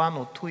if in 1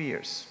 or 2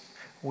 years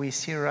we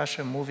see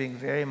Russia moving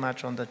very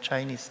much on the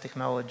Chinese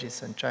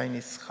technologies and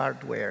Chinese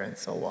hardware and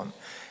so on,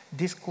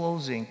 this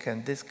closing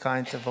and this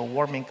kind of a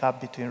warming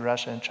up between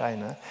Russia and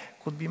China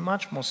could be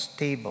much more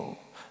stable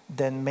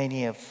than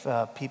many of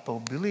people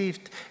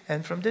believed.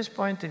 And from this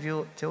point of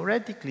view,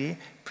 theoretically,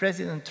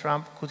 President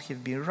Trump could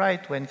have been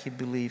right when he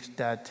believed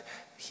that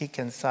he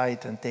can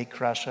side and take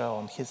Russia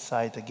on his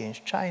side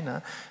against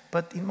China.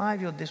 But in my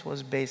view, this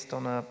was based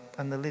on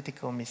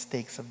analytical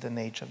mistakes of the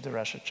nature of the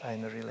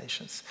Russia-China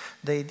relations.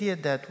 The idea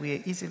that we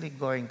are easily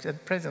going,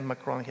 and President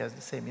Macron has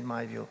the same, in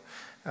my view,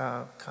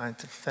 kind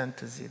of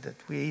fantasy that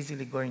we're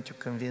easily going to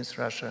convince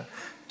Russia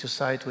to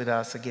side with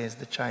us against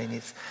the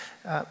Chinese.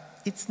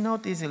 It's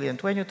not easily, and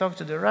when you talk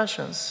to the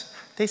Russians,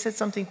 they said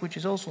something which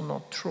is also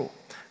not true,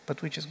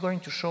 but which is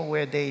going to show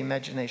where their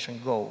imagination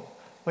go.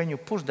 When you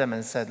push them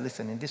and said,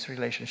 listen, in this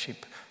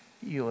relationship,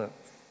 you are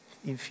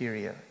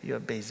inferior, you're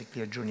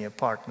basically a junior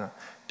partner.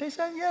 They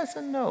said yes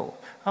and no.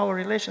 Our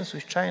relations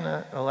with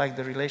China are like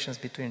the relations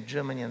between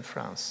Germany and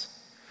France.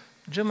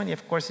 Germany,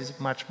 of course, is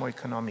much more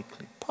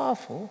economically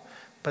powerful,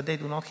 but they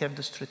do not have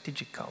the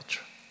strategic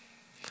culture.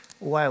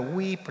 While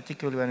we,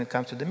 particularly when it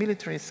comes to the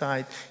military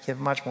side, have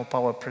much more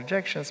power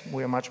projections,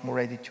 we are much more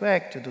ready to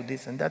act, to do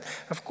this and that.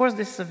 Of course,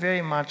 this is a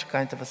very much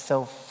kind of a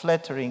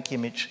self-flattering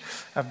image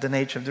of the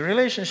nature of the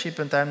relationship,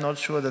 and I'm not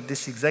sure that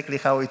this is exactly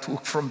how it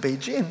looked from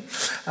Beijing.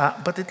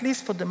 But at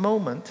least for the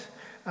moment,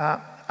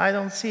 I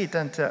don't see it.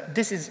 And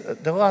this is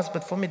the last,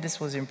 but for me this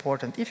was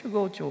important. If you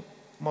go to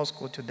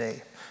Moscow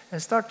today and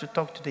start to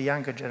talk to the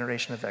younger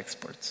generation of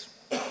experts,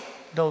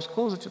 those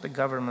closer to the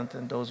government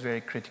and those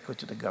very critical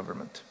to the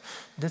government.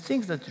 The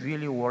things that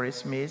really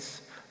worries me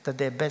is that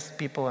their best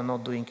people are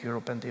not doing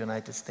Europe and the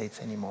United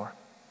States anymore.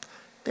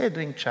 They're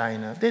doing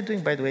China, they're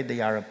doing, by the way,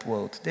 the Arab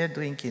world, they're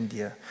doing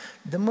India.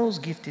 The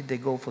most gifted, they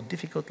go for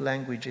difficult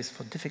languages,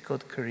 for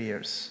difficult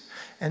careers.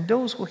 And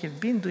those who have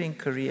been doing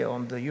career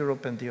on the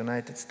Europe and the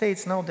United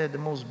States, now they're the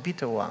most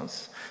bitter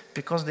ones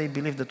because they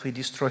believe that we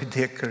destroyed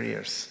their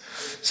careers.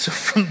 So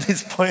from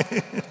this point...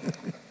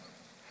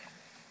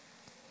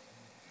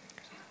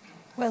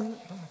 Well,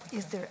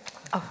 is there...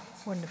 Oh,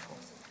 wonderful.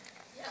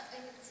 Yeah,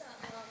 and it's...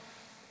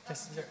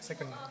 just a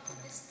second.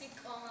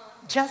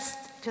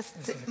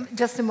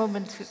 Just a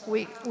moment.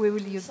 We will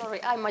use...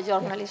 Sorry, I'm a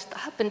journalist. I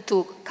happened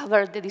to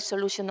cover the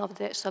dissolution of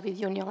the Soviet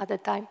Union at the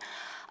time.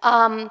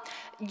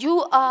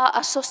 You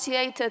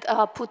associated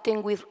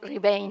Putin with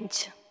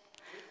revenge.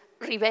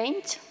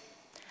 Revenge?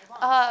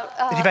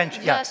 Revenge,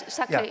 yeah. Yes,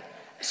 exactly. Yeah.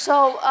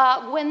 So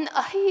when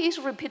he is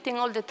repeating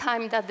all the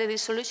time that the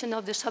dissolution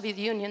of the Soviet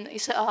Union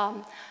is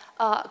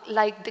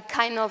like the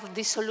kind of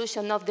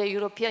dissolution of the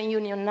European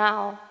Union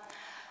now,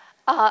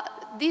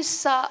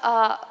 this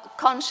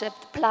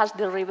concept plus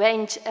the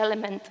revenge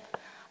element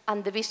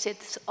and the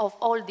visits of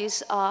all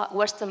these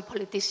Western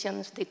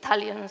politicians, the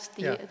Italians,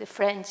 the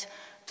French,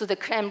 to the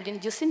Kremlin,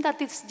 do you think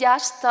that it's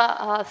just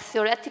a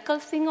theoretical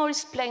thing or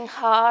is playing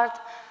hard?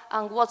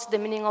 And what's the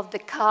meaning of the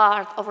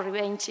card of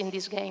revenge in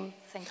this game?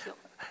 Thank you.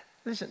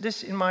 Listen,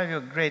 this is, in my view,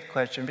 a great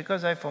question,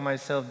 because I, for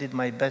myself, did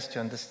my best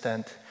to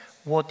understand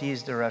what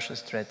is the Russia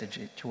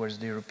strategy towards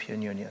the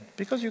European Union.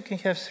 Because you can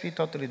have three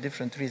totally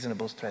different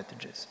reasonable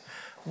strategies.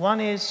 One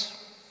is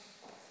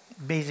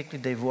basically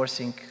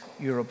divorcing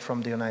Europe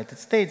from the United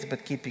States,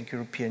 but keeping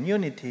European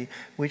unity,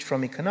 which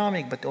from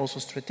economic but also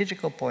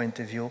strategical point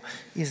of view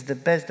is the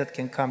best that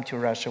can come to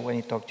Russia when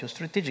you talk to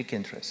strategic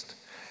interest.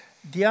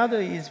 The other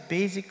is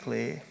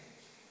basically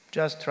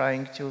just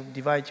trying to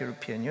divide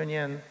European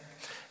Union.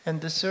 And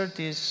the third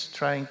is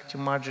trying to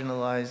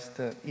marginalize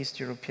the East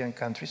European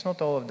countries, not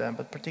all of them,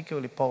 but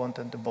particularly Poland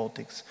and the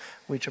Baltics,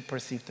 which are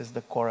perceived as the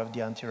core of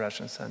the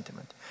anti-Russian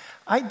sentiment.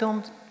 I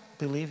don't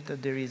believe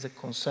that there is a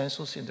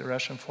consensus in the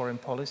Russian foreign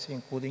policy,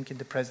 including in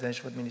the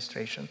presidential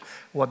administration,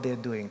 what they're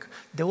doing.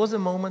 There was a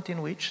moment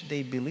in which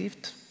they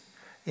believed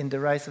in the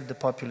rise of the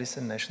populists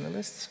and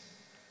nationalists.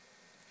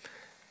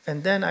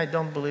 And then I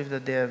don't believe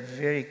that they are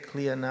very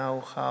clear now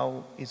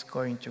how it's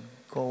going to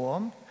go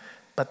on,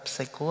 but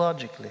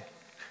psychologically,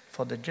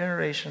 for the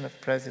generation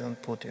of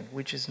President Putin,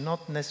 which is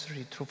not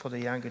necessarily true for the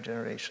younger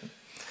generation,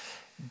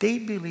 they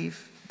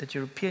believe that the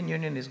European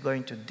Union is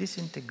going to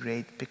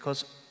disintegrate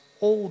because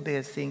all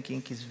their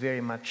thinking is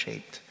very much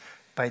shaped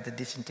by the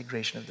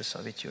disintegration of the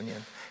Soviet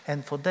Union.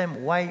 And for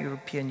them, why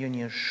European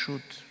Union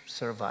should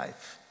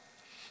survive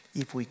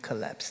if we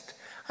collapsed?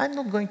 I'm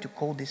not going to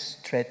call this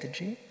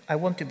strategy. I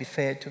want to be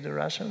fair to the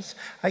Russians.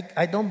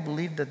 I don't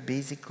believe that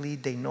basically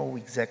they know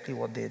exactly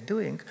what they're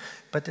doing,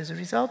 but as a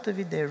result of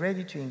it, they're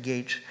ready to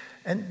engage.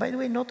 And by the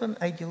way, not on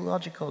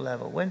ideological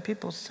level. When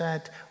people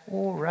said,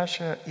 oh,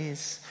 Russia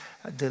is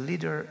the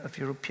leader of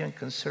European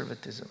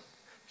conservatism,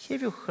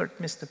 have you heard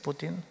Mr.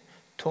 Putin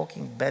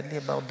talking badly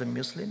about the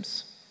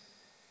Muslims?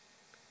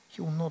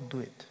 He will not do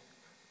it.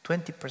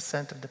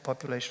 20% of the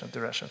population of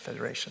the Russian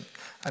Federation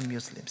are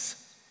Muslims.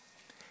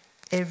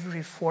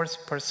 Every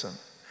fourth person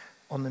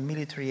on the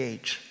military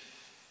age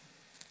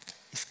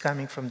is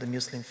coming from the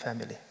Muslim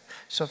family.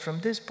 So from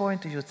this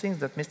point of view, things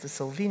that Mr.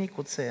 Salvini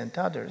could say and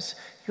others,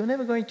 you're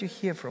never going to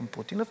hear from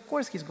Putin. Of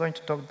course, he's going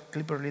to talk that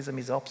liberalism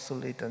is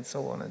obsolete and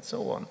so on and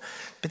so on.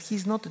 But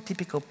he's not a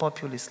typical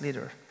populist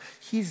leader.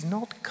 He's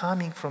not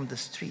coming from the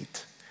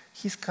street.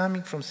 He's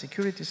coming from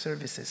security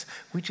services,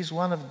 which is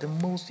one of the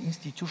most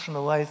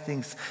institutionalized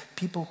things.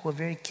 People who are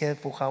very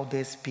careful how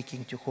they're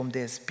speaking, to whom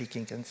they're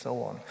speaking, and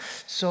so on.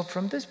 So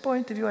from this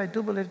point of view, I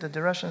do believe that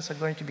the Russians are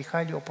going to be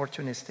highly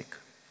opportunistic.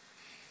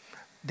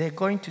 They're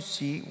going to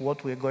see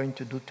what we're going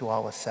to do to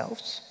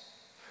ourselves.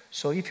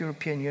 So if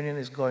European Union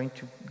is going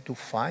to do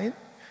fine,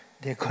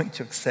 they're going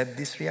to accept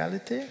this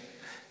reality.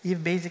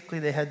 If basically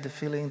they had the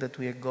feeling that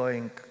we are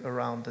going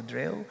around the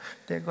drill,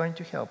 they're going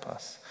to help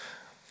us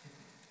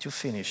to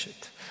finish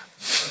it.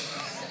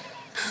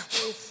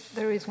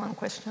 There is one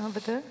question over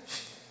there.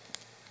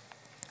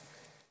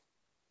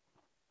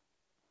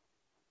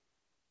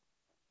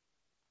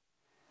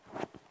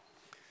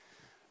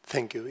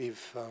 Thank you.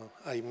 If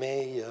I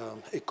may,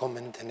 a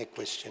comment and a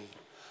question.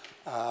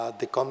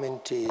 The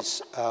comment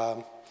is,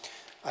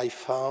 I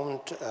found,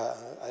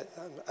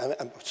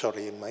 I'm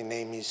sorry, my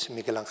name is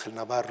Miguel Ángel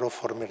Navarro,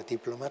 former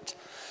diplomat.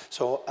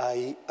 So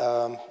I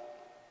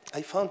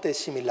found a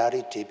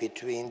similarity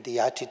between the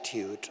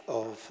attitude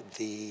of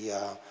the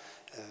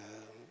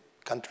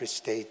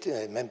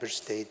member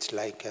states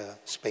like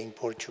Spain,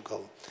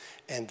 Portugal,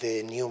 and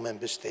the new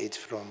member states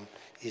from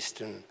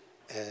Eastern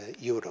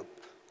Europe.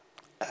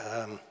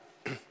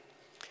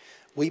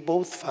 We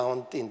both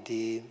found in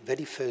the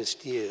very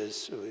first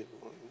years,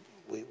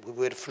 we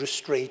were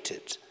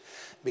frustrated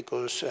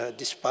because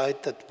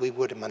despite that we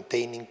were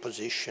maintaining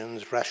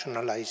positions,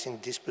 rationalizing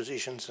these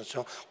positions and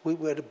so on, we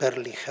were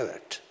barely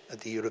heard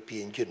at the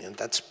European Union.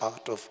 That's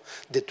part of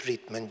the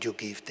treatment you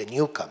give the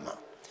newcomer.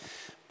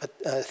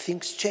 But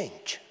things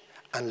change,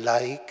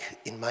 unlike,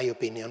 in my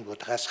opinion,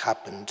 what has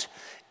happened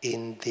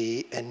in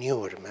the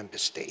newer member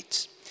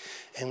states.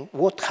 And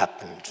what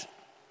happened?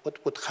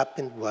 What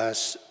happened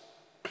was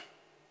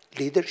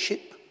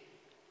leadership,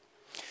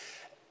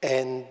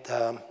 and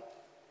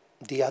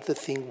the other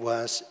thing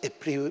was a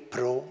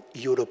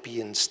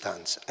pro-European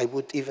stance. I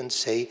would even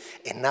say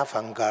an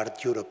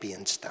avant-garde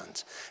European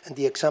stance. And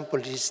the example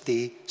is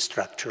the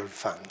structural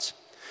funds.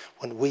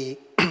 When we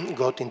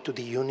got into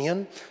the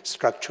Union,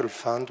 structural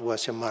fund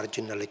was a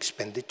marginal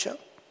expenditure.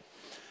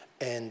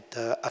 And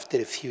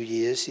after a few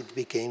years, it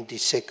became the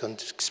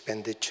second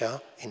expenditure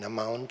in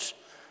amount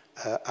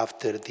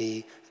after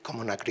the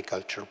Common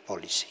Agricultural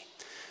Policy.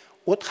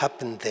 What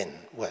happened then?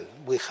 Well,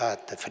 we had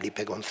Felipe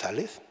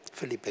González.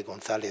 Felipe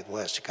González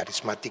was a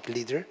charismatic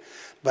leader,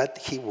 but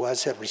he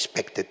was a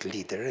respected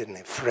leader and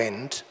a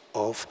friend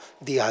of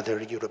the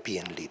other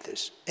European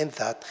leaders, and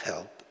that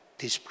helped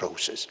this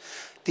process.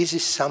 This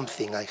is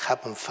something I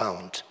haven't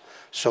found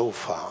so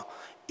far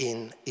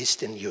in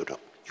Eastern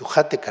Europe. You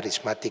had the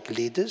charismatic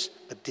leaders,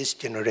 but this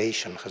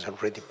generation has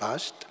already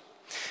passed,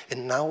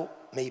 and now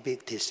maybe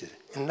this is,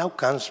 and now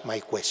comes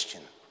my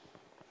question.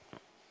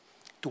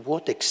 To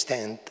what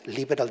extent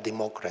liberal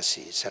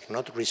democracies are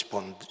not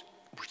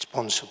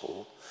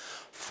responsible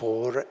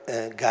for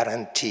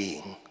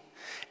guaranteeing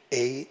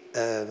a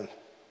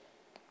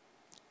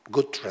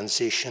good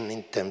transition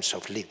in terms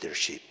of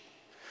leadership?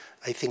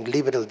 I think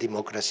liberal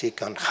democracy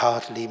can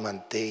hardly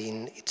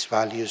maintain its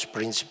values,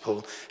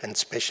 principles, and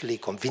especially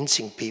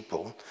convincing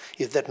people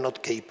if they're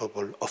not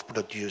capable of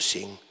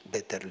producing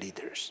better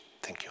leaders.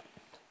 Thank you.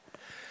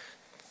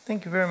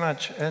 Thank you very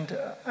much. And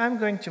I'm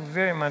going to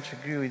very much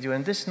agree with you.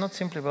 And this is not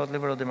simply about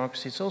liberal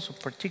democracy. It's also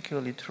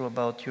particularly true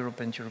about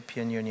Europe and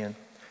European Union.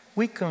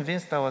 We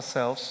convinced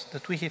ourselves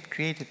that we have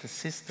created a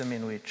system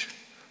in which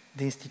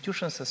the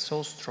institutions are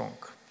so strong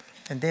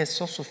and they are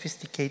so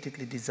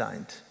sophisticatedly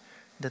designed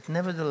that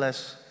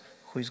nevertheless,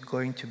 who is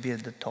going to be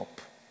at the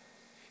top,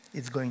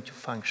 it's going to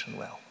function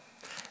well.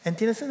 And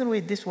in a certain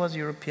way, this was a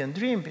European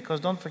dream,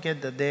 because don't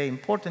forget that there are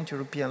important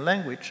European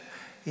language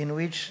in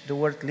which the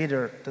word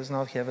leader does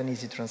not have an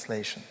easy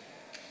translation.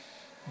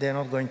 They're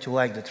not going to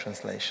like the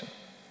translation.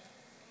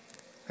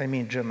 I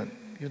mean German.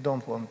 You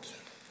don't want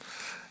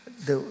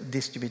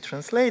this to be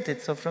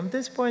translated. So from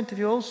this point of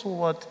view, also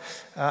what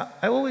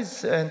I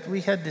always, and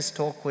we had this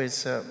talk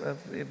with a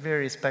very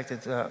respected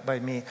by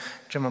me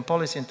German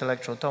policy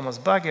intellectual Thomas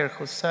Bagger,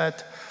 who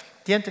said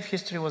the end of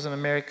history was an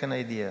American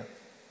idea,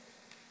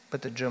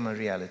 but a German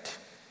reality.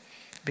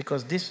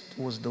 Because this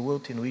was the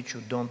world in which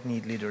you don't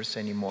need leaders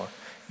anymore.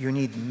 You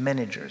need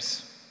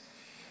managers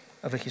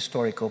of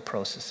historical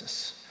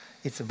processes.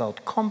 It's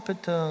about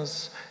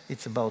competence,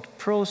 it's about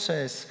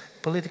process.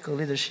 Political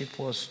leadership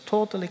was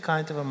totally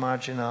kind of a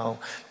marginal.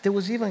 There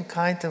was even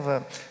kind of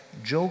a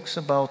jokes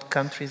about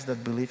countries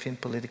that believe in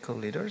political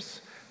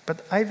leaders.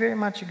 But I very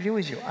much agree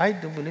with you. I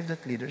do believe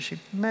that leadership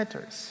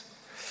matters.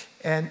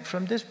 And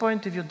from this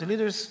point of view, the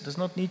leaders does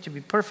not need to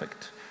be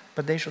perfect,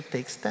 but they should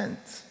take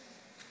stands.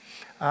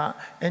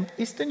 And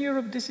Eastern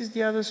Europe, this is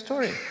the other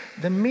story.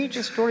 The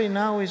major story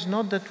now is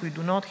not that we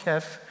do not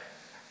have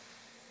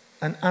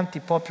an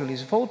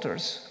anti-populist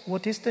voters.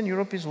 What Eastern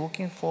Europe is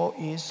looking for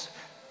is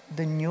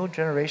the new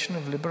generation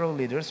of liberal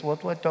leaders.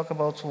 What do I talk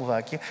about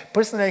Slovakia?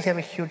 Personally, I have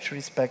a huge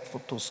respect for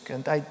Tusk,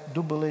 and I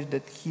do believe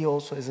that he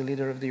also, as a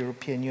leader of the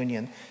European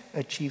Union,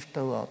 achieved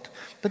a lot.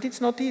 But it's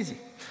not easy,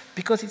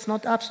 because it's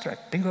not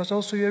abstract, because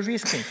also you're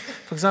risking.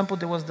 For example,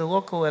 there was the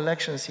local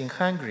elections in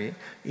Hungary,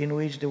 in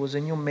which there was a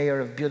new mayor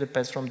of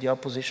Budapest from the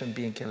opposition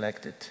being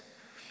elected.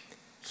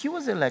 He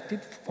was elected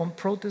on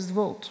protest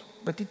vote,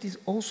 but it is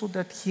also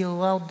that he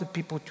allowed the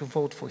people to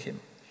vote for him.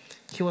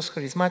 He was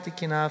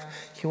charismatic enough,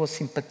 he was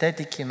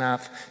sympathetic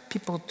enough,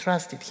 people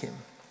trusted him.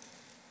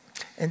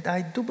 And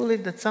I do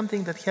believe that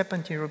something that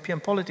happened in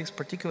European politics,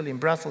 particularly in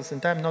Brussels,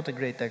 and I'm not a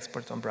great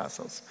expert on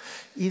Brussels,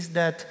 is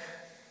that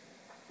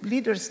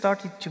leaders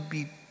started to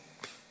be,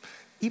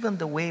 even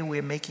the way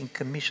we're making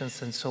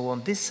commissions and so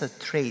on, this is a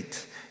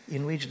trait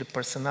in which the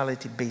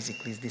personality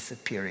basically is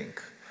disappearing.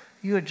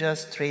 You're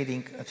just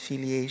trading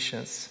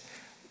affiliations,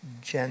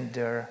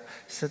 gender,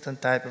 certain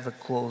type of a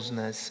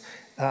closeness.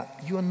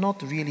 You are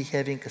not really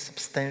having a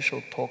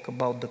substantial talk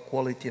about the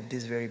quality of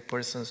these very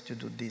persons to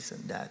do this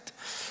and that.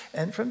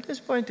 And from this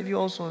point of view,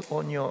 also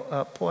on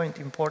your point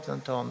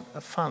important on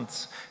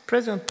funds,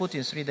 President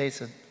Putin 3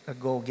 days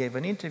ago gave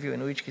an interview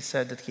in which he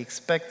said that he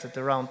expects that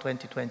around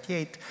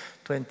 2028,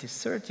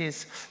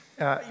 2030s,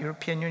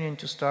 European Union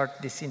to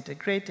start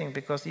disintegrating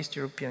because East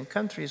European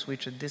countries,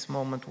 which at this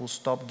moment will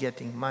stop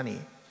getting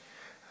money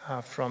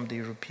from the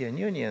European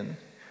Union,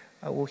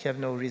 will have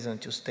no reason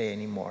to stay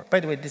anymore. By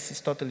the way, this is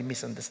totally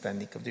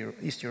misunderstanding of the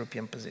East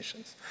European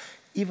positions.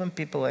 Even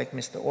people like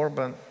Mr.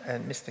 Orban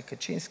and Mr.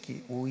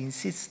 Kaczynski will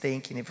insist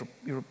staying in the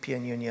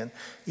European Union,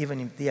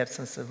 even in the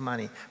absence of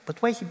money. But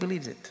why he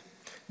believes it?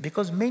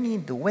 Because many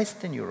in the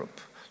Western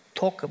Europe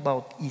talk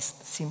about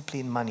East simply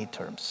in money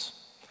terms.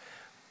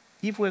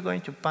 If we're going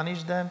to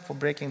punish them for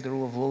breaking the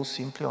rule of law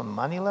simply on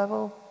money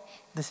level,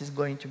 this is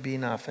going to be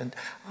enough. And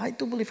I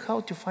do believe how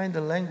to find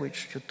a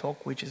language to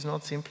talk which is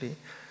not simply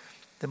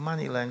the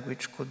money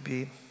language could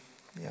be,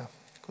 yeah,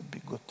 could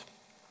be good.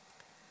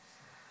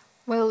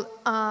 Well,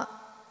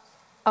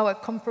 our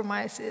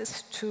compromise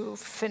is to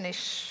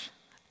finish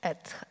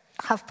at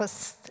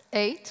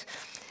 8:30.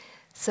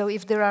 So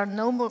if there are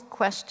no more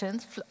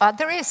questions,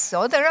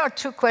 there are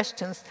 2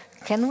 questions.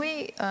 Can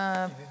we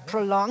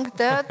prolong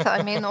that?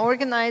 I mean,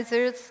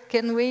 organizers,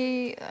 can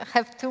we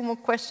have 2 more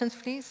questions,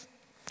 please?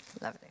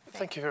 Lovely.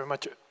 Thank you very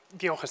much.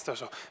 Guillaume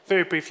Gestoso.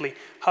 Very briefly,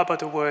 how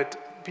about a word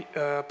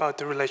about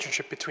the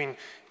relationship between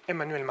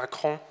Emmanuel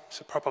Macron,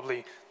 so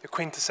probably the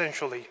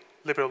quintessentially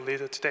liberal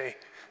leader today,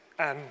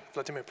 and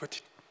Vladimir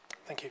Putin?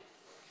 Thank you.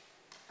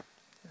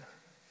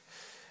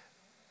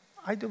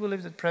 I do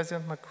believe that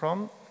President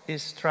Macron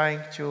is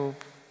trying to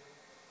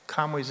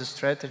come with a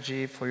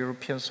strategy for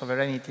European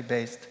sovereignty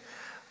based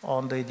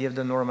on the idea of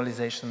the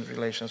normalization of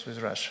relations with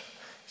Russia.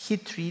 He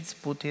treats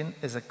Putin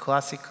as a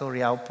classical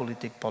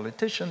realpolitik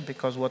politician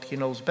because what he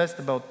knows best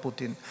about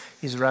Putin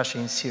is Russia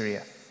and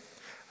Syria.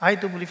 I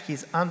do believe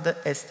he's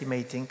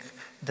underestimating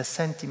the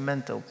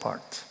sentimental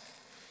part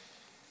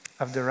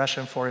of the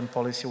Russian foreign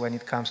policy when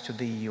it comes to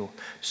the EU.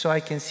 So I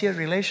can see a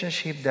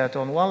relationship that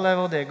on one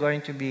level there are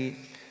going to be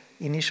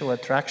initial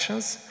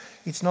attractions.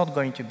 It's not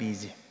going to be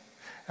easy.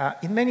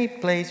 In many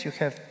places you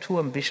have 2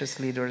 ambitious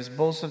leaders.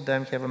 Both of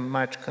them have a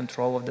much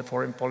control of the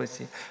foreign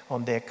policy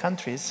on their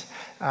countries.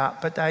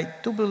 But I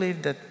do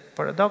believe that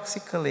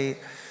paradoxically,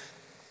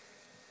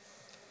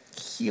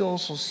 he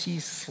also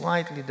sees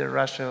slightly the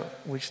Russia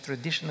which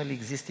traditionally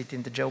existed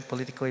in the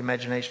geopolitical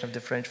imagination of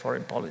the French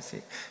foreign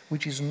policy,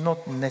 which is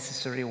not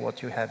necessarily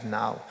what you have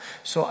now.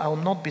 So I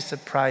will not be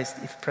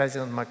surprised if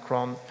President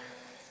Macron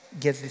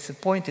gets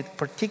disappointed,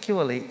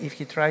 particularly if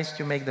he tries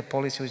to make the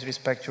policy with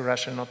respect to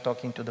Russia not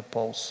talking to the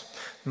Poles,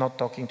 not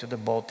talking to the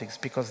Baltics,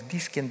 because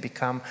this can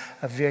become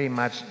a very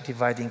much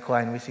dividing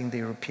line within the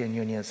European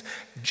Union.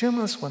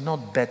 Germans were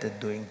not bad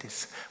at doing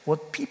this.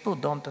 What people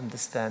don't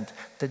understand,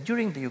 that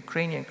during the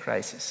Ukrainian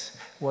crisis,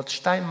 what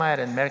Steinmeier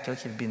and Merkel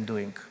have been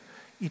doing,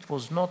 it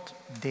was not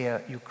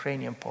their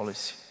Ukrainian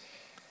policy.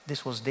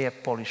 This was their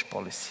Polish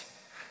policy.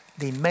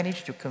 They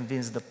managed to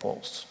convince the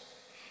Poles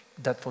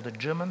that for the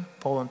German,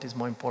 Poland is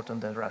more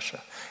important than Russia.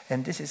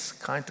 And this is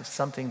kind of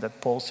something that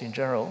Poles in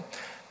general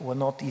were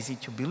not easy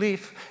to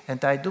believe.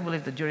 And I do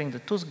believe that during the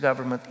Tusk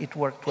government, it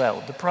worked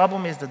well. The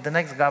problem is that the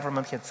next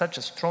government had such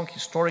a strong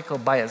historical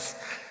bias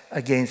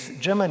against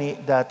Germany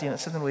that in a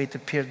certain way it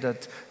appeared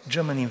that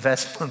German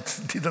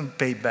investment didn't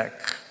pay back.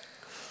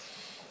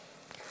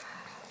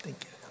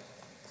 Thank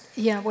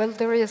you. Yeah, well,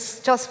 there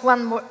is just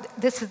one more.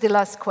 This is the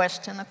last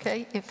question,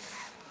 okay?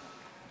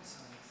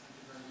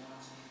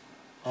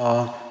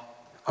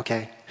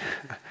 Okay.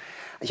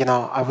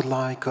 I would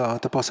like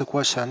to pose a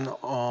question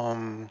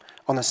on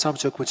a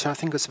subject which I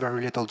think is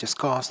very little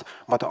discussed,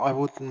 but I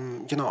would,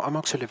 I'm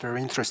actually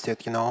very interested,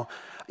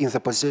 in the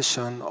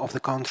position of the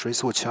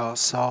countries which are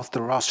south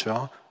to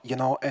Russia,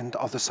 and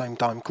at the same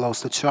time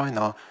close to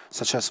China,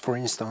 such as, for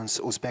instance,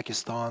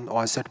 Uzbekistan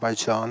or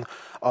Azerbaijan,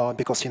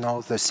 because,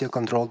 the Silk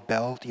Road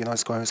Belt,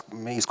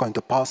 is going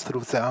to pass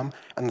through them,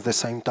 and at the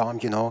same time,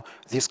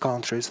 these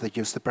countries, they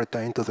used to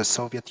pertain to the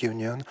Soviet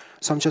Union.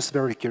 So I'm just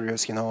very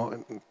curious,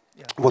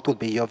 what would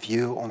be your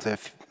view on the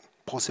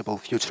possible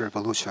future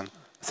evolution?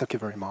 Thank you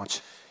very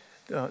much.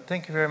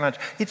 Thank you very much.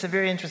 It's a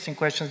very interesting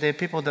question. There are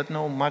people that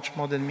know much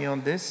more than me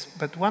on this,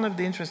 but one of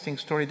the interesting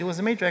stories, there was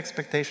a major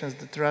expectations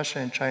that Russia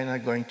and China are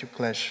going to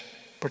clash,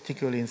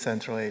 particularly in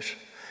Central Asia,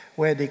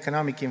 where the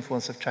economic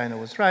influence of China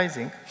was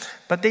rising.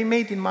 But they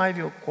made, in my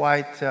view,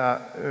 quite a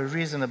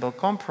reasonable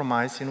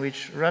compromise in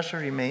which Russia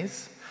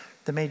remains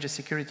the major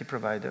security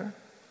provider,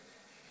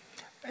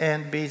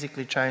 and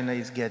basically China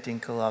is getting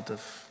a lot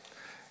of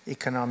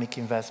economic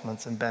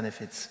investments and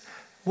benefits.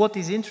 What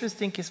is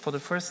interesting is for the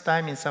first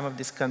time in some of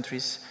these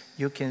countries,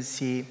 you can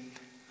see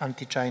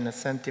anti-China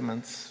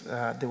sentiments.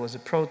 There was a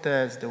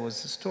protest, there was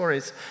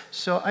stories.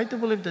 So I do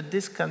believe that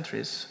these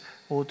countries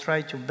will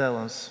try to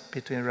balance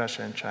between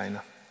Russia and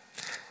China.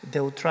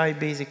 They will try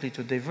basically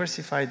to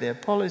diversify their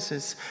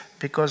policies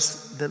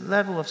because the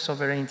level of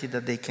sovereignty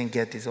that they can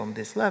get is on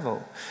this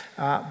level.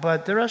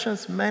 But the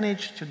Russians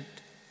managed to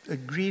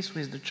agree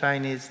with the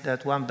Chinese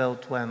that one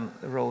belt, one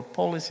road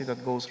policy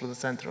that goes through the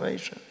Central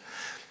Asia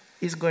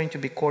is going to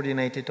be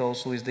coordinated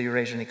also with the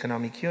Eurasian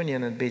Economic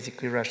Union and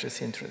basically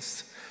Russia's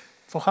interests.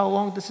 For how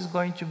long this is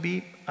going to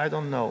be, I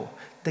don't know.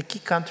 The key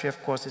country,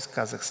 of course, is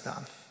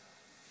Kazakhstan.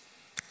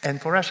 And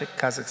for Russia,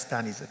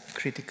 Kazakhstan is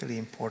critically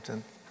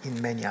important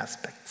in many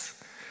aspects.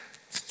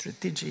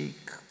 Strategic,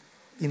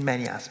 in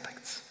many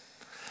aspects.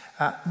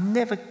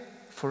 Never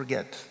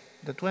forget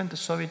that when the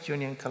Soviet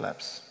Union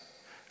collapsed,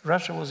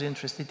 Russia was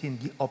interested in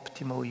the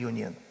optimal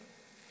union.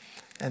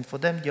 And for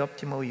them, the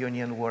optimal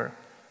union were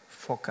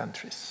 4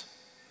 countries: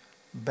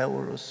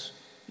 Belarus,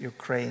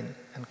 Ukraine,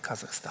 and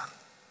Kazakhstan.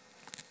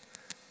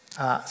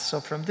 So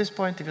from this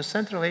point of view,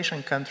 Central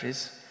Asian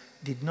countries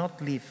did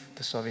not leave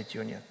the Soviet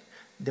Union.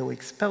 They were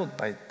expelled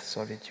by the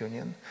Soviet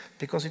Union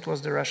because it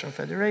was the Russian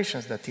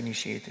federations that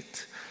initiated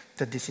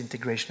the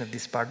disintegration of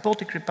this part.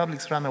 Baltic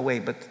republics ran away,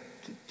 but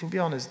to be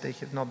honest, they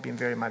have not been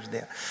very much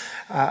there.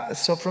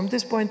 So from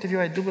this point of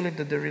view, I do believe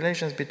that the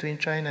relations between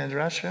China and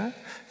Russia,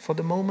 for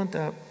the moment,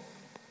 are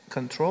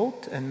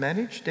controlled and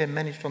managed. They're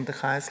managed on the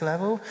highest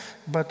level.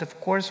 But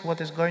of course, what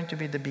is going to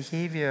be the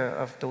behavior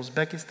of the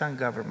Uzbekistan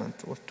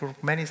government, of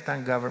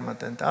Turkmenistan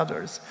government and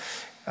others,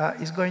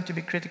 is going to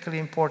be critically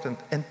important.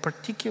 And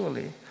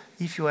particularly,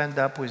 if you end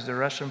up with the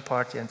Russian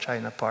party and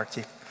China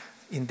party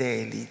in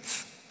their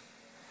elites.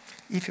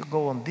 If you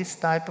go on this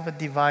type of a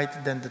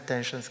divide, then the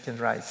tensions can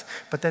rise.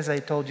 But as I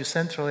told you,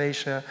 Central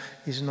Asia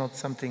is not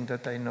something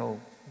that I know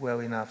well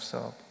enough,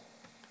 so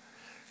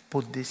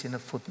put this in a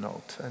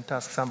footnote and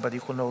ask somebody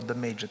who knows the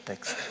major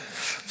text.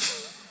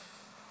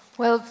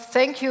 Well,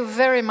 thank you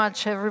very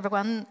much,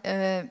 everyone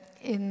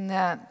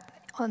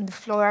on the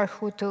floor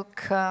who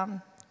took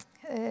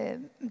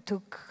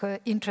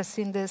interest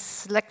in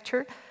this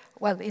lecture,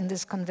 well, in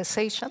this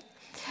conversation.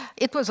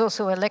 It was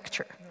also a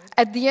lecture.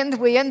 At the end,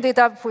 we ended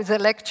up with a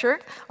lecture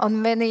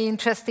on many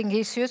interesting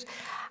issues.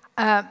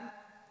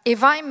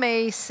 If I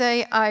may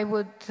say, I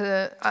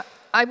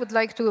would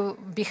like to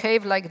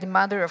behave like the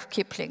mother of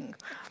Kipling.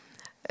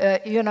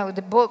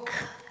 The book,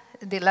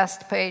 the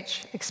last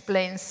page,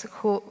 explains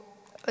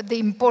the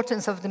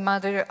importance of the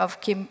mother of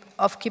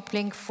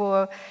Kipling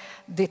for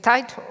the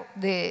title,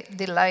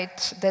 The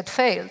Light That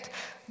Failed.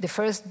 The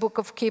first book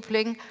of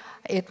Kipling,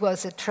 it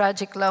was a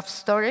tragic love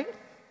story.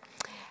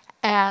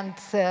 And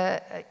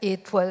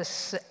it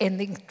was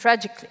ending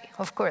tragically,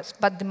 of course.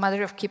 But the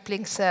mother of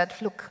Kipling said,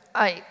 look,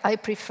 I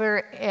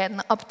prefer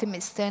an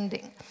optimist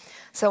ending.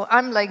 So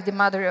I'm like the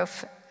mother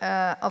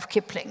of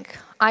Kipling.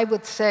 I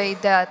would say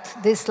that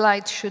this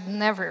light should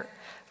never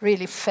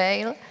really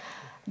fail.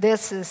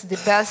 This is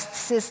the best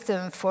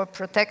system for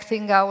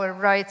protecting our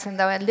rights and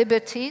our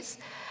liberties.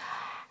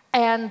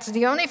 And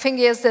the only thing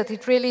is that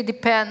it really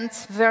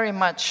depends very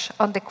much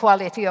on the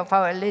quality of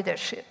our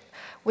leadership.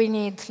 We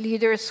need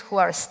leaders who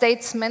are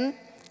statesmen,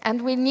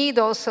 and we need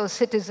also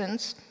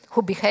citizens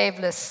who behave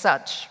as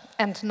such,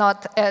 and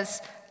not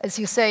as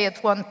you say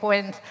at one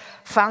point,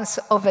 fans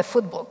of a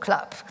football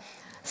club.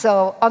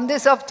 So on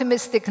this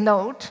optimistic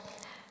note,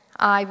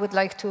 I would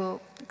like to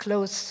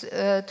close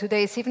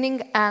today's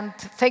evening, and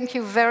thank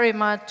you very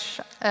much,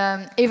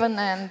 Ivan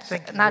and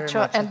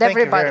Nacho, and everybody. Thank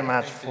you very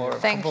much for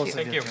thank you.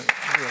 Thank you.